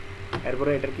মিলালাম। এরপরে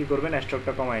এটার কি করবেন,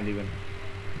 স্ট্রোকটা কমায় দিবেন।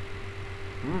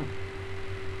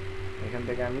 এখান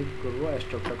থেকে আমি কি করবো,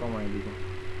 স্ট্রোকটা কমায় দিব,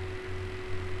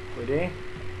 করে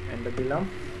এন্টার দিলাম,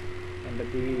 এন্টার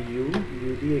দিয়ে ইউ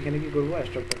দিয়ে এখানে কি করবো,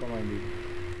 স্ট্রোকটা কমায় দিব।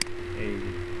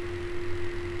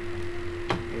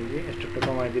 এই যে স্ট্রোকটা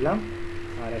কমায় দিলাম।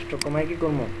 আর স্ট্রোক কমায় কি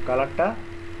করবো, কালারটা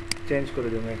চেঞ্জ করে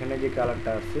দেবো। এখানে যে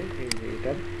কালারটা আছে, এই যে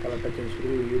এটার কালারটা চেঞ্জ করে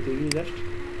দেবো, ইউতে গিয়ে জাস্ট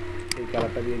এই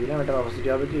কালারটা দিয়ে দিলাম। এটার অপাসিটি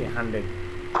হবে কি 100।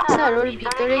 স্যার ওর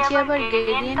ভিতরে কি আবার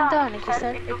গ্রেডিয়েন্ট দাও নাকি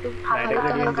স্যার? একটু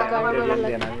হালকা গাঢ়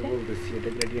লাগবে। আমি বলতেছি এটা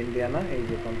গ্রেডিয়েন্ট দেয়া না। এই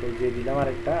যে কন্ট্রোল জে দিলাম,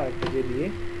 আরেকটা জে দিয়ে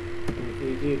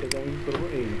এই যে এটাকে আমি কি করবো,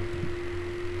 এই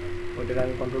ওইটাকে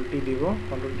আমি কন্ট্রোল টি দিব,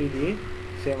 কন্ট্রোল টি দিয়ে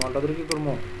সেম অল্টা ধরে কি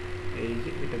করবো, এই যে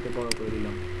এটাকে বড় করে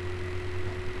দিলাম।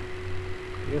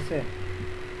 ঠিক আছে,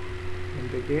 এখান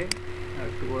থেকে আর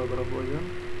একটু বড় করা প্রয়োজন।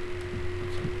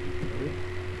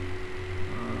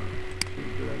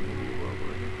 বড়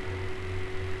করে দিই।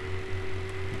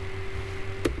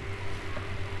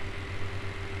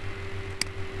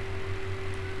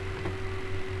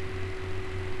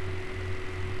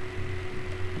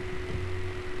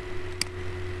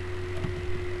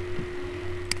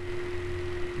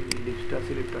 লিস্টটা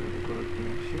সিলেক্ট আমি করে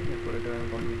নিয়ে আসি, এরপরে এটা আমি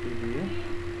কন্ট্রোল দিয়ে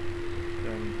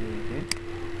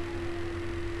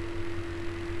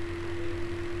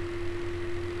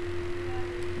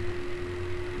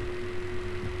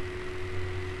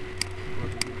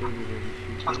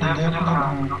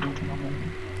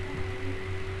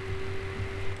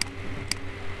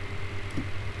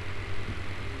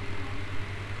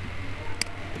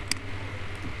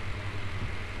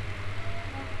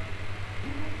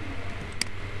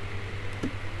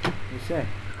বুঝছে?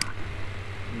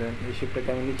 দেন এই শেপটাকে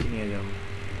আমি নিচে নিয়ে যাবো।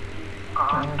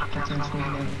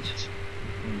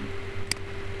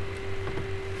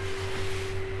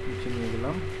 নিচে নিয়ে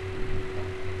গেলাম।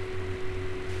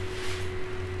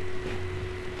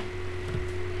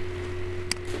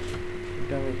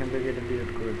 এটা আমি এখান থেকে এটা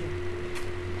ডিলিট করে দিই।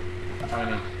 হয়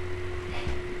না,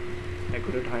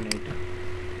 অ্যাকুরেট হয় না এটা।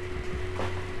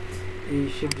 এই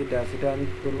শেপ যেটা আছে এটা আমি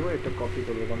করবো, এটা কপি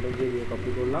করবো, কন্ট্রোল জে দিয়ে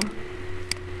কপি করলাম।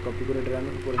 কপি করে এটা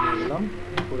আমি উপরে নিয়ে গেলাম,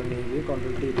 উপরে নিয়ে গিয়ে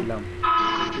কন্ট্রোল টি দিলাম,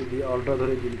 টি দিয়ে অল্টা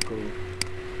ধরে ক্লিক করবো।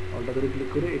 অল্টা ধরে ক্লিক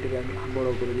করে এটাকে আমি বড়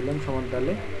করে দিলাম সমান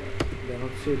তালে। দেন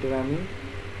হচ্ছে এটার আমি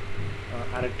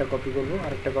আরেকটা কপি করব,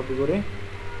 আরেকটা কপি করে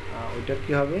ওইটার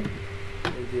কী হবে,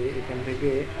 এই যে এখান থেকে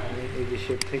আমি এই যে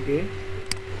শেপ থেকে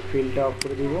ফিলটা অফ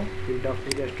করে দিব। ফিলটা অফ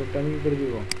করে স্ট্রোকটা আমি করে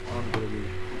দিব, অন করে দিব।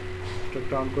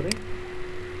 স্ট্রোকটা অন করে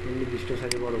নির্দিষ্ট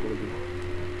সাইজে বড় করে দিব।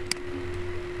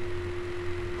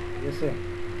 ঠিক আছে,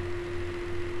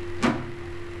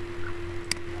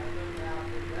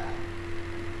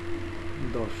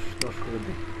 দশ করে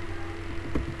দিই,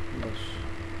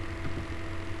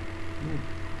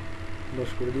 10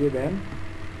 করে দিয়ে দেন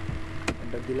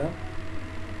এন্টার দিলাম।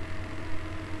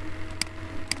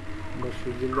 10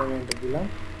 পিক্সেল দিয়ে আমি এন্টার দিলাম।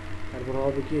 তারপর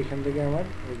হবে কি, এখান থেকে আমার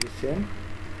ওই যে সেম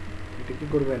এটা কি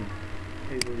করবেন,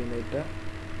 এই পর্যন্ত এটা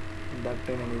দাগ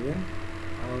টেনে নেবেন।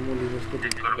 আমার মূল ইমেজটা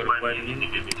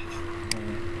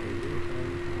হ্যাঁ, এই যে এখানে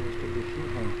ইমেজটা দেখি,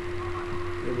 হ্যাঁ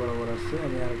এই বরাবর আছে।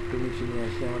 আমি আর একটু নিচে নিয়ে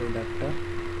আসি, আমার এই দাগটা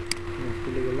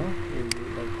তুলে গেলাম, এই যে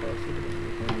দাগটা আছে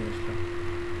এখানে নিয়ে আসলাম।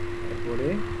 তারপরে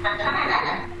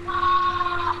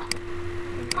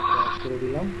অফ করে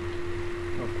দিলাম,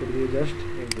 অফ করে দিয়ে জাস্ট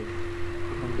এই যে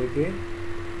এখান থেকে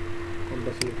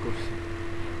কোনটা সিলেক্ট করছি,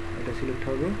 এটা সিলেক্ট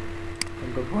হবে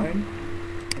অ্যাঙ্কর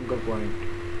পয়েন্ট,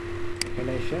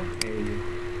 এখানে এসে এই যে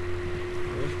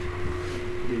জাস্ট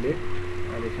ডিলেট।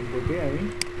 আর এখান থেকে আমি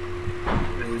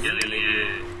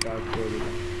কাট করে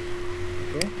দিলাম।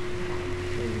 ওকে,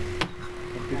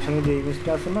 পিছনে যে ইমেজটা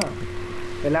আছে না,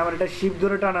 তাহলে আমার এটা শিপ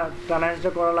ধরে টানাটা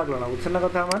করা লাগলো না, বুঝছেন না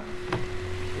কথা আমার।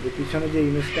 এই পিছনে যে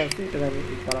ইমেজটা আছে এটা আমি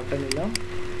এই কালারটা নিলাম,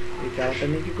 এই কালারটা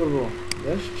নিয়ে কী করবো,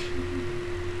 জাস্ট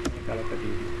কালারটা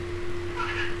দিয়ে দিই।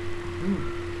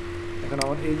 এখন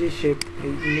আমার এই যে শেপ,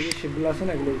 এই ইমেজের শেপগুলো আছে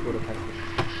না, এগুলো উপরে থাকবে।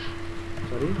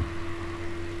 সরি,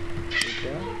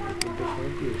 এটা তিনটের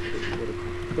সময় কি উপরে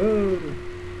থাকবে।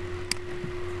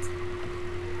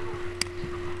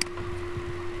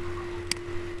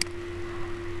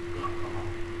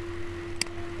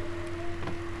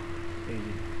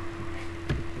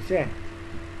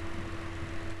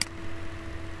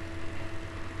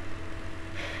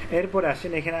 এরপরে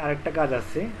আসেন, এখানে আরেকটা কাজ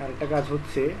আছে। আরেকটা কাজ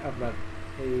হচ্ছে আপনার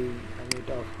এই, আমি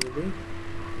এটা অফ করে দিই,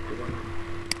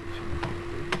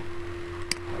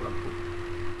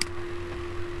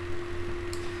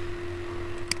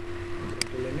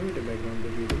 এটা ব্যাকগ্রাউন্ডে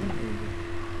দিয়ে দিলাম, এই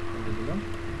যে দিলাম।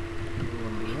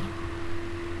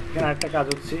 এখানে আরেকটা কাজ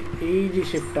হচ্ছে, এই যে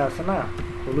শেপটা আছে না,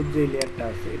 হলুদ যে লেয়ারটা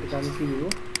আছে, এটাতে আমি কি দিব,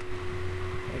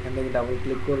 এখান থেকে ডাবল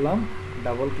ক্লিক করলাম।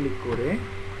 ডাবল ক্লিক করে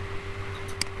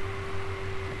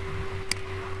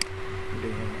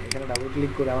এখানে ডাবল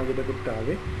ক্লিক করে আমার যেটা করতে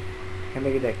হবে, এখান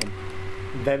থেকে দেখেন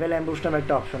বেভেল অ্যাম্বুশ নামে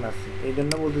একটা অপশন আছে। এই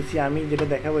জন্য বলতেছি, আমি যেটা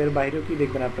দেখাবো এর বাইরেও কি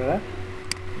দেখবেন আপনারা,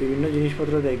 বিভিন্ন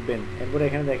জিনিসপত্র দেখবেন। এরপরে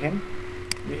এখানে দেখেন,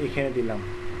 এখানে দিলাম,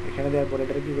 এখানে দেওয়ার পরে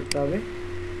এটা কী করতে হবে,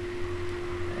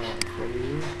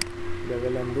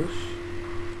 বেভেল অ্যাম্বুশ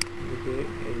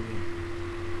এই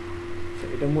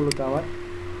এটা মূলত আমার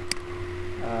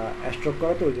স্ট্রোক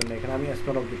করা, তো ওই জন্য এখানে আমি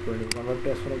স্টোন অবজেক্ট করে নেব, কনভার্ট টু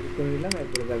স্টোন অবজেক্ট করে নিলাম।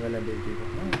 এরপরে বেভেল অ্যাম্বুশ দিব,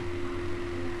 হ্যাঁ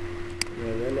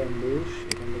বেভেল অ্যাম্বুশ,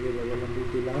 এখান থেকে বেভেল অ্যাম্বুশ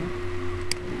দিলাম,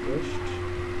 জাস্ট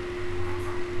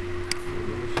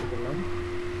দিলাম।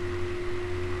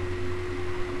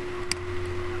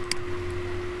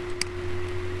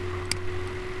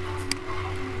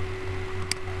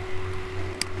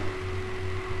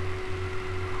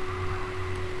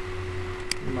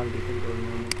 মাল্টিফিল্টার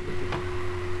নর্মাল করে দিলাম।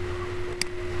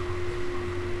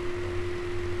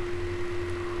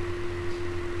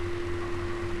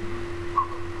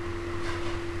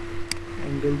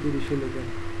 অ্যাঙ্গেল 30 হলে দেন,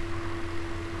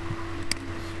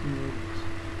 স্মুথ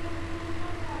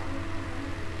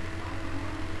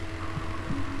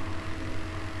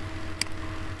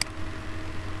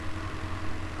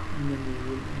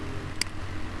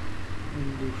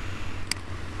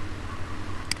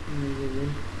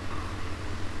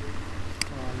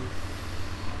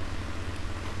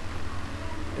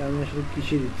আমি আসলে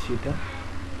কিসে দিচ্ছি এটা,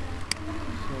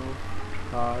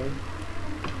 হার্ড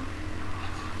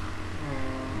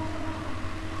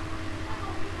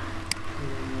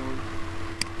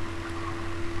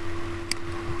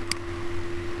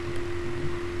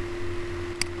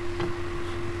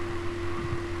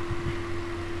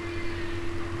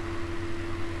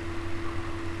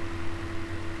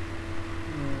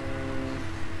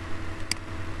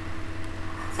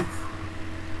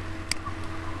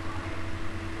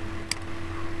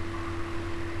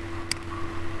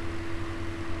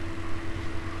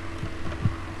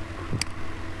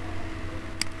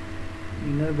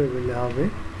ডিজাইনার বেবেলে হবে,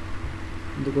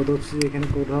 কিন্তু কোথাও হচ্ছে এখানে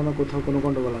কোথাও না কোথাও কোনো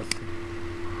গন্ডগোল আছে।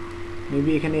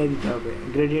 মেবি এখানে দিতে হবে,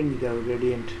 গ্রেডিয়েন্ট দিতে হবে,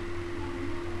 গ্রেডিয়েন্ট।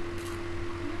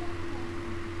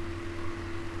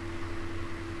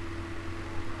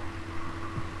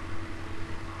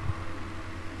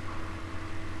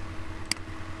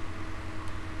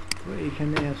 তো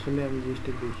এইখানে আসলে আমি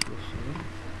জিনিসটা দেখি আসলে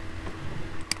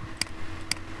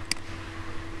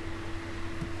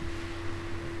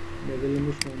বেবেল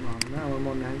এম্বুশ মনে হয় না, আমার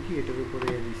মনে হয় কি এটার উপরে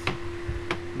দিচ্ছি।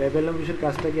 বেবেল এম্বুশের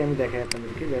কাজটা কি আমি দেখাই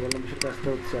আপনাদেরকে। বেবেল এম্বুশের কাজটা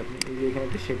হচ্ছে আপনি এই যে এখানে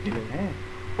একটা শেপ নিলেন, হ্যাঁ,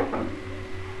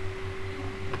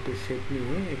 একটা শেপ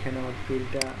নিয়ে এখানে আমার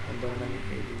ফিলটা ধরেন আমি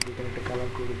এই যেখানে একটা কালার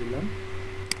করে দিলাম,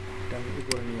 এটা আমি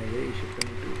উপরে নিয়ে যাই, এই শেপটা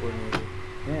আমি একটু উপরে নিয়ে যাই,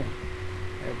 হ্যাঁ।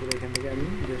 এরপরে এখান থেকে আমি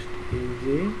জাস্ট এই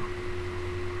যে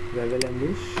বেবেল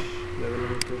এম্বুশ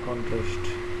কন্ট্রাস্ট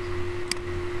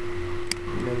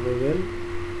বেবেল,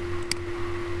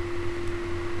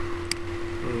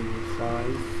 এই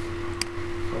size,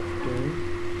 software,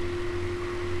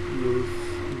 use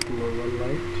global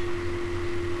light,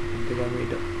 এখান থেকে আমি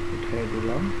এটা উঠিয়ে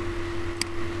দিলাম।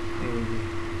 এই যে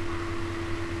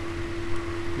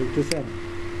দেখতেছেন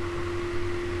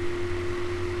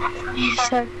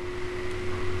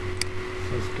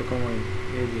সাইজটা কমাই,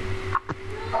 এই যে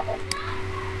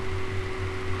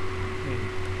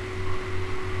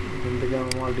এখান থেকে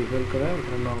আমি মাল্টিপল করে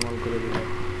এখানে নর্মাল করে দিলাম।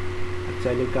 আর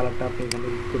চাইলে কালারটা আপনি এখানে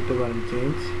করতে পারেন,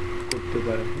 চেঞ্জ করতে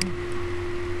পারেন।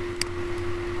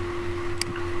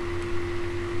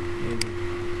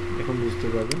 এখন বুঝতে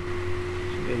পারবেন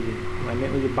এই যে মানে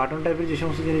ওই যে বাটন টাইপের যে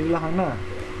সমস্ত জিনিসগুলো হয় না,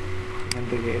 এখান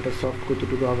থেকে এটা সফট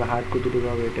কতটুকু হবে, হার্ড কতটুকু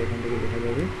হবে, এটা এখান থেকে দেখা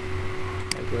যাবে।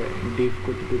 তারপরে ডিপ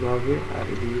কতটুকু হবে আর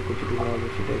এদিকে কতটুকু হবে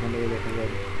সেটা এখান থেকে দেখা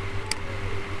যাবে।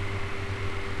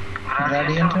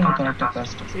 গ্রেডিয়েন্টের মতো একটা কাজ,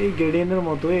 এই গ্রেডিয়েন্টের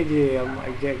মতো এই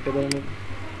যে একটা ধরনের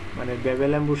মানে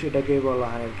বেবেল এম্বুশ এটাকে বলা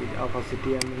হয় আর কি। অপাসিটি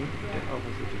আমি এটা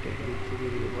অপাসিটিটা এদিক থেকে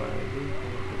বাড়াই দিই,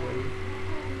 কমাতে পারি।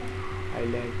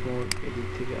 হাইলাইট মোড এদিক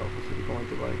থেকে অপাসিটি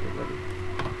কমাতে বাড়াতে পারি,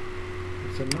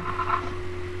 বুঝছেন না?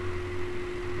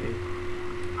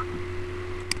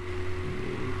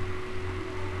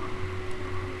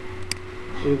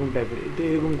 এরকম টাইপের এটা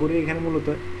এরকম করে এখানে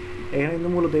কিন্তু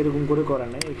মূলত এরকম করে করা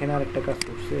নাই। এখানে আরেকটা কাজ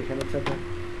করছে, এখানে হচ্ছে আপনার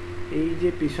এই যে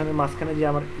পিছনের মাঝখানে যে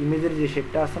আমার ইমেজের যে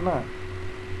শেপটা আছে না,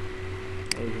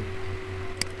 এই যে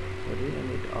সরি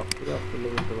আমি এটা অফ করলে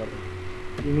বলতে পারবো,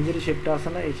 ইমেজের শেপটা আছে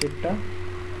না, এই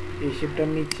শেপটার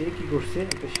নিচে কি করছে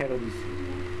একটা শ্যাডো দিচ্ছে,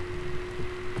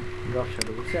 ড্রপ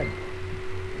শ্যাডো, বুঝছেন?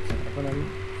 এখন আমি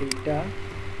এইটা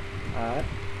আর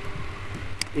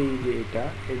এই যে এটা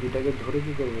এই দুটাকে ধরে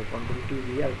কি করবো, কন্ট্রোল টি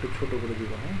দিয়ে আর একটু ছোট করে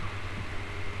দিব, হ্যাঁ,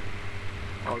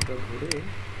 অলটা ধরে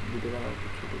দুটোকে আর একটু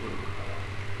ছোট করে দেবো।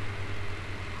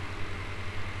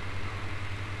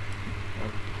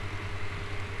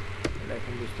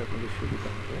 এখন বুঝতে আপনাদের সুবিধা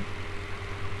হবে।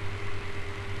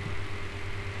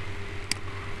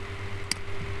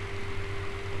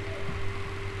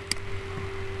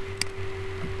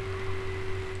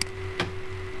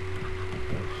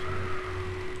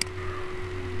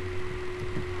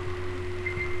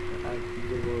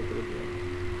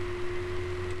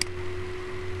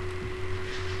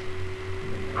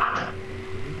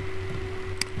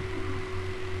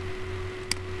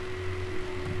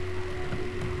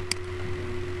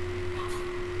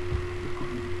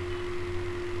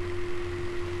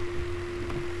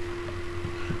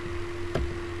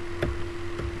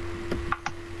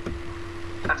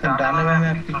 ডানে বামে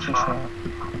এক পিক্সেল সহ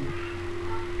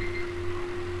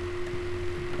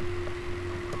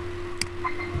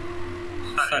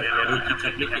স্যার এরও কি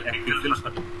চাইলে কি এক পিক্সেল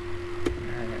শট,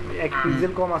 এক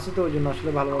পিক্সেল কম আছে তো ওই জন্য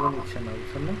আসলে ভালোভাবে নিচ্ছে না,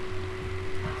 বুঝছেন না?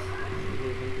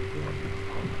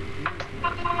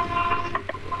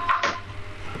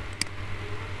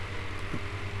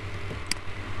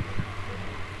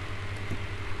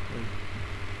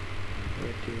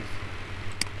 ঠিক আছে,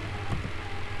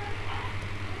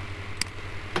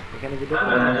 এখানে যেটা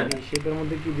শেপের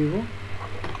মধ্যে কি দিব,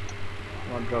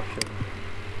 আমার ড্রপ শেপ,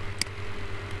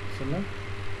 বুঝছেন না?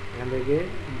 এখান থেকে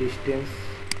ডিস্টেন্স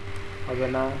হবে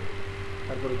না,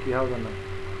 তারপরে কি হবে না,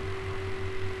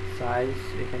 সাইজ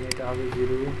এখানে এটা হবে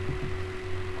 0,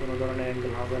 কোনো ধরনের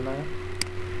অ্যাঙ্গেল হবে না,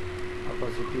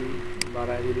 অপাসিটি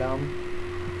বাড়ায় দিলাম,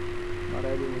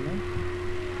 বাড়ায় দিব না,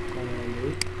 কমিয়ে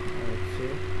দিই, আর হচ্ছে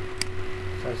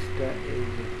সাইজটা এই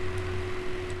যে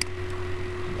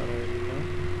বাড়ায় দিলাম,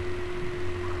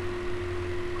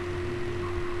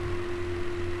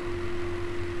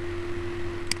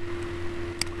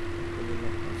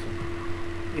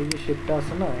 এই যে শেপটা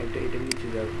আছে না, এটা নিচে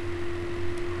যাবে,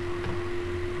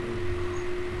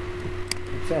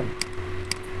 বুঝছেন?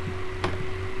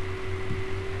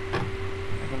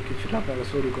 আসলে আপনার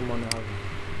কাছে ওরকম মনে হবে।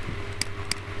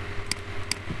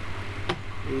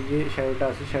 এই যে শ্যাডোটা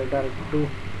আছে, শ্যাডোটা আর একটু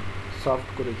সফট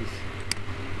করে দিচ্ছি।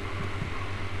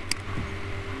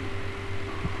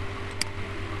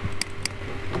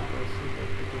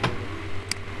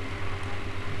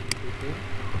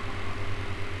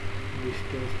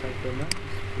 ডিস্টেন্স থাকবে না,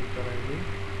 স্পিকার আইডি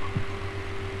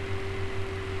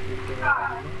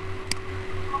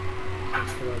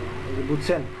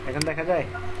বুঝছেন? এখন দেখা যায়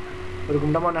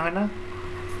ওরকমটা মনে হয় না?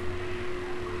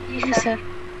 স্যার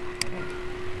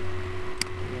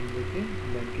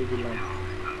ব্যাংকে দিলাম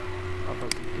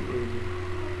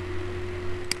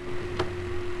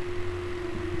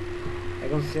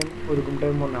এখন সেম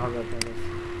ওরকমটাই মনে হবে আপনার কাছে।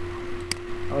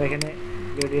 আমার এখানে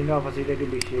গ্রেডিয়েন্টের অপাসিটি একটু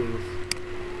বেশি হয়ে গেছে,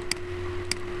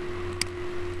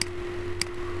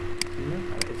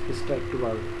 আর স্পেসটা একটু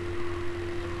বাড়বে।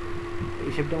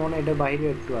 এই শেপটা মনে হয় এটা বাইরে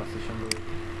একটু আছে সম্ভবত,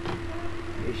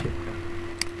 এই শেপটা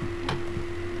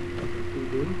একটু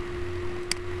দিই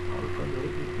অল্প ধরে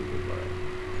একটু বাড়াই।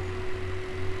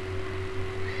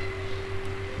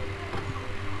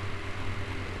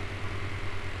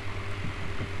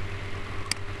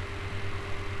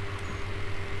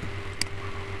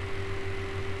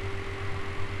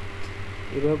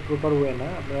 এবার প্রপার ওয়ে না,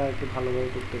 আপনারা একটু ভালোভাবে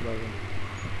করতে পারবেন।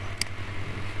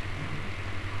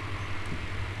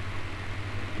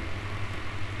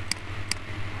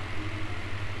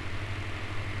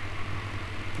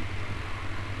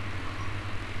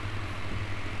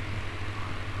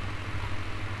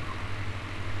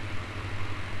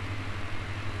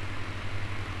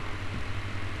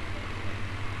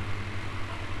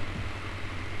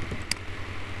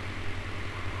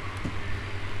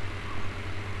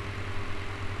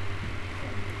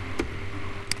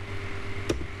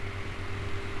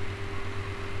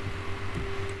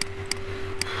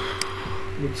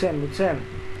 বুঝছেন বুঝছেন?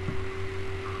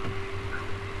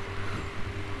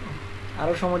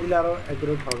 আরো সময় দিলে আরো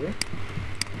অ্যাকুরেট হবে।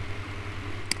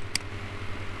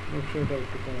 এটা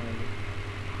একটু কমে যাবে।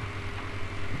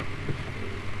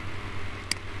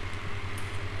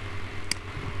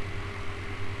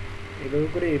 এইভাবে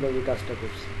করে এইভাবে কাজটা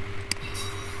করছি,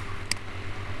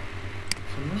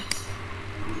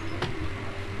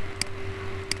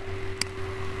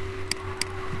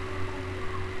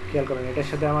 খেয়াল করেন এটার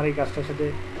সাথে আমার এই কাজটার সাথে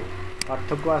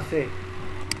পার্থক্য আছে,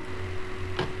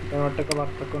 তেমন একটা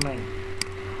পার্থক্য নাই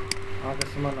আমার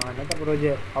কাছে মনে হয় না। তারপরে ওই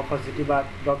যে অপাসিটি বা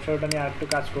ড্রপ শ্যাডোটা নিয়ে আরেকটু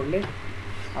কাজ করলে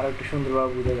আর একটু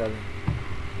সুন্দরভাবে বোঝা যাবে।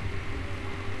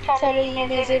 স্যার এই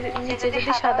ইমেজের নিচে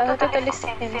যদি সাদা হতো তাহলে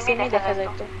সেমই দেখা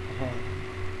যেত। হ্যাঁ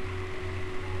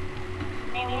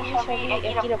সবই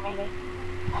একই রকমের।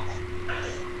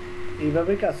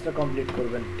 এইভাবেই কাজটা কমপ্লিট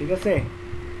করবেন, ঠিক আছে?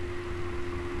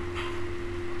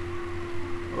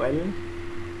 ওয়েল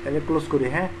তাহলে ক্লোজ করি।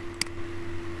 হ্যাঁ,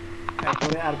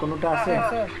 তারপরে আর কোনোটা আছে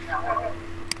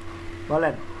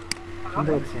বলেন,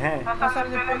 শুনতে পাচ্ছি। হ্যাঁ স্যার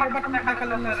যে প্লে বাটনটা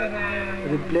দেখালেন না স্যার,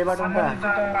 এই প্লে বাটনটা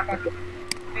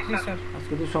জি স্যার।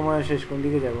 আজকে তো সময় শেষ, কোন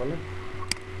দিকে যায় বলেন?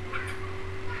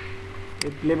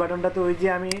 এই প্লে বাটনটা তো ওই যে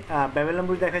আমি ব্যাবেল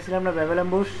অ্যাম্বুশ দেখাইছিলাম না, ব্যাবেল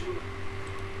অ্যাম্বুশ,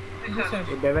 জি স্যার।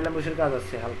 এই ব্যাবেল অ্যাম্বুশের কাজ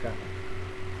আছে হালকা।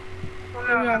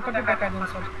 আমি অঙ্কটা দেখা দেন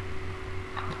স্যার।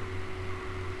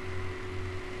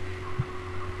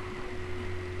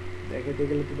 দেখাতে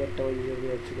গেলে তো একটা বাজে যাবে,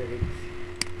 যাচ্ছে দেখে দিচ্ছি।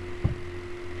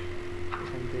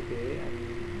 এখান থেকে আমি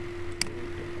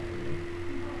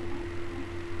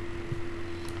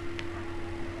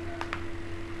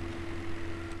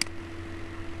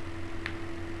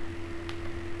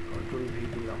কন্ট্রোল ভি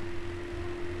দিলাম।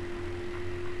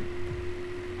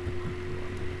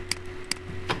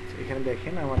 এখানে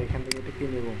দেখেন আমার এখান থেকে এটা কি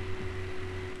নেব,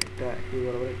 একটা এই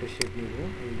বরাবর একটা শেপ নেব,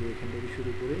 এই যে এখান থেকে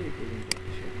শুরু করে এই পর্যন্ত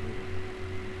একটা শেপ নেব।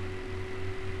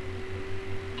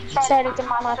 স্যার এটা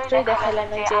মাত্রই দেখালেন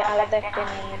যে আলাদা একটা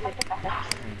নিয়ে যেটা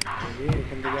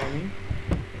এখান থেকে আমি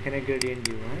এখানে গ্রেডিয়েন্ট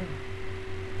দিব। হ্যাঁ,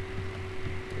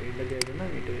 এটা দিয়ে না,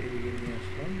 এটা এদিকে নিয়ে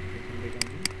আসলাম। এখান থেকে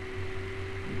আমি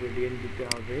গ্রেডিয়েন্ট দিতে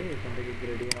হবে, এখান থেকে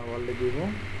গ্রেডিয়েন্ট ওভারলে দিব।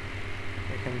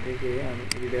 এখান থেকে আমি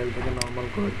রিডাল থেকে নর্মাল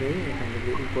করে দেই, এখান থেকে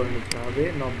উপরে নিতে হবে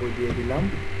 90 দিয়ে দিলাম।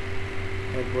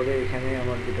 এরপরে এখানে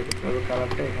আমার যেটা করতে হবে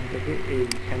কালারটা এখান থেকে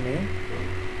এইখানে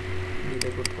যেটা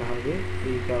করতে হবে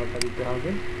এই কালারটা দিতে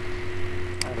হবে,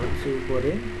 আর হচ্ছে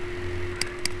উপরে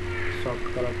সফট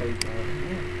কালারটা দিতে হবে।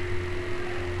 হ্যাঁ,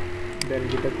 দেন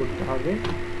যেটা করতে হবে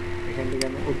এখান থেকে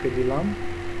আমি ওকে দিলাম,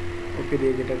 ওকে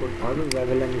দিয়ে যেটা করতে হবে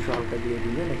ব্যাবেল অ্যাম্বুশ হালকা দিয়ে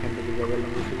দিলেন। এখান থেকে ব্যাবেল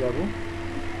অ্যাম্বুশে যাব,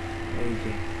 এই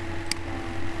যে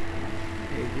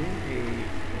এই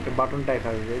একটা বাটন টাইপ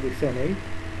আসবে, দেখছেন? এই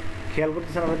খেয়াল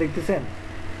করতেছেন, আমরা দেখতেছেন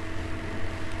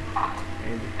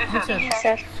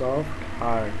সফট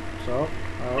হার্ড, সফট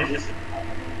হার্ড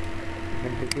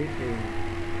এখান থেকে এই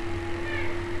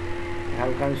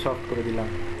হালকা আমি সফট করে দিলাম,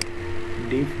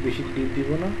 ডিপ বেশি ডিপ দিব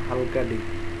না, হালকা ডিপ,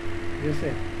 ঠিক আছে।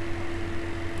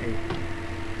 এই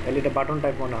তাহলে এটা বাটন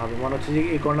টাইপ মনে হবে, মনে হচ্ছে যে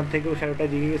এই কর্নার থেকে ওই শ্যাডোটায়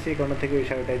দিকে গেছে, এই কর্নার থেকে ওই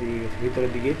শ্যাডোটায় দিকে গেছে,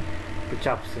 ভিতরের দিকে একটু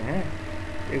চাপছে। হ্যাঁ,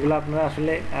 এগুলো আপনারা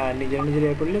আসলে নিজের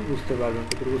ইয়ে করলে বুঝতে পারবেন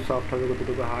কতটুকু সফট হবে,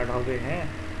 কতটুকু হার্ড হবে। হ্যাঁ,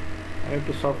 আমি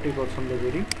একটু সফটই পছন্দ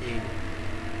করি।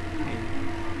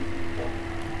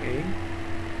 এই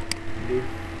ডিপ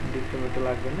ডিপ টমেটো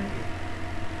লাগবে না।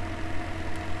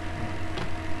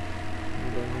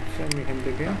 হচ্ছে আমি এখান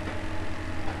থেকে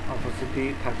অপোসিটি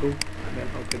থাকুক, দেন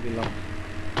ওকে দিলাম।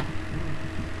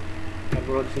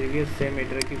 তারপর হচ্ছে গিয়ে সেম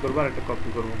এটাকে কী করবো, আর একটা কপি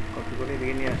করবো, কপি করে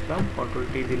এদিকে নিয়ে আসলাম, কন্ট্রোল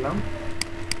টি দিলাম,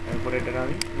 তারপরে এটাকে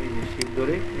আমি এই যে শিপ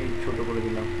ধরে এই ছোটো করে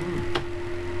দিলাম।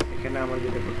 এখানে আমার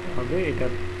যেটা করতে হবে, এটা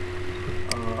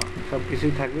সব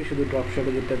কিছুই থাকবে, শুধু ড্রপ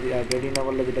শ্যাডো যেটা গ্রেডিয়েন্ট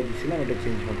ওভারলে যেটা দিয়েছিলাম এটা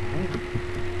চেঞ্জ হবে। হ্যাঁ,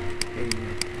 এই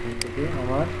এখান থেকে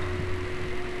আমার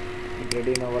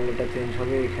গ্রেডিয়েন্ট ওভারলেটা চেঞ্জ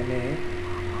হবে। এখানে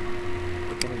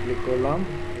ক্লিক করলাম,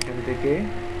 এখান থেকে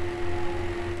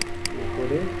ক্লিক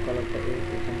করে কালারটা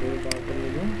এখান থেকে কালারটা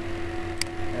নেব,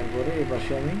 তারপরে এই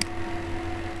পাশে আমি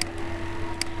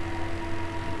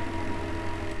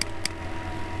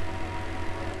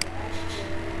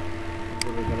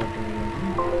কালারটা নিলাম,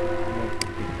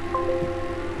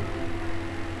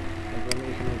 তারপর আমি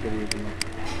এখানে করিয়ে দিলাম।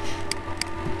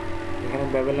 এখানে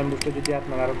ব্যাবেল বুস্টটা যদি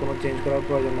আপনার আরও কোনো চেঞ্জ করার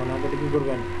প্রয়োজন মনে হয় তাহলে কী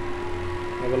করবেন,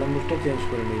 ব্যাবেল বুস্টটা চেঞ্জ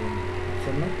করে নেবেন,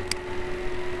 বুঝছেন না।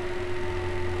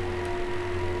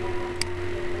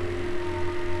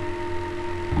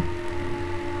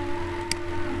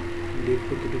 ডিপ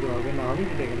কতটুকু হবে না হবে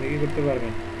সেটা এখানে কি করতে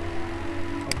পারবেন,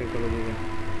 ওকে করে দেবেন।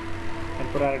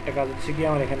 তারপরে আরেকটা কাজ হচ্ছে কি,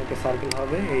 আমার এখানে একটা সার্কেল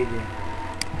হবে, এই যে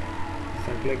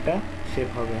সার্কেল একটা শেপ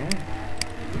হবে। হ্যাঁ,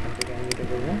 এখান থেকে আমি যেটা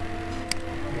করবো,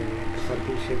 এই একটা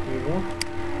সার্কেল শেপ নিব,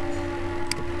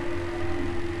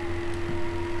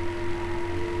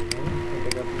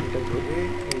 এটাকে আপনি এটা ধরে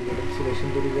এই যেটা সিলেকশন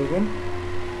তৈরি করবেন,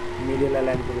 মিডিয়াল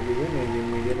অ্যালাইন করে দেবেন, এই যে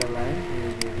মিডিয়াল অ্যালাইন,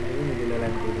 এই যে মিডিয়াল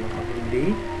অ্যালাইন করে দিলাম, তারপরে ডি।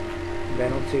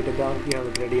 দেন হচ্ছে এটাতে আমার কী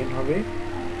হবে, গ্রেডিয়েন্ট হবে।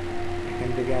 এখান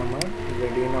থেকে আমার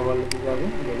গ্রেডিয়েন্ট ওভারলেতে যাবো,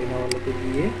 গ্রেডিয়েন্ট ওভারলেতে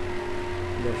গিয়ে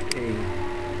জাস্ট এই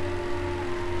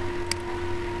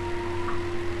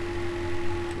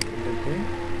এটাতে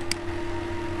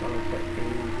কালারটা এই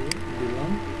যে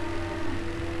দিলাম,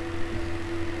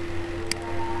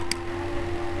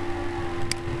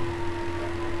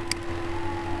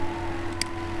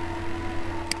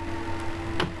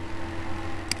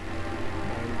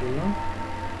 দিলাম,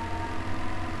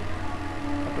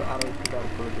 আরো একটু ডার্ক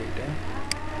করে দিই এটা,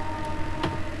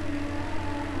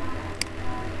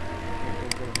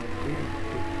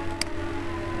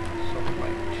 সফট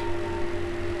লাইট।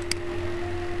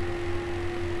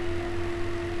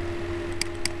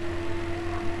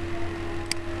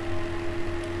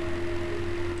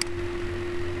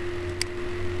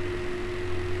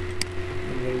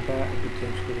 এটা একটু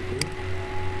চেঞ্জ করে দিই,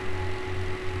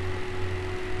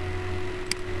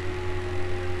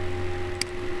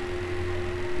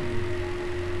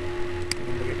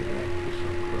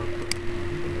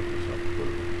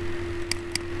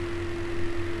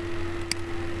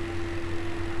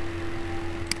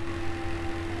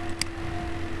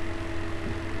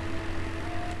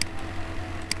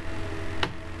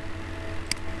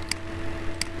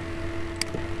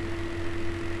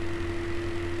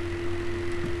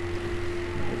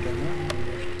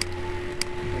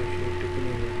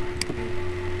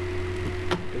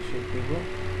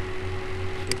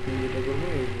 যেটা করবো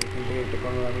এই এখান থেকে একটা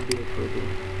কর্নার আমি ডিলিট করে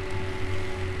দেবো,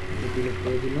 ডিলিট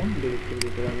করে দিলাম, ডিলিট করে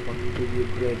দিতে আমি কন্ট্রোল দিয়ে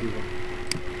ঘুরিয়ে দিব।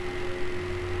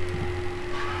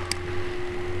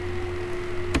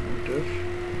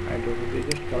 আইড্রপ দিয়ে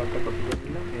জাস্ট কালারটা কপি করে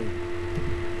দিলাম, এই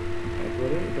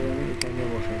তারপরে এটা আমি এখানে নিয়ে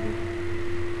বসাই দিব।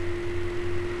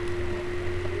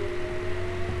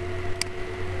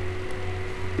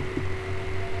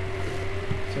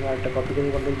 একটা কপি করে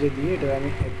কন্ট্রোল দিয়ে এটা আমি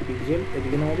 1 পিক্সেল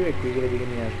এদিকে নামাবো, 1 পিক্সেল এদিকে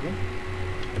নিয়ে আসবো,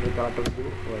 এটার কালারটা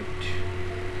দেবো হোয়াইট,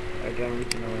 এটা আমি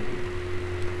নিচে নামাই দিই।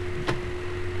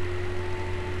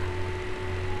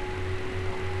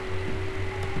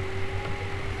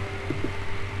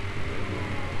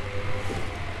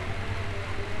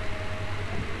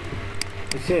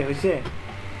 হয়েছে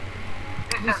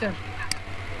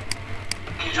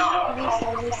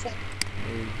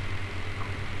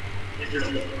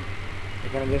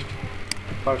এখানে জাস্ট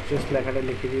পারচেস লেখাটা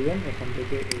লিখে দিবেন, এখান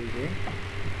থেকে এই যে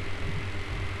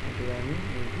এটা আমি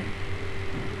এই যে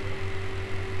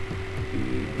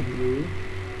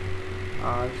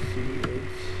PURCHASE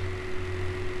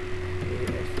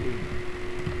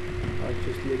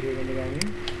পারচেস লিখে এখান থেকে আমি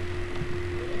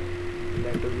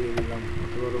ল্যাটো দিয়ে দিলাম,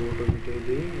 অত বড় মোটর মিটার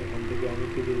দিই। এখান থেকে আমি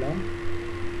কি দিলাম,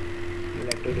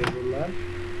 ল্যাটো রেগুলার,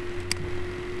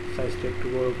 সাইজটা একটু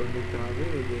বড় করে নিতে হবে।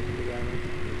 এই যে এখান থেকে আমি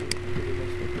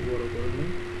সাইজটা একটু বড় করে নিই,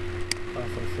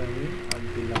 5 আছে আমি 8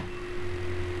 দিলাম,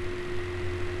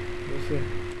 ঠিক আছে।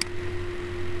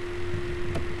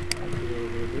 একটু বড়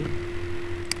করে দিই,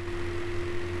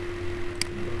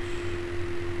 10।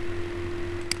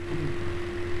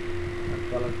 আর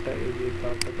কালারটা, এই যে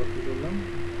কালারটা কপি করলাম,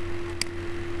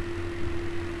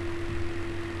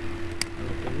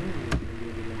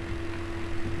 দিয়ে দিলাম।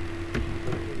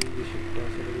 এই যে শিটটা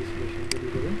আছে এটা সিলেকশন করে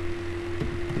দেবেন,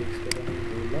 টেক্সটটা আমি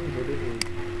ধরলাম, ধরে এই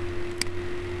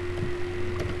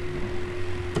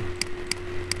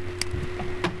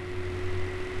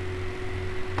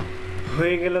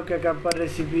হয়ে গেল কেকাপ্পার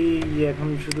রেসিপি। এখন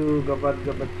শুধু গপাত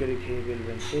গপাত করে খেয়ে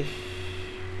ফেলবেন, শেষ।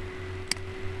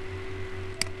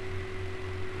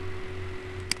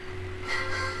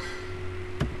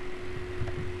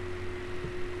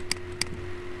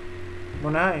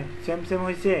 মনে হয় সেম সেম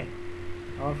হয়েছে,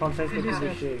 আমার ফন্ট সাইজটা একটু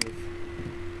বেশি হয়ে গেছে,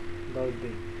 10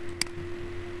 দিন।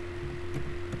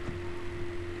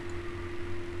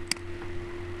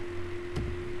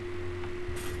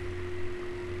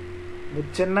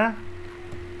 বুঝছেন না?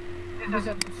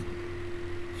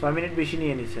 6 মিনিট বেশি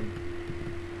নিয়ে নিছেন,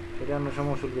 সেটা অন্য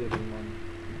সময় ওষুধ করে ফেলবো আমি।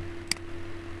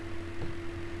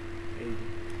 এই যে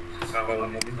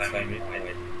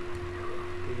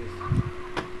ঠিক আছে,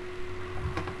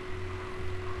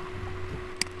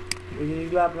 এই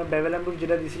জিনিসগুলো আপনার ব্যাভেলাম বুক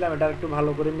যেটা দিয়েছিলাম এটা একটু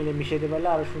ভালো করে মিলে মিশাইতে পারলে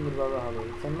আরো সুন্দরভাবে হবে,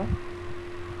 বুঝছেন না?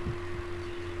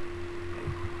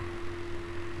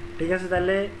 ঠিক আছে,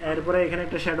 তাহলে এরপরে এখানে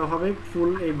একটা শ্যাডো হবে, ফুল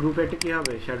এই গ্রুপে একটা কি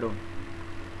হবে, শ্যাডো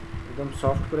একদম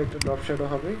সফট করে একটা ড্রপ শ্যাডো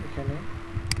হবে। এখানে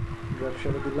ড্রপ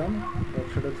শ্যাডো দিলাম, ড্রপ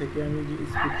শ্যাডো থেকে আমি যে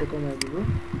স্পিডটা কমিয়ে দিব,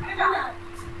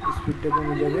 স্পিডটা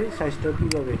কমে যাবে, সাইজটাও কি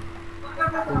যাবে,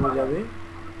 কমে যাবে।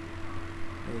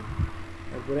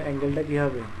 তারপরে অ্যাঙ্গেলটা কি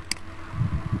হবে,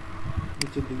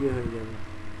 নিচের দিকে হয়ে যাবে।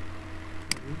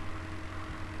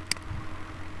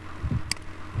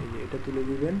 এই যে এটা তুলে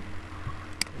দিবেন,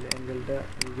 তাহলে অ্যাঙ্গেলটা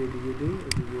যেদিকে দিই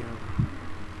ওদিকে হবে।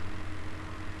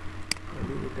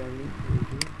 তাহলে এটা আমি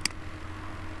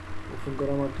ওপেন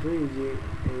করা মাত্র এই যে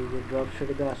ড্রপ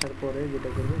শ্যাডোতে আসার পরে যেটা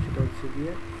করবেন সেটা হচ্ছে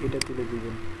গিয়ে এটা তুলে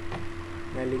দিবেন,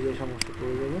 নাইলে গিয়ে সমস্যা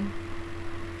পড়ে যাবেন।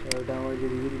 শ্যাডোটা আমার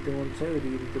যেদিকে দিতে মন চায়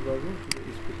ওইদিকে দিতে পারবো,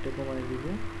 স্পিডটা কমায় দিব,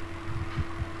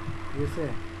 ঠিক আছে।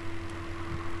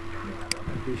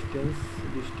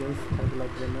 ডিস্টেন্স থাকলে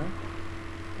লাগবে না,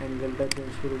 অ্যাঙ্গেলটা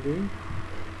চেঞ্জ করে দিই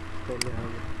তাহলে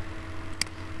হবে।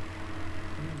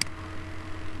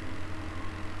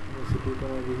 সিটি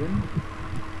কমায় দিবেন,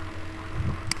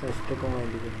 সাইজটা কমায়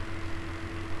দিবেন।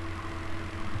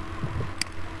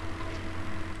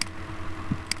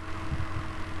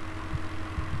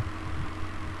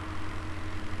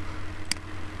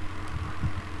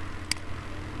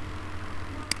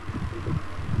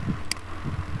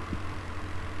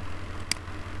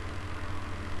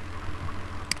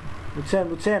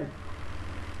 বুঝছেন?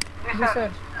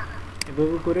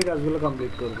 এভাবে করে কাজগুলো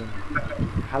কমপ্লিট করবেন,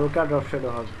 হালকা ড্রপ শ্যাডো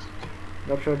হবে,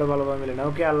 ড্রপ শ্যাডোটা ভালোভাবে মিলে না।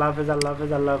 ওকে, আল্লাহ হাফেজ, আল্লাহ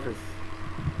হাফেজ, আল্লাহ হাফেজ।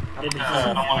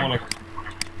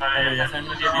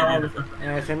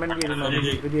 অ্যাসাইনমেন্ট দিয়ে দিন,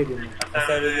 দিয়ে দিন।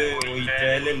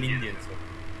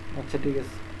 আচ্ছা ঠিক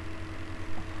আছে।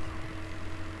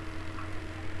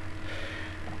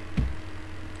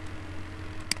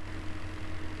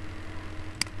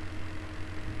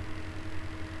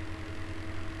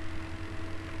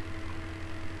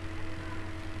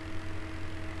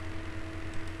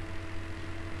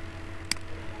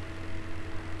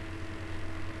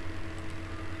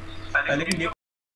 তাহলে কি